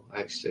at all,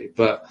 actually.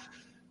 But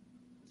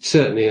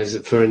certainly, as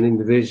for an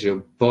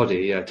individual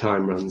body,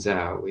 time runs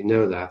out. We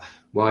know that.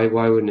 Why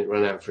wouldn't it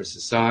run out for a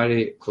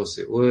society? Of course,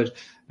 it would.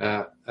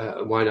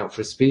 Why not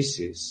for a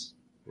species?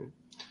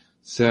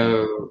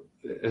 So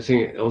I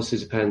think it also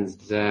depends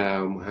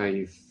there on how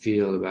you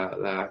feel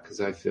about that,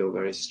 because I feel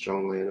very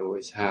strongly and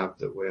always have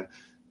that we're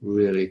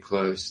really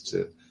close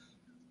to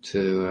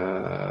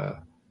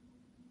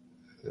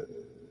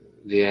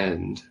the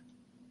end,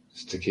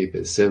 just to keep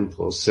it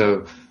simple.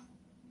 So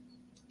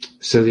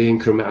the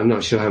increment, I'm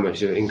not sure how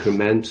much of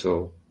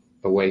incremental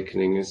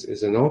awakening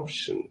is an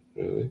option,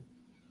 really.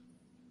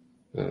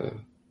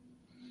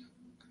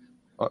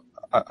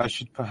 I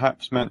should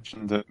perhaps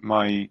mention that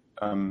my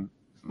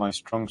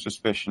strong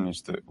suspicion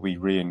is that we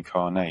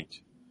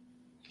reincarnate.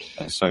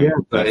 So yeah,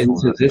 but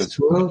into this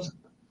world?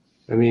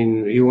 I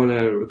mean, you want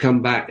to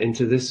come back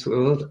into this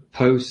world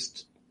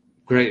post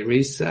Great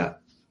Reset, a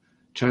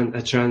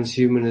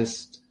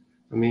transhumanist?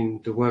 I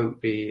mean, there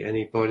won't be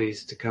any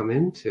bodies to come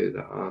into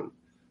that aren't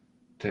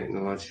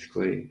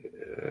technologically,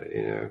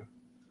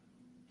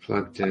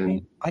 plugged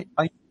in.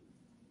 I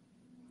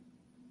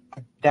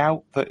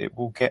doubt that it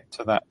will get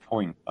to that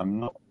point.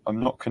 I'm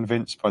not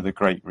convinced by the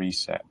Great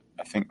Reset.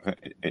 I think that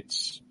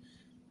it's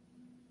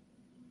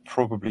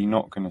probably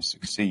not going to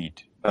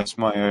succeed. That's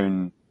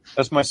my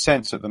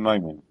sense at the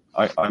moment.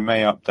 I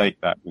may update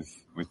that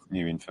with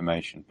new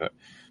information, but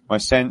my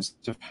sense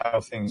of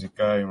how things are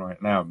going right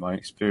now, my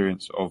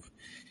experience of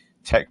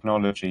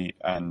technology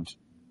and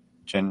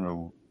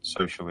general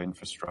social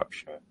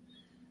infrastructure,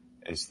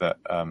 is that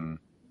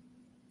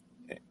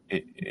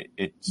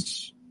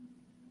it's.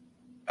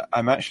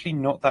 I'm actually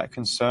not that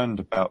concerned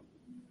about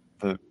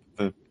the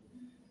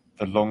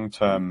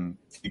long-term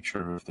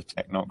future of the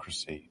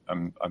technocracy.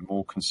 I'm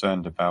more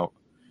concerned about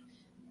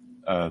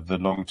the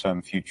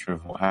long-term future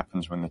of what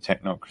happens when the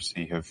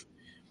technocracy have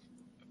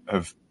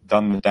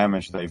done the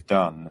damage they've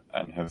done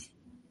and have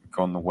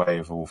gone the way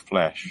of all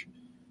flesh.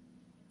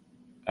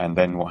 And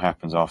then what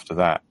happens after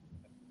that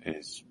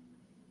is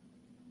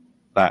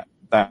that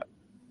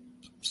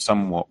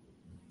somewhat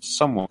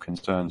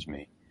concerns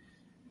me.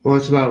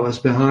 What about what's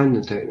behind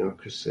the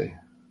technocracy?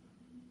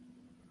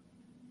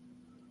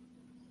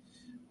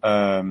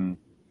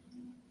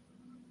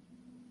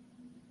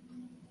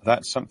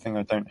 That's something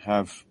I don't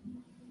have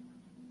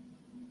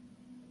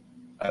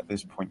at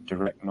this point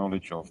direct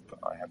knowledge of, but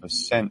I have a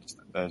sense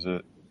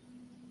that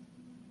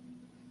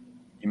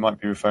you might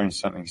be referring to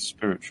something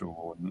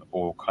spiritual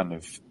or kind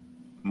of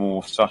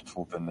more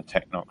subtle than the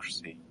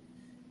technocracy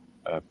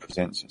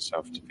presents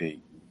itself to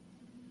be.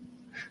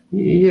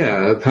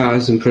 Yeah, the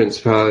powers and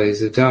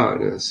principalities of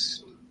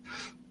darkness.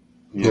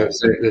 Yeah.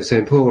 That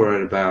St. Paul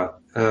wrote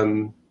about.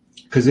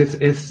 Because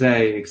if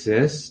they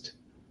exist,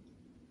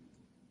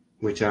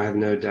 which I have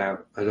no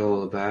doubt at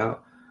all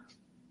about,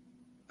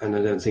 and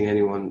I don't think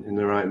anyone in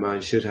the right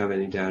mind should have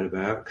any doubt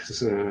about, because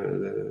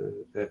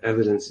the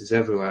evidence is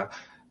everywhere.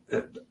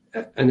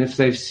 And if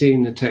they've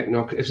seen if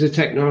the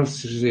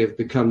technology have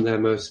become their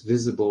most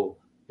visible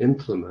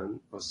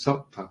implement or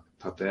sock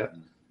puppet,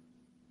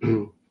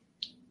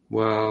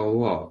 well,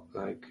 what?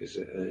 Like, is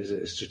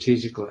it a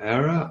strategical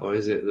error, or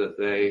is it that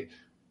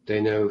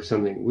they know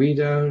something we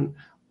don't,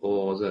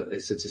 or that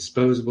it's a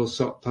disposable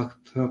sock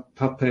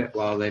puppet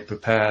while they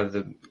prepare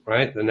the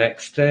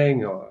next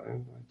thing? Or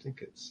I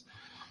think it's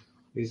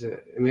these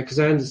are. I mean, because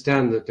I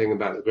understand the thing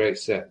about the Great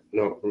Set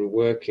not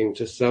working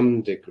to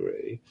some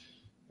degree.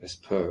 I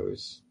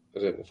suppose I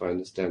don't know if I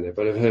understand it,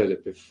 but I've heard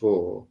it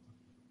before.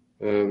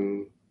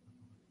 But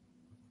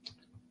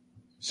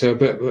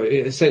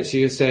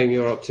essentially you're saying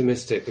you're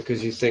optimistic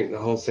because you think the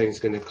whole thing's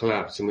going to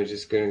collapse and we're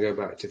just going to go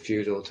back to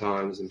feudal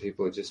times and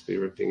people will just be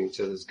ripping each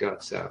other's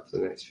guts out for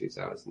the next few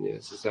thousand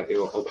years. Is that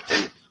your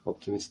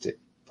optimistic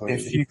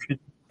point?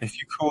 If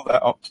you call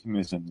that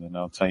optimism, then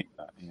I'll take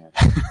that. Yeah.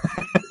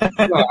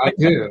 Well, I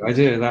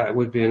do. That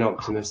would be an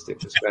optimistic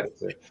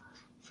perspective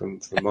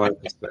from my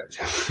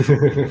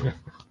perspective.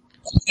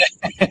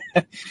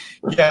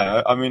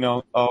 Yeah, I mean,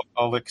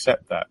 I'll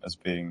accept that as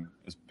being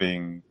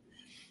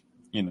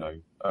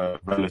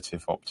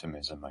relative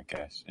optimism, I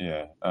guess.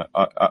 Yeah,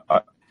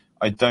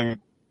 I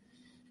don't.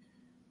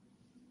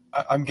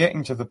 I'm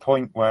getting to the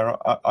point where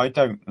I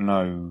don't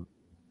know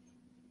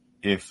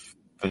if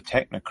the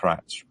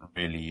technocrats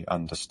really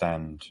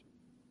understand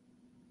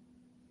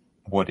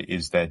what it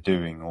is they're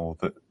doing, or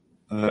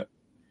that.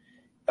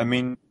 I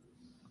mean,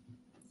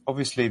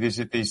 obviously,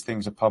 these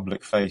things are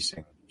public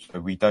facing, so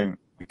we can't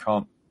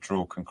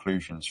draw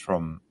conclusions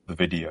from the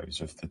videos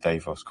of the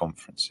Davos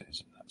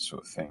conferences and that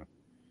sort of thing.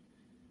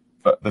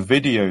 But the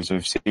videos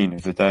I've seen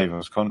of the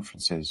Davos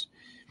conferences,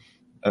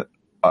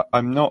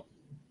 I'm not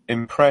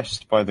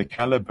impressed by the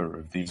caliber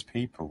of these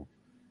people.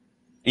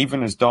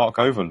 Even as dark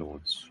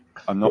overlords,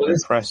 I'm not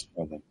impressed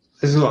by them.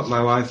 This is what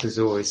my wife is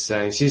always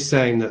saying. She's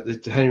saying that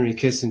the Henry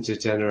Kissinger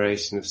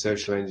generation of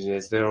social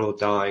engineers, they're all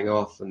dying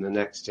off, and the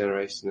next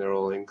generation, they're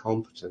all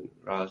incompetent,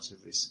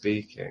 relatively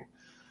speaking.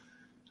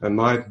 And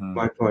my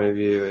point of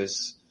view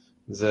is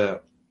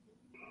that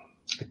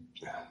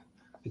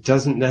it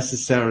doesn't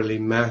necessarily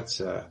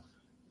matter.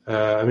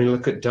 I mean,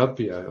 look at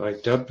W.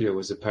 Like, W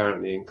was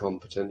apparently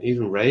incompetent.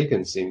 Even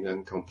Reagan seemed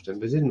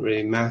incompetent, but it didn't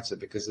really matter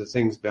because the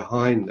things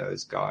behind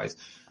those guys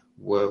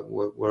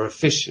were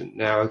efficient.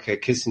 Now, okay,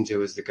 Kissinger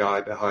was the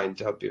guy behind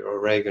W, or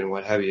Reagan,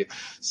 what have you.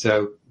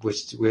 So,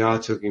 which we are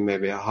talking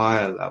maybe a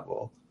higher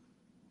level,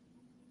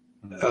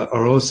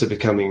 are also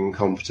becoming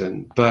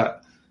incompetent.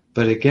 But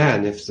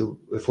again, if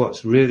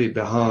what's really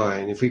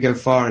behind, if we go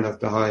far enough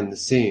behind the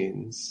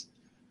scenes,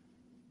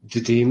 do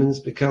demons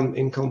become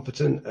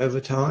incompetent over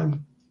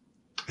time?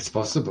 It's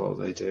possible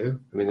they do.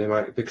 I mean, they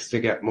might, because they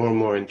get more and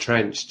more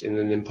entrenched in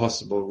an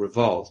impossible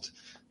revolt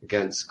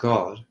against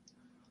God.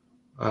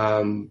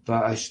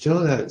 But I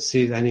still don't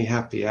see any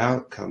happy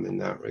outcome in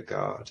that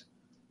regard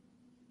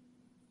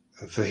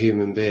for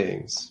human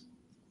beings.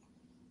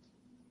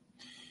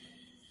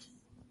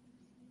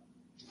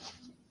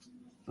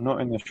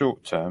 Not in the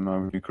short term, I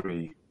would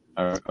agree.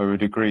 I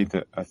would agree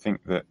that I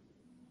think that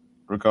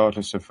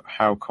regardless of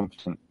how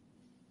competent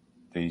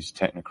these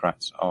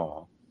technocrats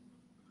are,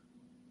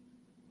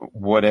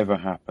 whatever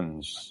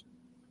happens,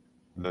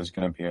 there's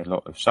going to be a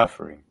lot of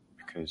suffering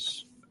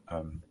because,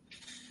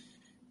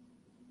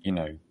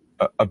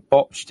 a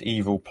botched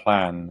evil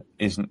plan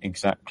isn't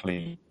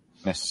exactly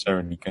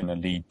necessarily going to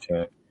lead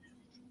to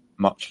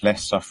much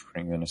less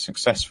suffering than a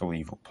successful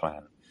evil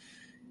plan.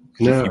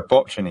 Because if you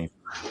botch an evil,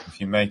 if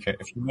you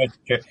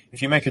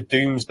make a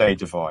doomsday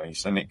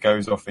device and it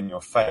goes off in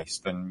your face,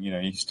 then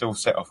you still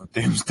set off a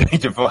doomsday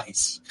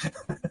device.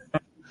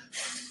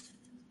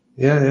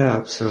 Yeah,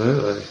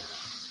 absolutely.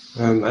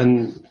 And I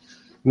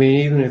mean,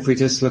 even if we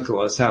just look at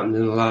what's happened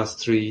in the last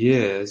 3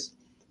 years,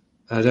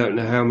 I don't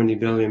know how many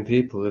billion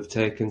people have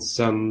taken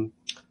some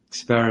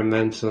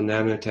experimental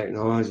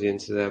nanotechnology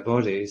into their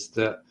bodies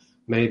that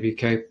may be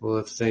capable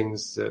of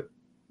things that,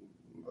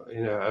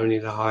 only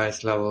the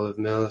highest level of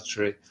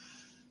military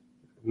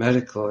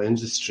medical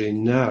industry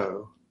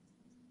know.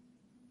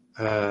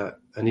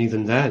 And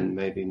even then,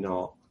 maybe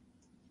not.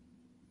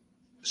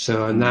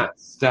 So, and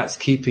that's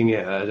keeping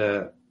it at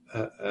a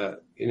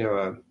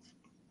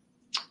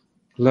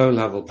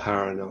low-level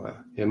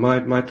paranoia.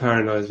 My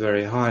paranoia is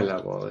very high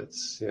level.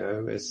 It's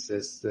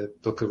the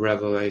Book of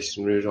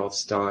Revelation, Rudolf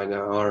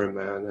Steiner, Iron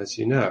Man, as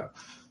you know.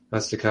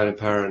 That's the kind of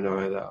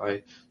paranoia that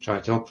I try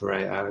to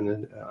operate at,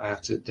 and I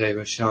have to Dave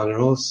Oshana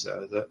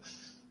also,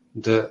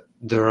 that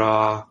there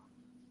are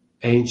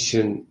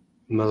ancient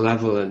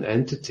malevolent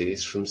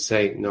entities from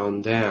Satan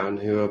on down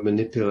who are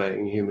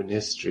manipulating human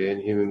history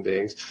and human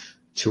beings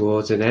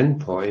towards an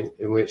endpoint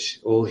in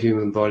which all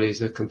human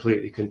bodies are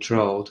completely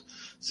controlled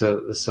so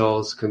that the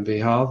souls can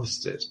be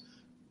harvested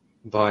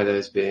by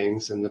those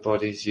beings and the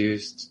bodies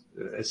used,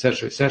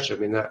 etc., etc. I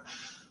mean,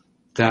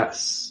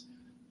 that's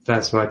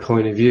my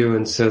point of view.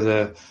 And so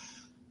the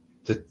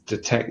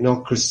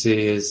technocracy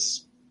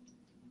is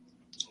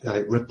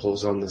like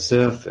ripples on the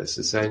surface,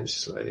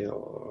 essentially,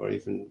 or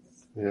even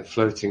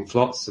floating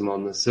flotsam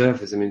on the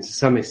surface. I mean, to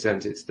some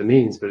extent it's the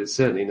means, but it's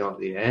certainly not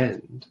the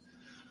end.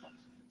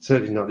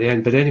 Certainly not the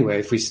end. But anyway,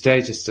 if we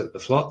stay just at the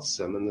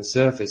flotsam and the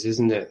surface,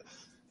 isn't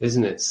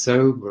it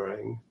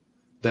sobering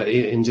that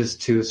in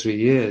just 2 or 3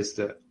 years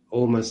that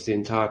almost the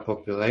entire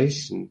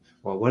population,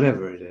 or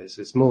whatever it is,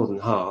 it's more than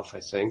half,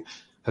 I think,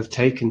 have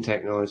taken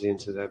technology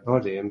into their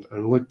body and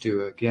would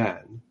do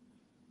again.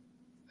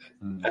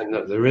 And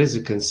that there is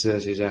a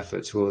concerted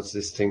effort towards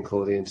this thing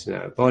called the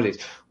Internet of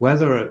Bodies.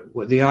 Whether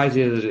the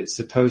idea that it's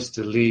supposed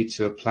to lead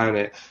to a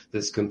planet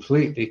that's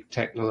completely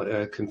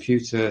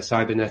computer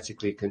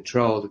cybernetically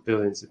controlled of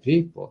billions of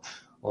people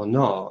or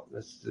not,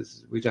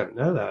 we don't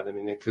know that. I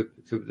mean,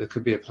 there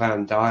could be a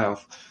planned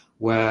die-off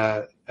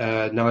where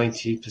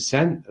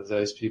 90% of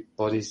those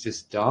bodies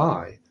just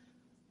die.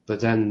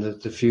 But then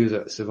the few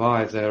that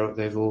survive,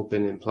 they've all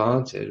been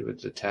implanted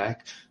with the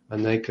tech,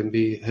 and they can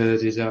be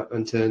herded up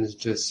and turned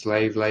into a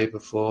slave labor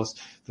force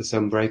for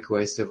some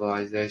breakaway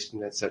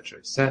civilization, etc.,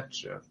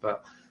 etc.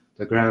 But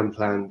the grand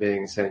plan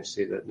being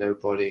essentially that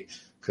nobody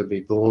could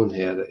be born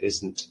here that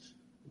isn't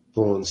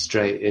born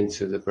straight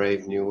into the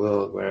brave new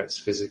world where it's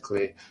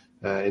physically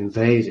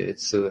invaded,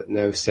 so that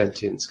no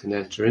sentience can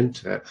enter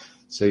into it.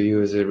 So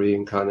you as a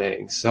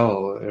reincarnating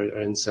soul are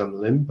in some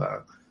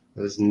limbo.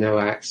 There's no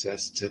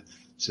access to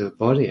a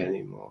body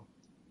anymore.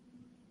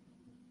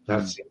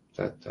 That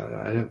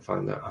I don't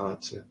find that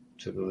hard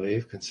to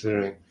believe,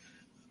 considering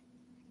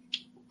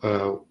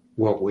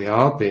what we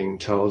are being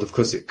told. Of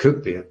course, it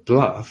could be a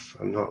bluff.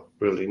 I'm not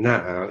ruling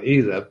that out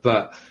either,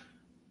 but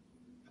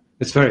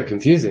it's very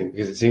confusing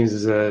because it seems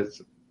as though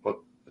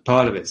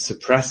part of it's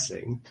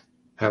suppressing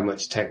how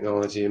much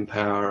technology and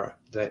power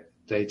that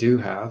they do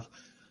have,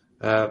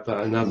 but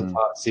another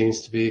part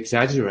seems to be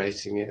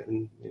exaggerating it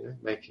and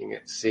making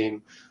it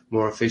seem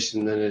more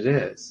efficient than it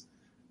is.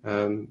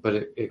 But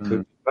it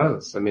could be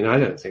both. I mean, I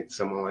don't think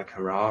someone like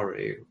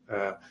Harari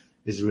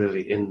is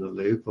really in the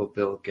loop, or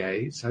Bill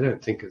Gates. I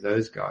don't think of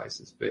those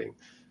guys as being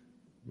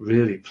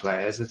really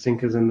players. I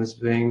think of them as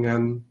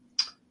being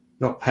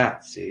not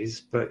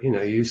patsies, but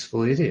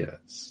useful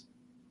idiots.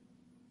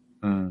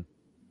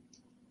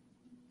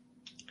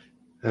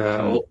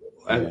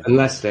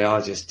 Unless they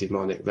are just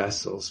demonic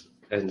vessels.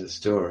 End of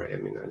story. I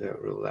mean, I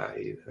don't rule that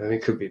either. I mean,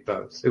 it could be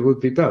both. It would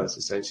be both,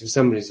 essentially. If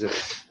somebody's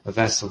a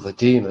vessel for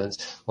demons,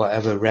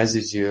 whatever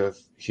residue of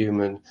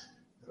human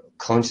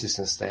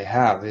consciousness they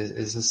have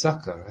is a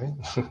sucker, right?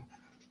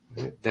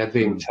 They're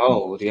being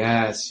told,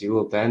 yes, you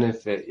will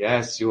benefit,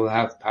 yes, you will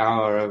have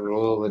power over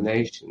all the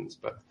nations,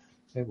 but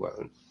they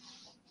won't.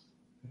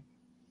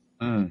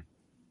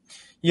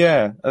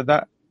 Yeah,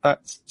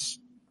 that's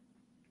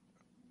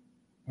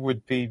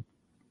would be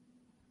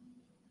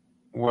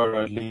where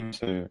I lean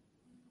to.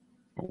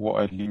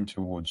 What I'd lean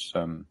towards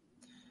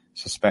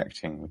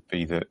suspecting would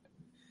be that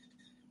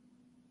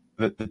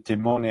the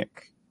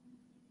demonic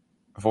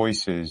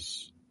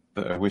voices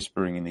that are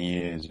whispering in the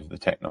ears of the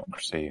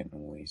technocracy and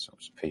all these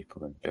sorts of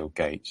people, and Bill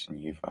Gates and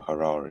Yuval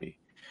Harari.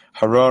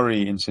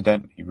 Harari,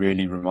 incidentally,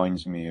 really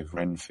reminds me of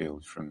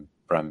Renfield from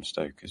Bram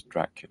Stoker's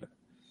Dracula.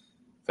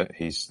 That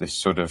he's this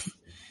sort of,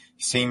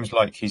 seems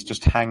like he's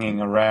just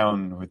hanging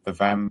around with the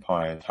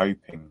vampires,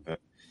 hoping that,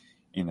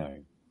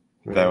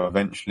 they'll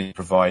eventually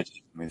provide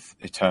him with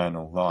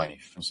eternal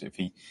life. And so if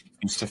he's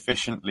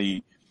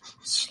sufficiently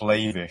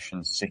slavish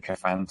and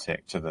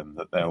sycophantic to them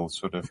that they'll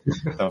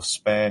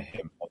spare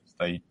him once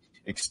they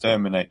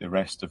exterminate the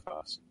rest of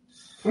us.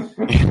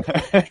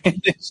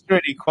 It's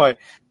really quite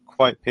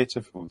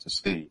pitiful to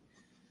see.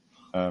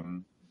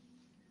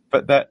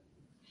 But that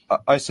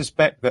I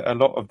suspect that a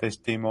lot of this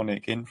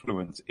demonic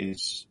influence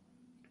is,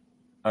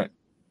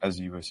 as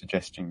you were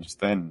suggesting just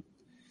then,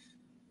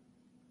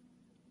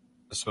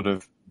 sort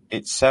of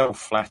it's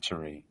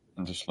self-flattery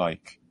and just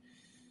like,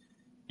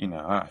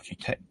 if you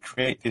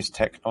create this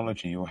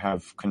technology, you'll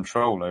have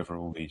control over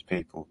all these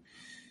people.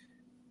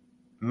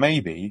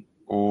 Maybe,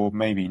 or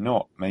maybe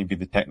not. Maybe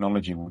the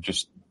technology will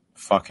just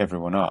fuck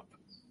everyone up,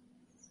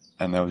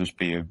 and there'll just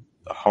be a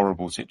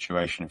horrible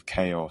situation of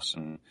chaos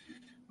and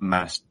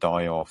mass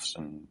die-offs,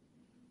 and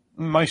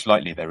most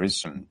likely there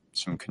is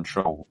some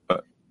control,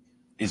 but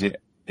is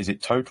it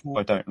total?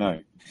 I don't know.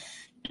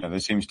 There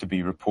seems to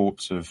be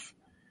reports of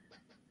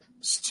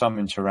some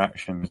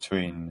interaction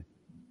between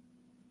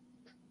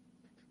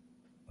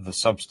the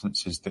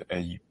substances that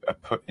are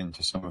put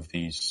into some of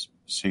these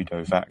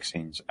pseudo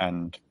vaccines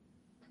and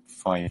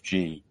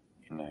 5G.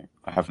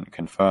 I haven't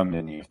confirmed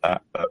any of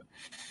that, but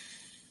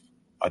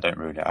I don't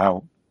rule it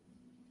out.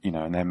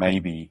 And there may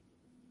be.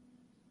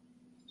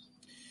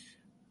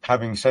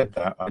 Having said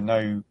that, I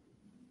know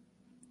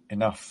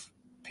enough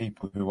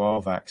people who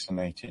are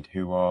vaccinated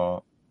who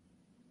are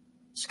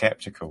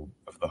skeptical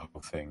of the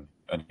whole thing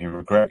and who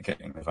regret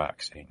getting the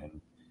vaccine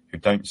and who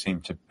don't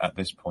seem to, at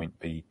this point,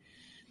 be,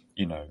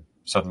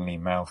 suddenly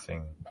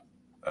mouthing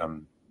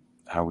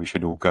how we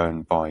should all go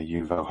and buy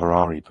Yuval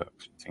Harari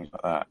books and things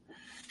like that.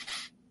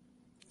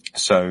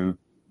 So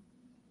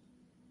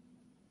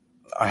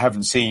I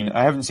haven't seen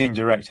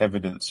direct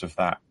evidence of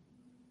that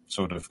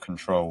sort of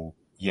control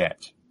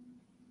yet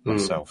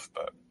myself,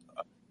 but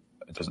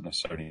it doesn't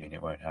necessarily mean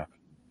it won't happen.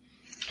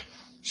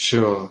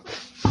 Sure.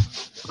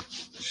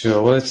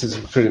 Well, this is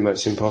pretty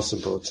much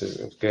impossible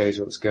to gauge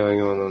what's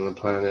going on the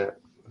planet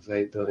with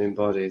 8 billion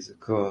bodies, of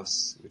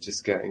course. We're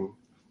just getting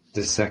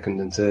the second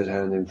and third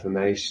hand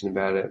information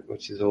about it,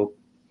 which is all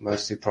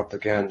mostly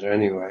propaganda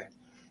anyway.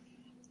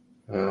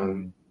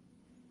 But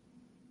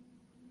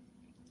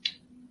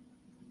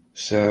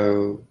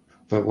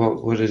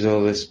what does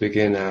all this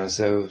begin as?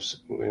 So,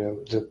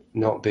 the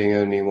not being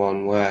only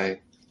one way.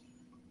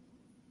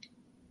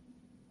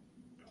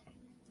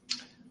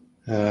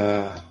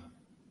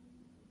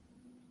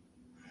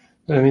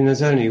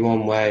 There's only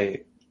one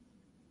way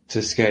to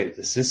escape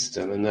the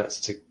system, and that's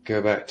to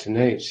go back to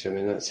nature.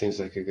 That seems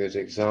like a good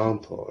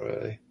example,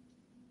 really.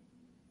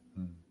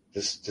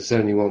 There's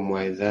only one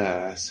way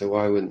there, so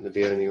why wouldn't there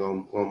be only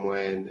one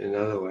way in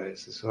other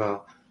ways as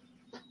well?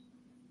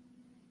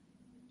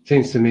 It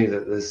seems to me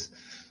that there's...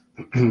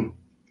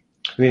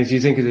 if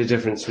you think of the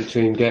difference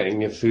between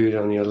getting your food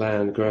on your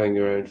land, growing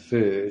your own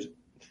food,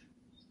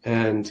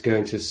 and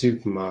going to a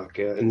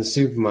supermarket. In the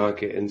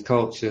supermarket, in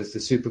cultures, the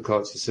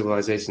superculture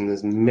civilization,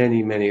 there's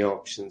many, many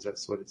options.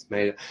 That's what it's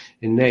made of.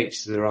 In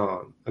nature, there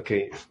aren't.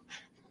 Okay,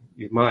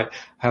 you might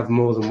have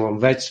more than one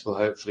vegetable,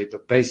 hopefully,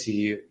 but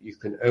basically you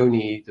can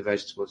only eat the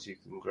vegetables you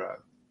can grow.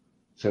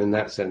 So in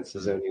that sense,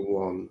 there's only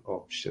one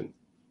option.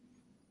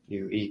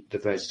 You eat the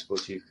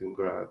vegetables you can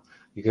grow.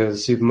 You go to the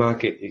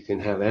supermarket, you can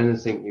have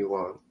anything you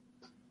want.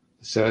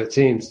 So it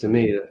seems to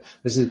me that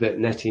this is a bit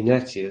netty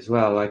as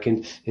well. Like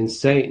in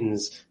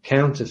Satan's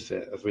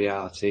counterfeit of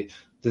reality,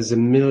 there's a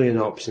million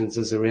options.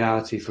 There's a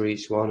reality for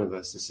each one of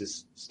us. This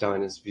is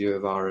Steiner's view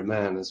of our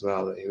man as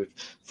well, that he would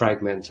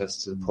fragment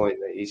us to the point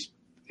that each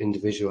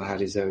individual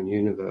had his own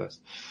universe.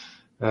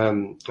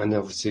 And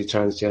obviously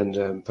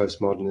transgender and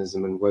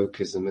postmodernism and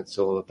wokeism, it's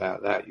all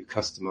about that. You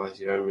customize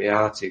your own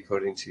reality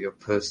according to your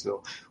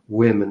personal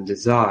whim and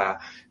desire,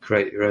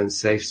 create your own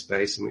safe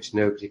space in which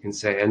nobody can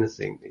say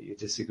anything that you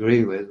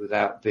disagree with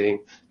without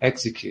being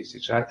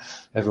executed, right?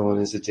 Everyone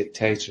is a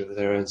dictator of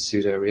their own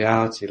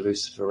pseudo-reality.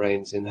 Lucifer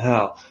reigns in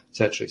hell,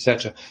 etc.,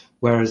 etc.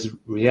 Whereas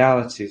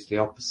reality is the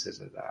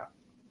opposite of that.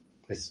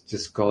 It's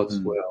just God's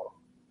will.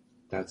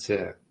 That's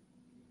it.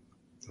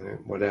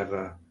 Right?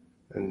 Whatever.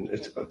 And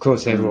of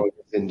course, everyone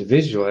is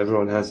individual.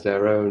 Everyone has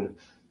their own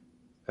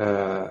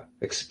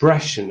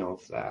expression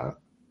of that,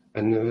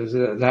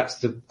 and that's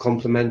the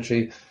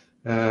complementary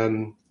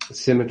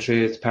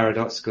symmetry. It's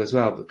paradoxical as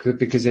well,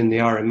 because in the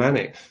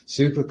Ahrimanic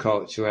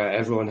superculture, where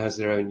everyone has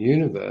their own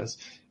universe,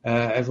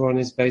 everyone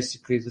is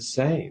basically the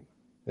same.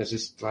 They're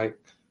just like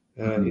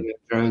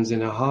drones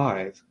in a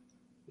hive,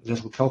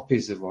 little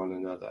copies of one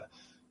another.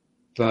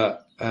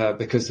 But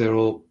because they're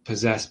all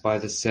possessed by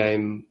the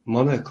same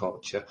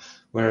monoculture,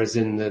 whereas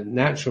in the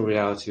natural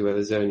reality where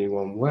there's only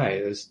one way,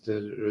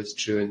 there is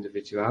true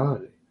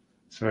individuality.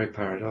 It's very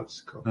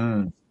paradoxical.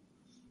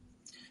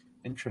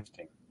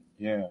 Interesting,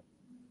 yeah.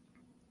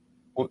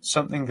 Well,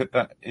 something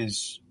that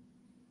is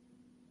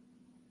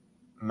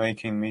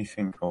making me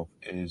think of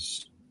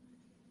is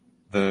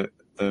the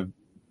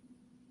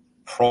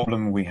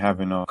problem we have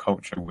in our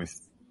culture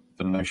with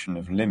the notion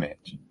of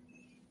limit,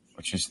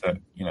 which is that,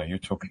 you're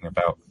talking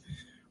about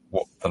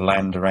what the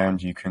land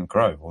around you can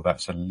grow. Well,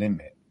 that's a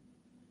limit.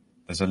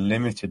 There's a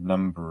limited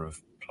number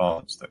of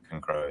plants that can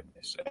grow in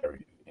this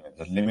area.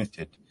 There's a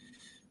limited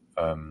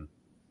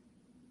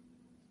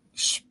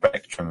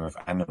spectrum of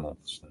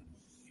animals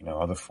and,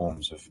 other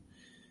forms of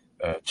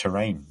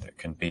terrain that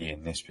can be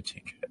in this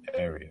particular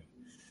area.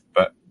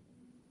 But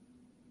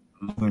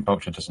modern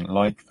culture doesn't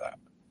like that.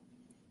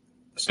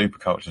 The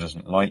superculture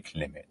doesn't like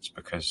limits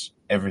because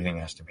everything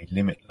has to be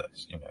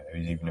limitless.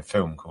 There's even a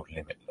film called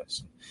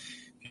Limitless. And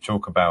if you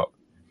talk about,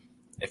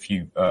 if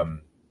you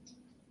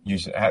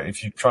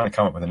try to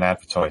come up with an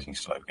advertising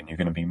slogan, you're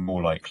going to be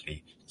more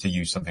likely to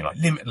use something like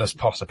limitless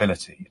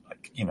possibility,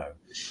 like,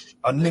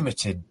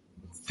 unlimited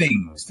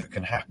things that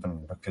can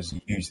happen because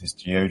you use this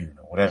deodorant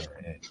or whatever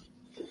it is.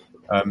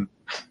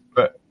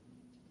 But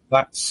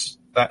that's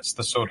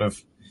the sort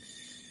of,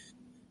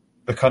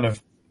 the kind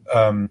of,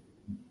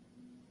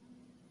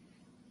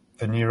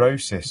 the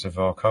neurosis of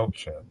our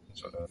culture,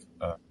 sort of,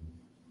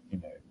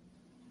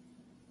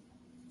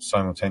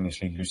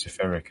 simultaneously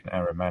Luciferic and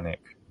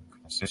Ahrimanic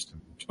kind of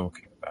system we're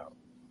talking about,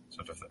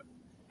 sort of the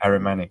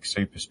Ahrimanic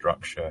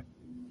superstructure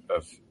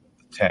of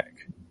the tech,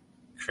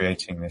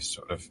 creating this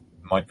sort of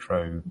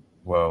micro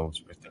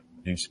worlds with the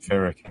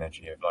Luciferic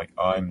energy of like,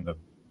 I'm the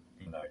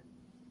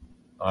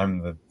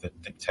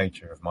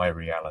dictator of my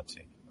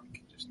reality. I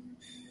can just,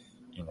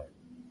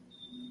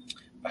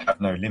 I have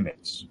no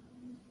limits.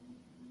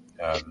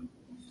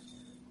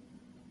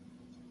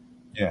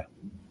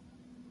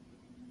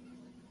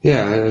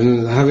 Yeah,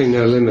 and having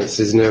no limits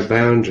is no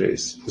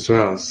boundaries as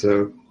well.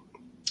 So,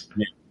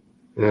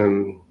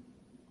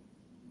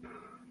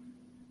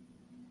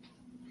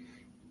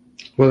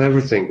 well,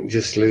 everything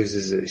just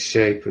loses its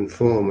shape and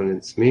form and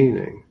its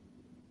meaning,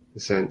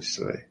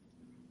 essentially,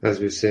 as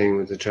we're seeing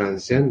with the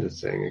transgender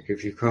thing. Like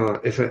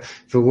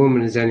if a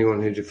woman is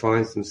anyone who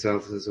defines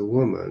themselves as a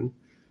woman,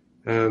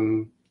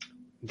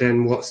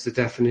 then what's the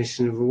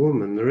definition of a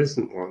woman? There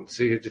isn't one.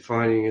 So you're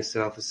defining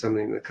yourself as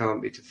something that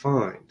can't be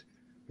defined,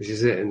 which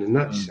is it in a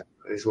nutshell,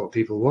 is what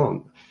people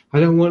want. I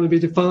don't want to be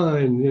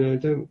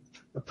defined, don't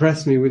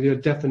oppress me with your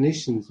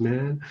definitions,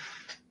 man.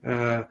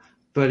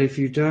 But if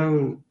you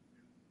don't,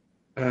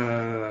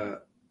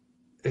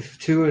 if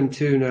 2 and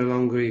 2 no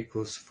longer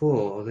equals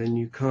 4, then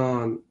you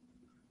can't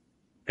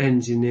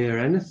engineer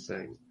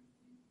anything.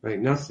 Like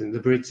nothing.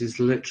 The bridges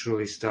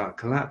literally start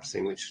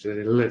collapsing, which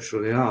they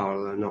literally are,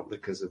 although not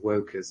because of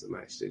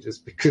wokeism, actually,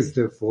 just because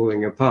they're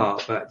falling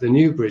apart. But the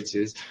new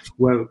bridges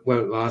won't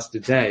last a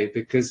day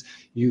because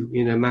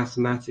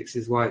mathematics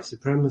is white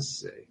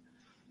supremacy.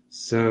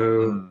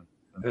 So,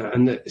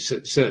 so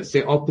it's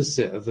the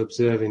opposite of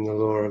observing the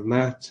law of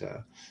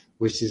matter,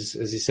 which is,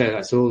 as you say,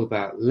 that's all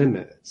about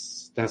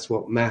limits. That's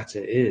what matter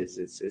is.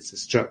 It's a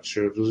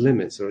structure of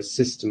limits or a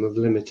system of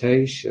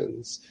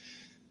limitations.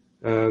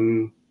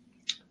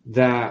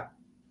 That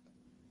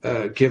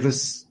give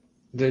us,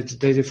 they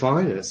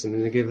define us. I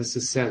mean, they give us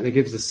a sense, they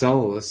give the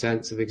soul a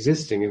sense of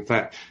existing. In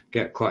fact,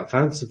 get quite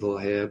fanciful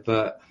here,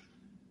 but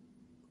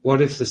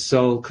what if the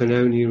soul can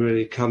only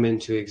really come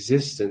into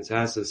existence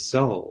as a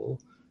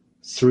soul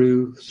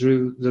through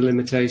the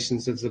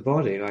limitations of the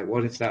body? Like,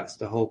 what if that's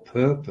the whole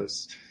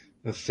purpose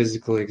of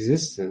physical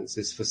existence,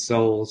 is for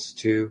souls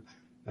to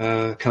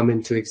come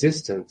into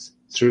existence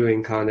through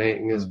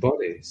incarnating as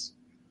bodies?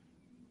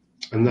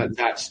 And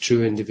that's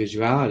true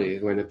individuality,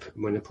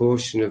 when a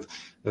portion of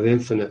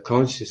infinite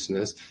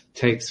consciousness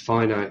takes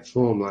finite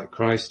form, like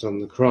Christ on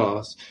the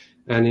cross,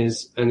 and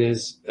is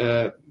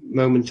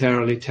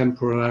momentarily,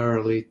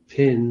 temporarily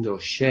pinned or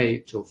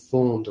shaped or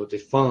formed or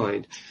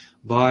defined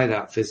by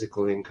that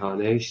physical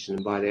incarnation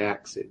and by the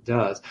acts it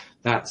does,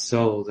 that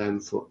soul then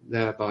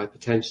thereby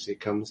potentially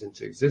comes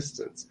into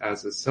existence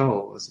as a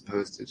soul, as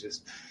opposed to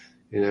just,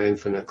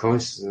 infinite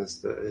consciousness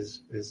that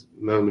is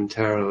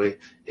momentarily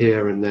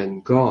here and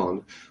then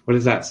gone. What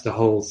if that's the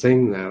whole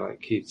thing there,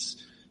 like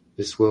keeps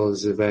this world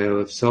as a veil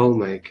of soul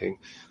making?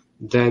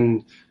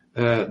 Then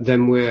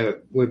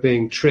we're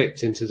being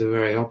tricked into the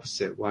very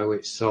opposite, by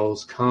which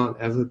souls can't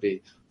ever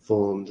be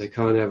formed, they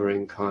can't ever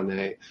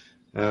incarnate,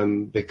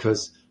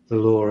 because the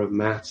law of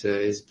matter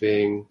is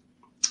being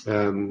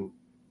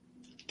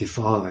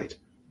defied.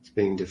 It's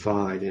being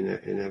defied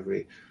in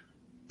every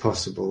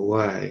possible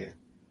way,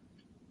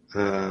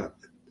 and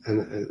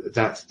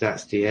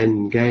that's the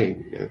end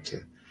game,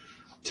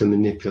 to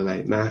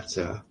manipulate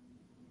matter.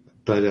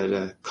 But at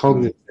a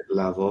cognitive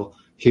level,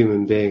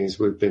 human beings,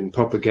 we've been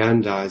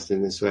propagandized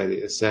in this way that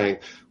you're saying,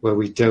 where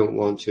we don't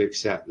want to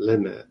accept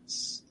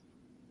limits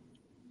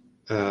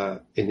in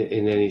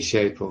any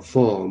shape or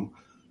form.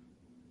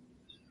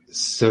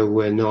 So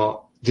we're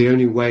not, the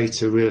only way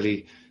to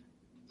really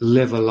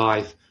live a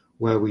life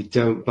where we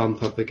don't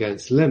bump up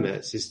against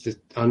limits is to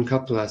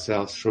uncouple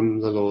ourselves from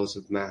the laws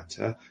of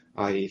matter,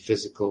 i.e.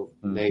 physical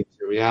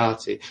nature,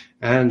 reality,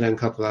 and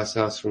uncouple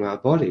ourselves from our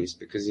bodies,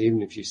 because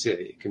even if you sit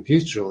at your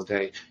computer all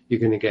day, you're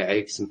going to get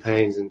aches and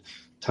pains and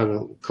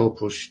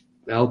corporal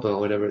elbow, or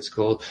whatever it's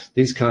called,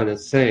 these kind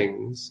of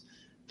things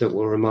that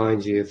will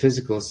remind you of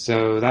physical.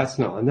 So that's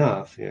not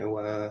enough,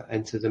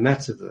 enter the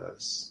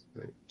metaverse,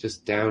 right?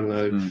 Just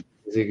download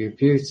the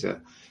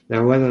computer.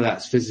 Now, whether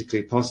that's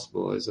physically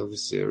possible is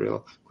obviously a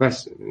real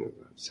question.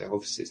 So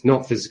obviously it's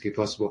not physically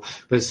possible,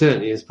 but it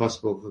certainly is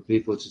possible for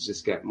people to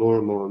just get more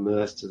and more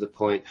immersed to the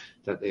point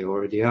that they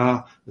already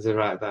are, as they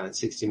write about in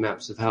 60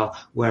 Maps of Hell,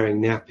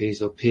 wearing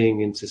nappies or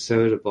peeing into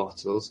soda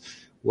bottles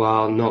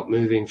while not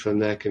moving from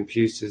their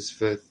computers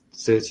for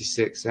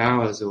 36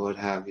 hours or what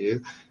have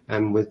you,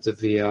 and with the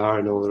VR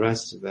and all the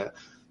rest of it,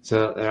 so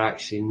that they're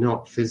actually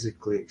not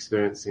physically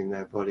experiencing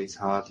their bodies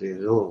hardly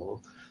at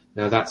all.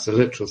 Now, that's a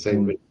literal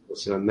thing, but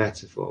also a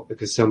metaphor,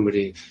 because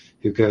somebody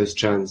who goes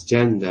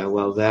transgender,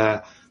 well,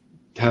 they're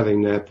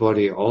having their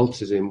body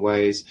altered in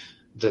ways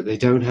that they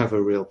don't have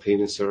a real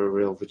penis or a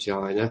real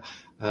vagina,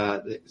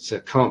 so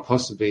can't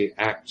possibly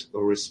act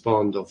or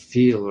respond or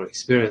feel or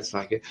experience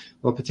like it.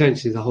 Well,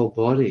 potentially the whole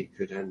body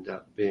could end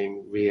up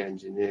being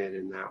re-engineered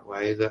in that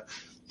way, that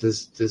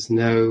there's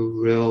no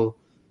real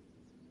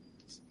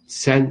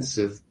sense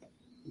of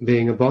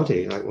being a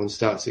body. Like one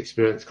starts to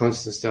experience,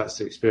 consciousness starts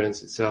to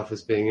experience itself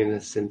as being in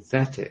a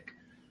synthetic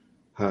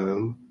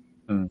home,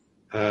 and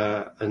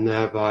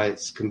thereby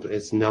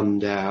it's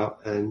numbed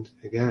out, and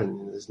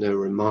again, there's no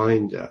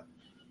reminder.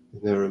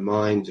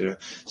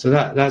 So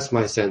that's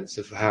my sense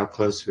of how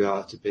close we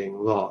are to being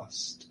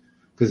lost,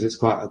 because it's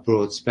quite a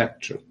broad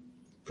spectrum,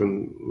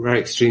 from very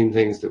extreme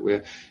things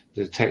that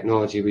the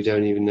technology, we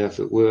don't even know if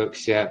it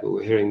works yet, but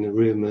we're hearing the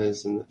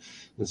rumors and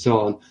so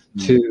on,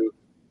 to,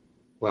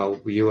 well,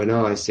 you and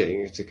I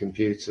sitting at a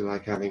computer,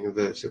 like having a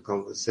virtual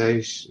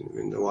conversation. I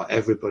mean, what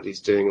everybody's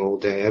doing all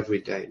day, every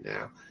day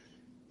now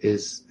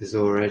is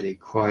already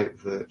quite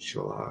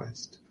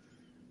virtualized.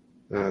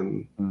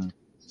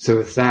 So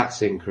if that's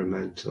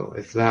incremental,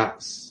 if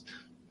that's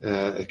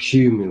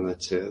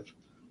accumulative,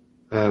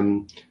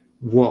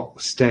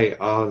 what state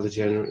are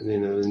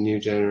the new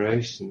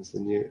generations,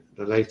 the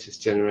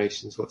latest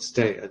generations? What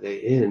state are they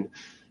in?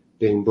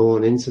 Being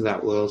born into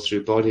that world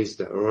through bodies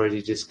that are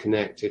already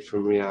disconnected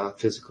from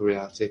physical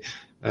reality,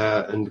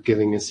 and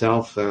given a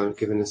cell phone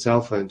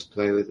to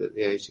play with at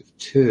the age of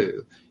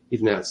 2,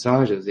 even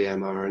outside of the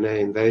mRNA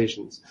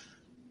invasions.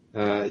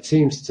 It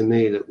seems to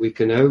me that we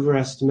can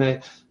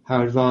overestimate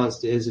how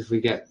advanced it is if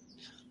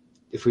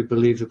we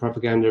believe the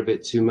propaganda a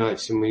bit too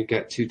much and we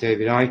get too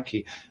David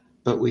Icke,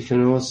 but we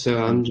can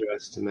also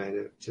underestimate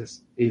it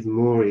just even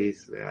more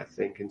easily, I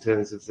think, in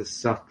terms of the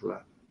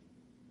subtler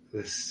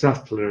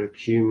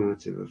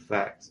accumulative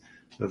effects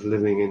of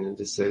living in a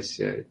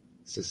dissociated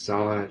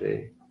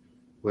society,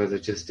 where there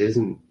just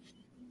isn't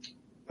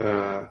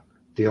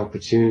the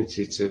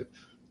opportunity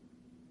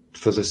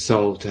for the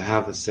soul to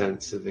have a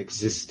sense of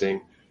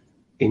existing,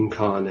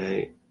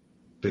 incarnate,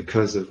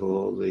 because of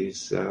all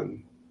these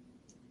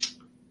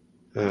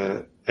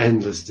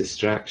endless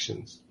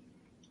distractions.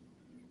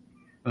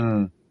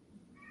 So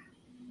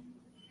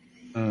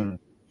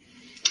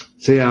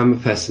yeah, I'm a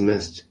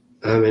pessimist.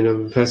 I'm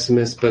a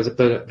pessimist,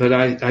 but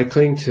I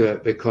cling to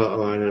it because,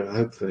 I don't know,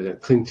 hopefully I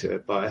don't cling to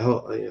it, but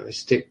I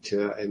stick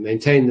to it. I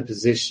maintain the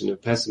position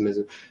of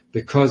pessimism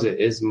because it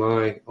is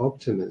my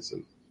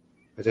optimism.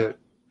 I don't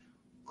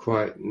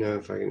quite know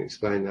if I can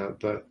explain that,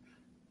 but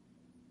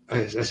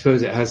I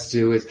suppose it has to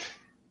do with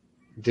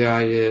the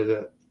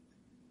idea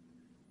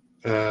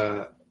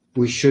that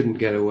we shouldn't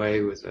get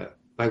away with it.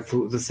 Like,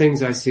 for the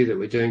things I see that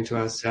we're doing to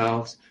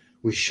ourselves,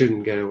 we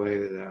shouldn't get away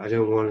with it. I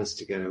don't want us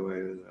to get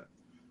away with it.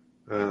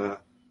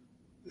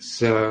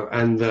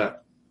 And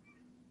that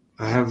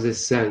I have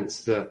this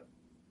sense that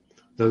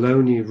there'll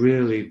only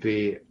really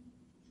be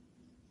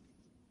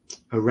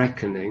a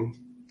reckoning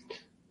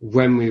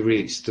when we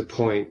reach the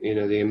point,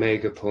 the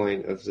omega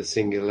point of the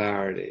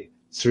singularity,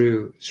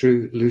 through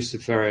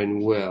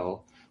Luciferian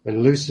will,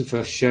 when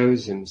Lucifer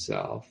shows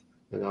himself,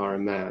 an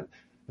Ahriman,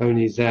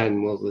 only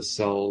then will the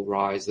soul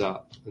rise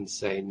up and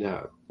say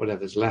no,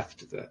 whatever's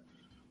left of it.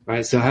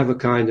 Right? So I have a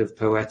kind of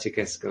poetic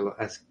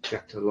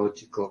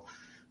eschatological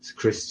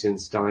Christian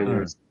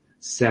Steiner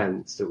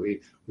sense that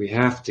we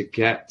have to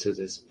get to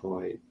this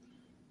point.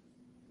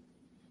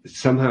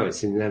 Somehow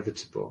it's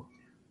inevitable.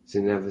 It's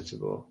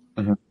inevitable.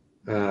 Mm-hmm.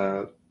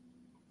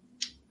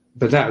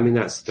 But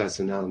that's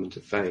an element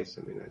of faith.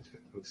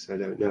 I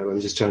don't know.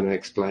 I'm just trying to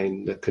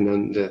explain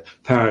the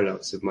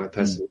paradox of my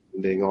pessimism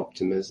being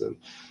optimism.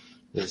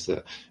 Is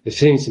that it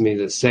seems to me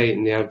that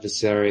Satan, the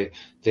adversary,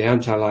 the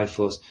anti-life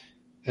force,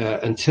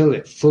 until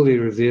it fully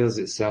reveals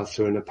itself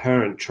through an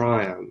apparent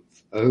triumph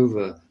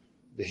over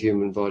the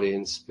human body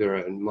and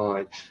spirit and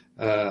mind,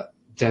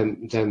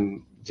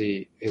 then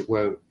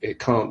it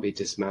can't be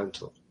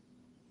dismantled.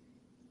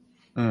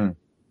 But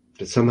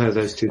somehow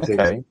those two things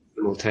are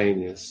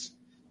simultaneous.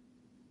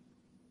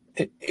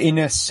 In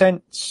a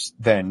sense,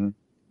 then,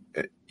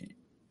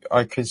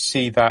 I could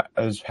see that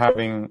as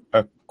having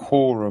a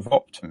core of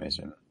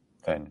optimism.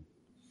 Then,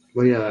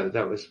 well, yeah,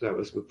 that was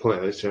the point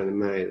I was trying to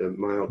make. That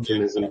my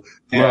optimism,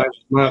 my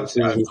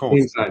optimism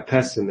seems like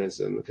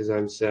pessimism, because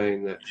I'm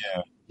saying that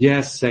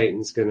yes,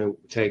 Satan's going to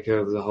take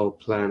over the whole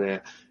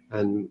planet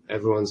and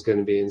everyone's going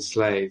to be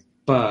enslaved,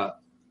 but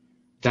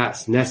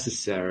that's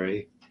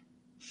necessary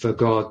for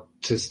God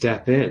to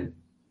step in,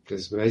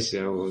 because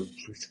basically,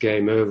 it's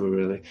game over,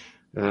 really.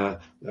 I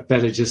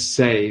better just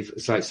save.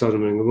 It's like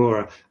Sodom and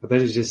Gomorrah. I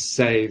better just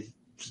save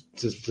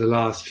the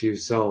last few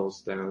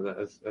souls now that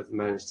have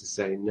managed to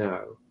say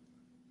no.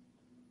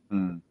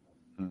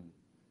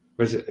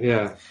 Is it,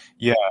 yeah.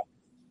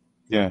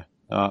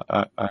 I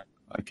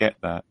get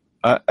that.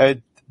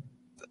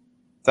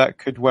 That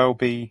could well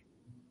be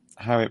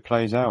how it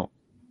plays out.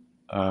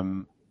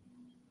 I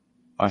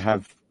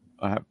have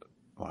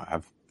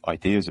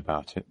ideas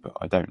about it, but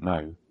I don't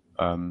know.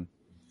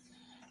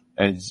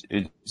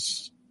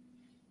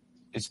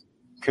 It's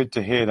good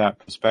to hear that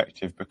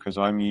perspective, because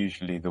I'm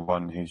usually the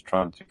one who's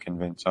trying to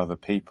convince other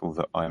people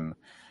that I'm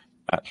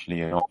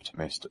actually an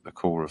optimist at the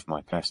core of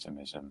my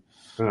pessimism.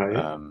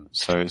 Right.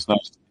 So it's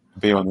nice to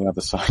be on the other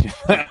side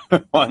of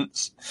that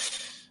once.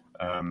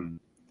 I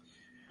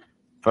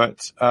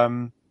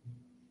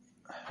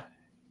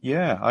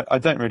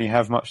don't really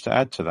have much to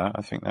add to that.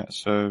 I think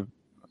that's a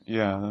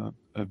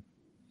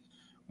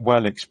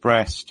well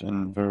expressed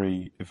and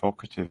very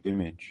evocative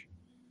image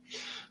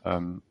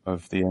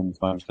of the end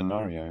time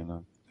scenario,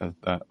 and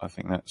I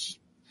think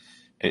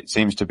it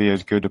seems to be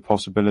as good a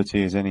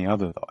possibility as any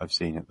other that I've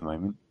seen at the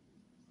moment.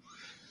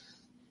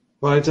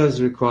 Well, it does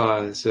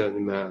require a certain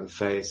amount of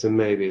faith, and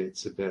maybe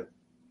it's a bit.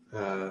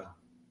 I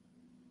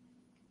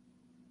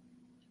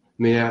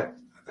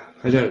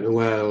don't know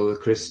where all the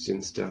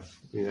Christian stuff,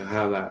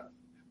 how that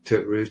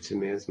took root in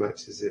me as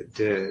much as it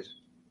did.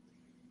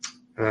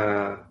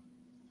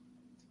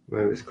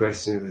 When it was a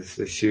question of if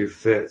the shoe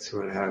fits,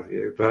 what have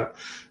you. But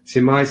see,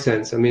 my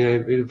sense,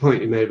 the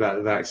point you made about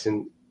the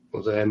vaccine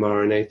or the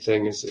mRNA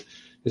thing is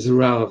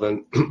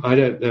irrelevant. I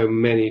don't know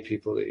many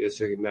people that you're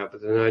talking about,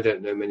 but then I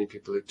don't know many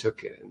people who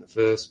took it in the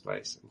first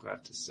place, I'm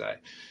glad to say.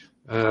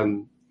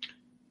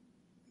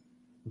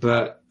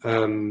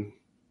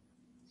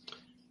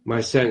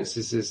 My sense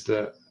is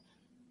that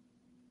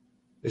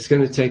it's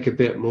going to take a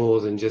bit more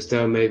than just,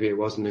 maybe it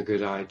wasn't a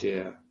good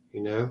idea,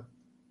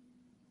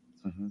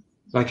 Mm-hmm.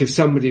 Like if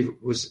somebody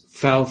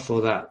fell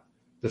for that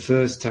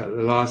the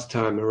last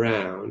time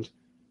around,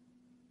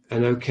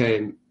 and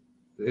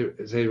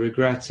they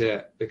regret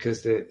it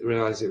because they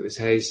realize it was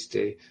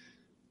hasty,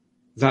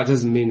 that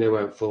doesn't mean they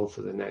won't fall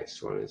for the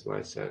next one, is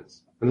my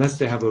sense. Unless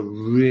they have a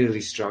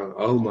really strong,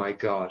 oh my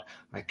God,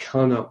 I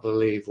cannot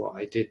believe what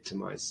I did to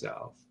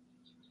myself.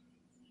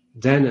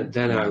 Then I'd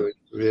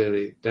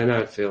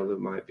feel there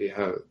might be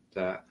hope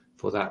there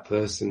for that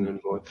person and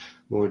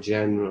more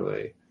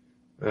generally.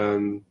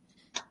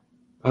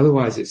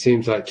 Otherwise, it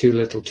seems like too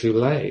little, too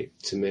late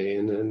to me,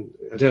 and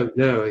I don't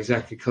know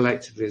exactly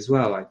collectively as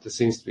well. Like there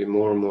seems to be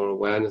more and more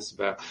awareness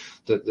about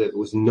that it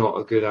was not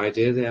a good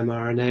idea, the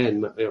mRNA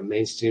and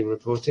mainstream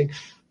reporting.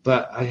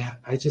 But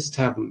I just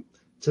haven't.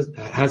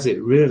 Has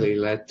it really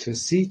led to a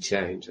sea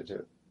change? I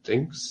don't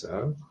think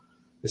so.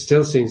 It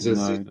still seems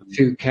there's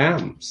two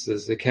camps.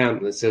 There's the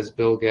camp that says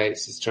Bill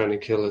Gates is trying to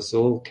kill us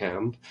all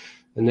camp,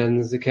 and then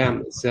there's the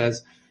camp that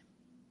says,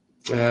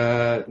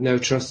 no,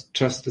 trust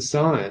the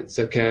science.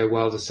 Okay,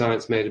 well, the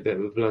science made a bit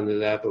of a blunder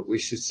there, but we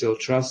should still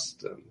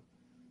trust them.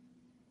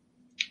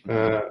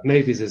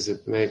 Maybe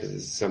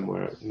there's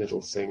somewhere a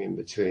middle thing in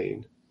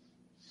between.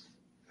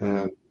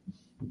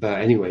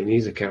 But anyway,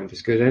 neither camp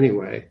is good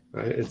anyway,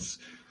 right? It's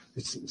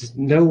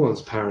no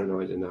one's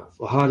paranoid enough,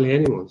 or hardly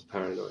anyone's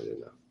paranoid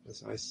enough,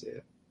 as I see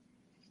it.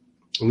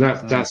 And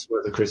that's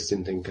where the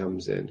Christian thing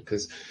comes in,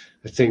 because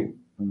I think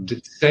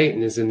that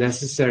Satan is a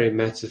necessary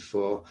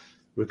metaphor,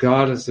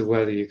 regardless of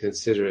whether you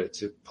consider it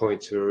to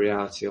point to a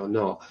reality or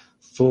not,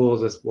 for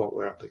what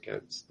we're up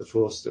against, the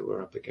force that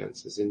we're up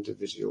against as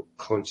individual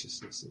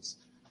consciousnesses.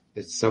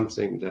 It's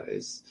something that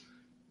is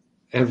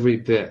every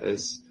bit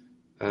as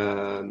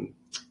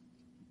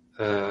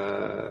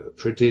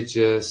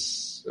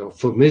prodigious or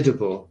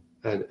formidable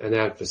an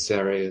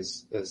adversary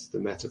as the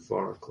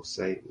metaphorical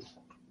Satan.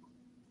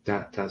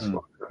 That's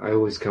what I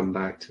always come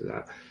back to.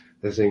 That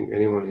I think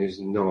anyone who's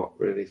not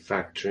really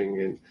factoring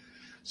in.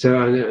 So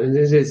and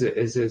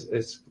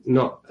it's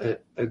not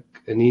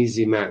an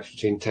easy match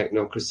between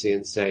technocracy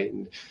and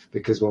Satan,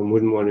 because one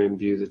wouldn't want to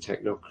imbue the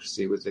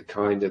technocracy with the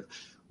kind of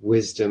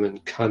wisdom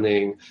and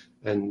cunning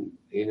and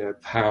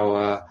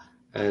power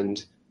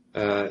and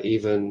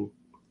even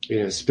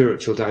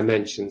spiritual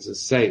dimensions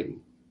as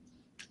Satan.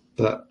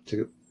 But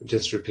to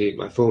just repeat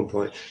my former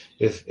point,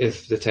 if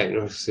the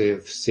technocracy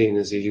is seen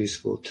as a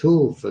useful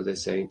tool for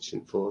this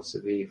ancient force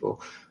of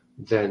evil,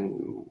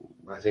 then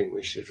I think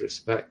we should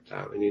respect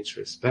that. We need to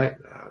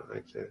respect that.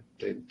 Like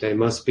they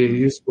must be a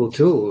useful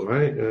tool,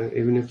 right?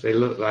 Even if they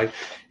look like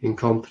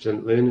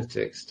incompetent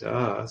lunatics to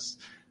us,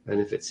 and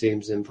if it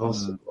seems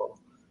impossible,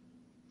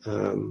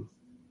 then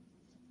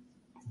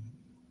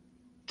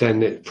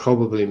it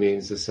probably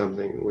means there's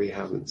something we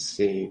haven't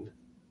seen,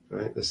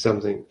 right? There's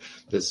something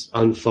that's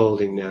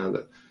unfolding now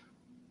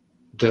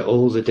that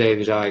all the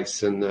David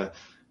Icks and the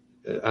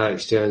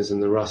Alex Jones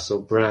and the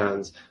Russell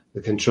Browns,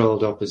 the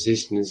controlled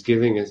opposition, is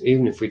giving us,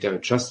 even if we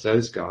don't trust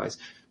those guys,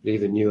 but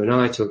even you and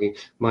I talking,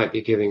 might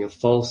be giving a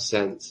false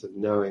sense of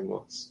knowing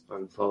what's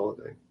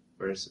unfolding.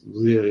 Whereas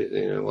really,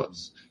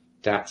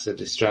 that's a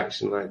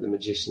distraction, like the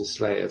magician's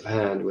sleight of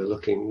hand. We're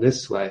looking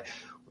this way,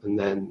 and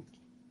then,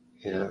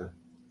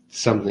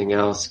 something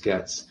else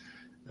gets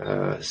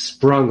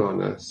sprung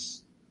on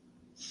us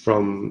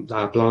from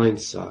our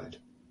blind side.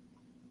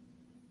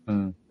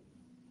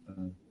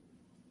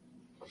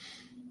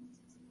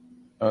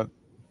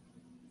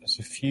 There's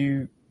a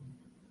few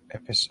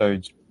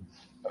episodes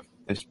of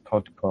this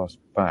podcast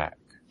back,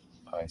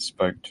 I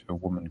spoke to a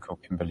woman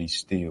called Kimberly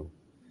Steele,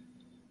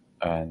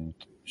 and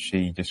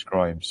she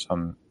describes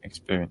some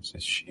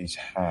experiences she's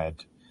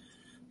had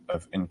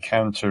of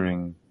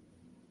encountering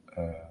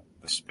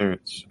the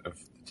spirits of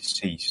the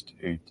deceased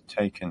who'd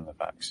taken the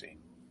vaccine,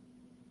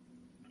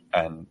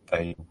 and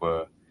they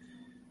were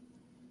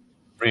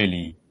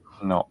really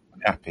not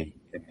happy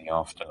in the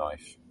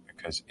afterlife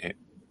because it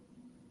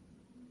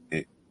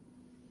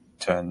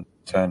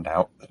turned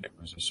out that it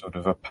was a sort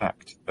of a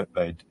pact, that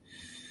they'd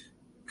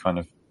kind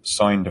of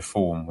signed a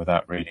form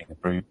without reading the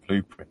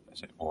blueprint,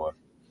 as it were.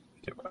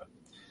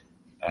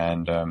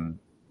 And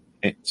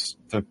it's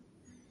the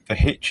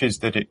hitches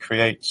that it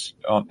creates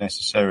aren't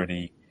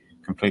necessarily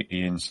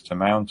completely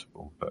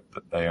insurmountable, but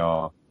that they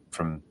are,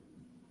 from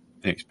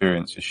the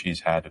experiences she's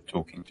had of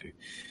talking to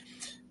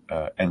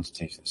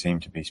entities that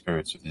seem to be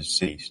spirits of the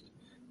deceased,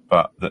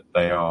 but that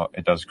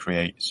it does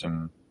create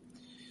some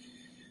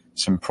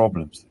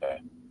problems there.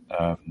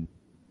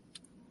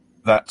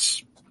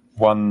 That's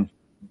one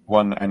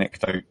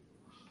anecdote.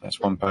 That's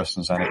one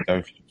person's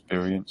anecdotal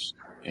experience.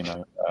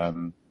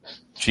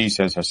 She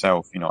says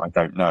herself, I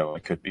don't know, I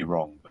could be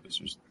wrong, but this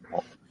was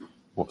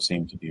what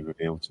seemed to be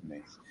revealed to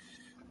me.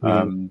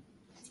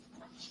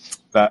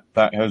 That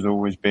has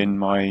always been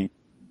my,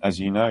 as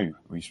you know,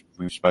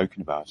 we've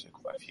spoken about it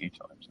quite a few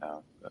times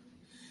now, but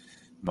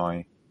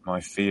my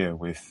fear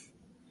with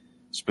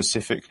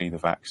specifically the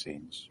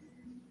vaccines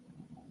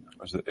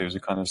was that it was a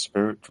kind of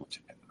spiritual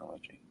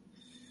technology.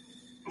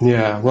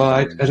 Yeah, well,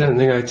 I don't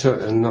think I took,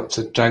 and not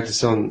to drag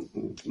this on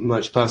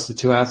much past the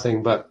 2 hour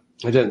thing, but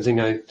I don't think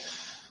I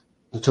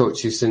talked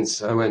to you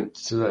since I went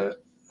to the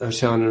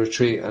Oshana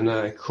retreat, and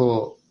I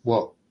caught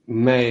what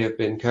may have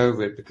been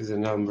COVID, because a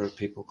number of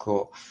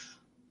people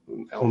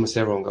almost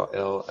everyone got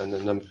ill, and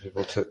a number of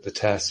people took the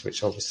test,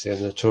 which obviously are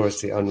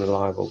notoriously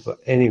unreliable. But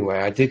anyway,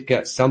 I did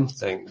get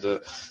something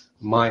that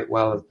might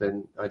well have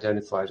been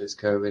identified as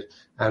COVID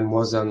and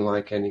was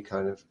unlike any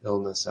kind of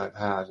illness I've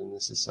had. And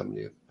this is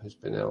somebody who's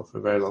been ill for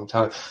a very long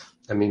time.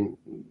 I mean,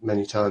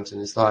 many times in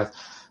his life.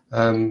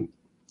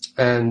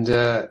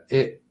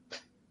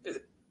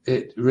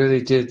 It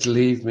really did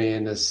leave me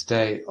in a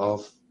state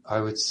of, I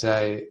would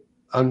say,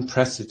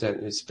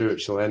 unprecedented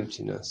spiritual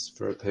emptiness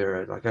for a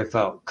period. Like, I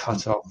felt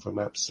cut off from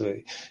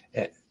absolutely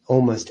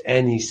almost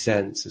any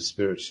sense of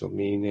spiritual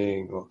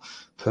meaning or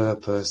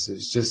purpose. It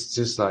was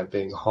just like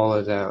being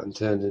hollowed out and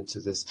turned into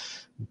this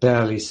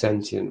barely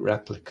sentient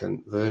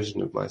replicant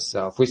version of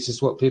myself, which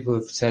is what people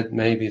have said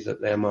maybe that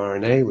the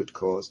mRNA would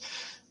cause.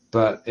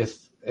 But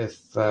if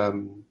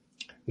the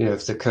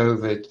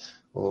COVID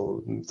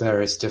or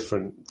various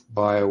different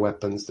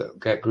bioweapons that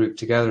get grouped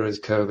together as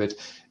COVID,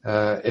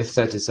 if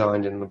they're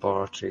designed in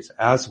laboratories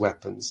as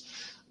weapons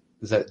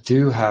that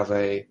do have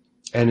a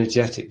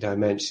energetic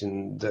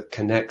dimension that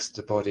connects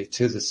the body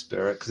to the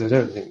spirit, because I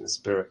don't think the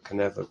spirit can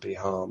ever be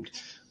harmed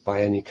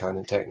by any kind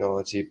of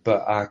technology,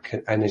 but our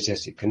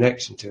energetic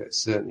connection to it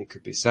certainly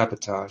could be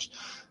sabotaged,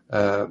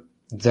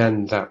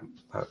 then that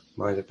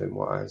might have been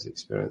what I was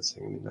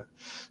experiencing. I mean,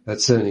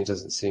 that certainly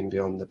doesn't seem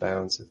beyond the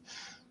bounds of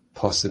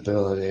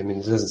possibility. I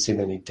mean, there doesn't seem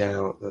any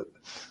doubt that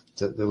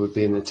that there would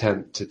be an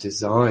attempt to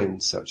design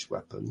such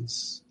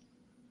weapons.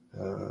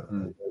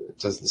 It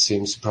doesn't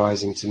seem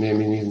surprising to me. I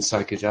mean, even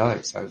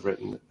psychedelics, I've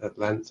written at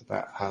length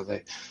about how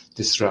they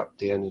disrupt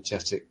the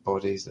energetic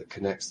bodies that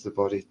connects the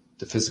body,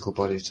 the physical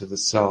body, to the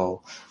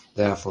soul.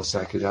 Therefore,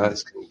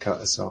 psychedelics can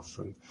cut us off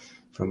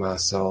from our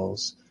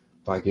souls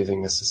by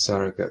giving us a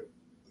surrogate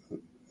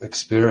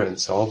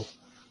experience of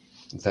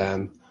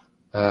them.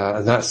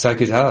 And that's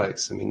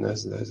psychedelics. I mean,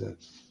 those are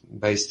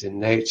based in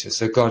nature.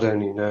 So God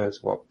only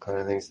knows what kind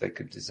of things they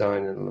could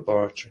design in a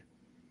laboratory.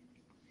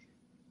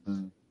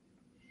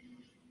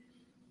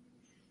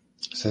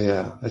 So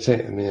yeah, I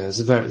think, I mean,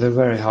 they're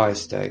very high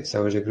stakes. I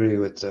would agree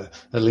with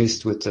at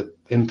least with the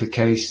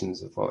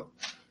implications of what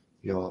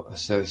your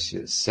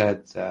associate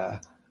said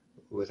there,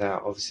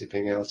 without obviously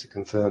being able to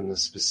confirm the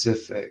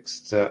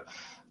specifics, that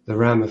the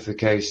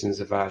ramifications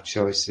of our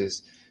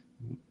choices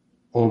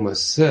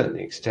almost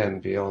certainly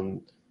extend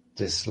beyond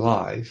this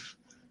life,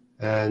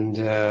 and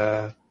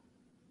that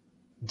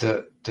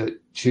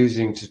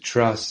choosing to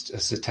trust a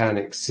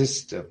satanic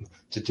system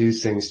to do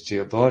things to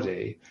your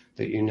body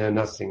that you know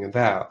nothing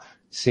about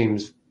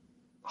seems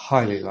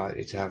highly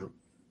likely to have,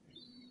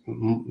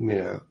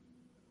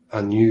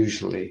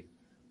 unusually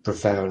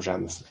profound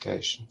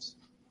ramifications.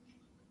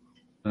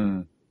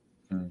 And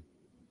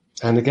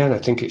again, I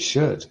think it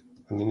should.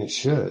 I mean, it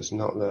should.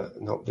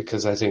 Not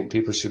because I think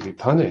people should be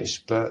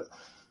punished, but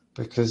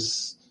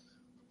because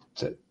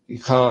you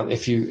can't.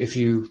 If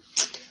you,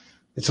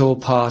 it's all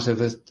part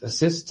of a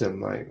system,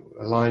 like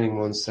aligning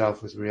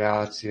oneself with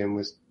reality and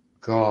with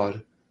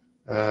God.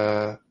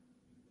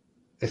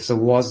 If there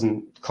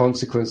wasn't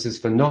consequences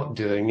for not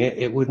doing it,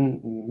 it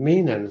wouldn't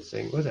mean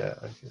anything, would it?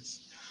 I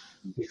guess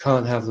you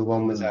can't have the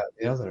one without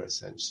the other,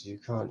 essentially. You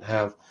can't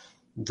have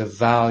the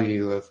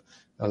value of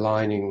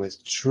aligning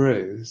with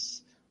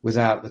truth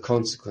without the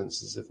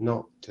consequences of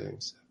not doing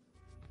so.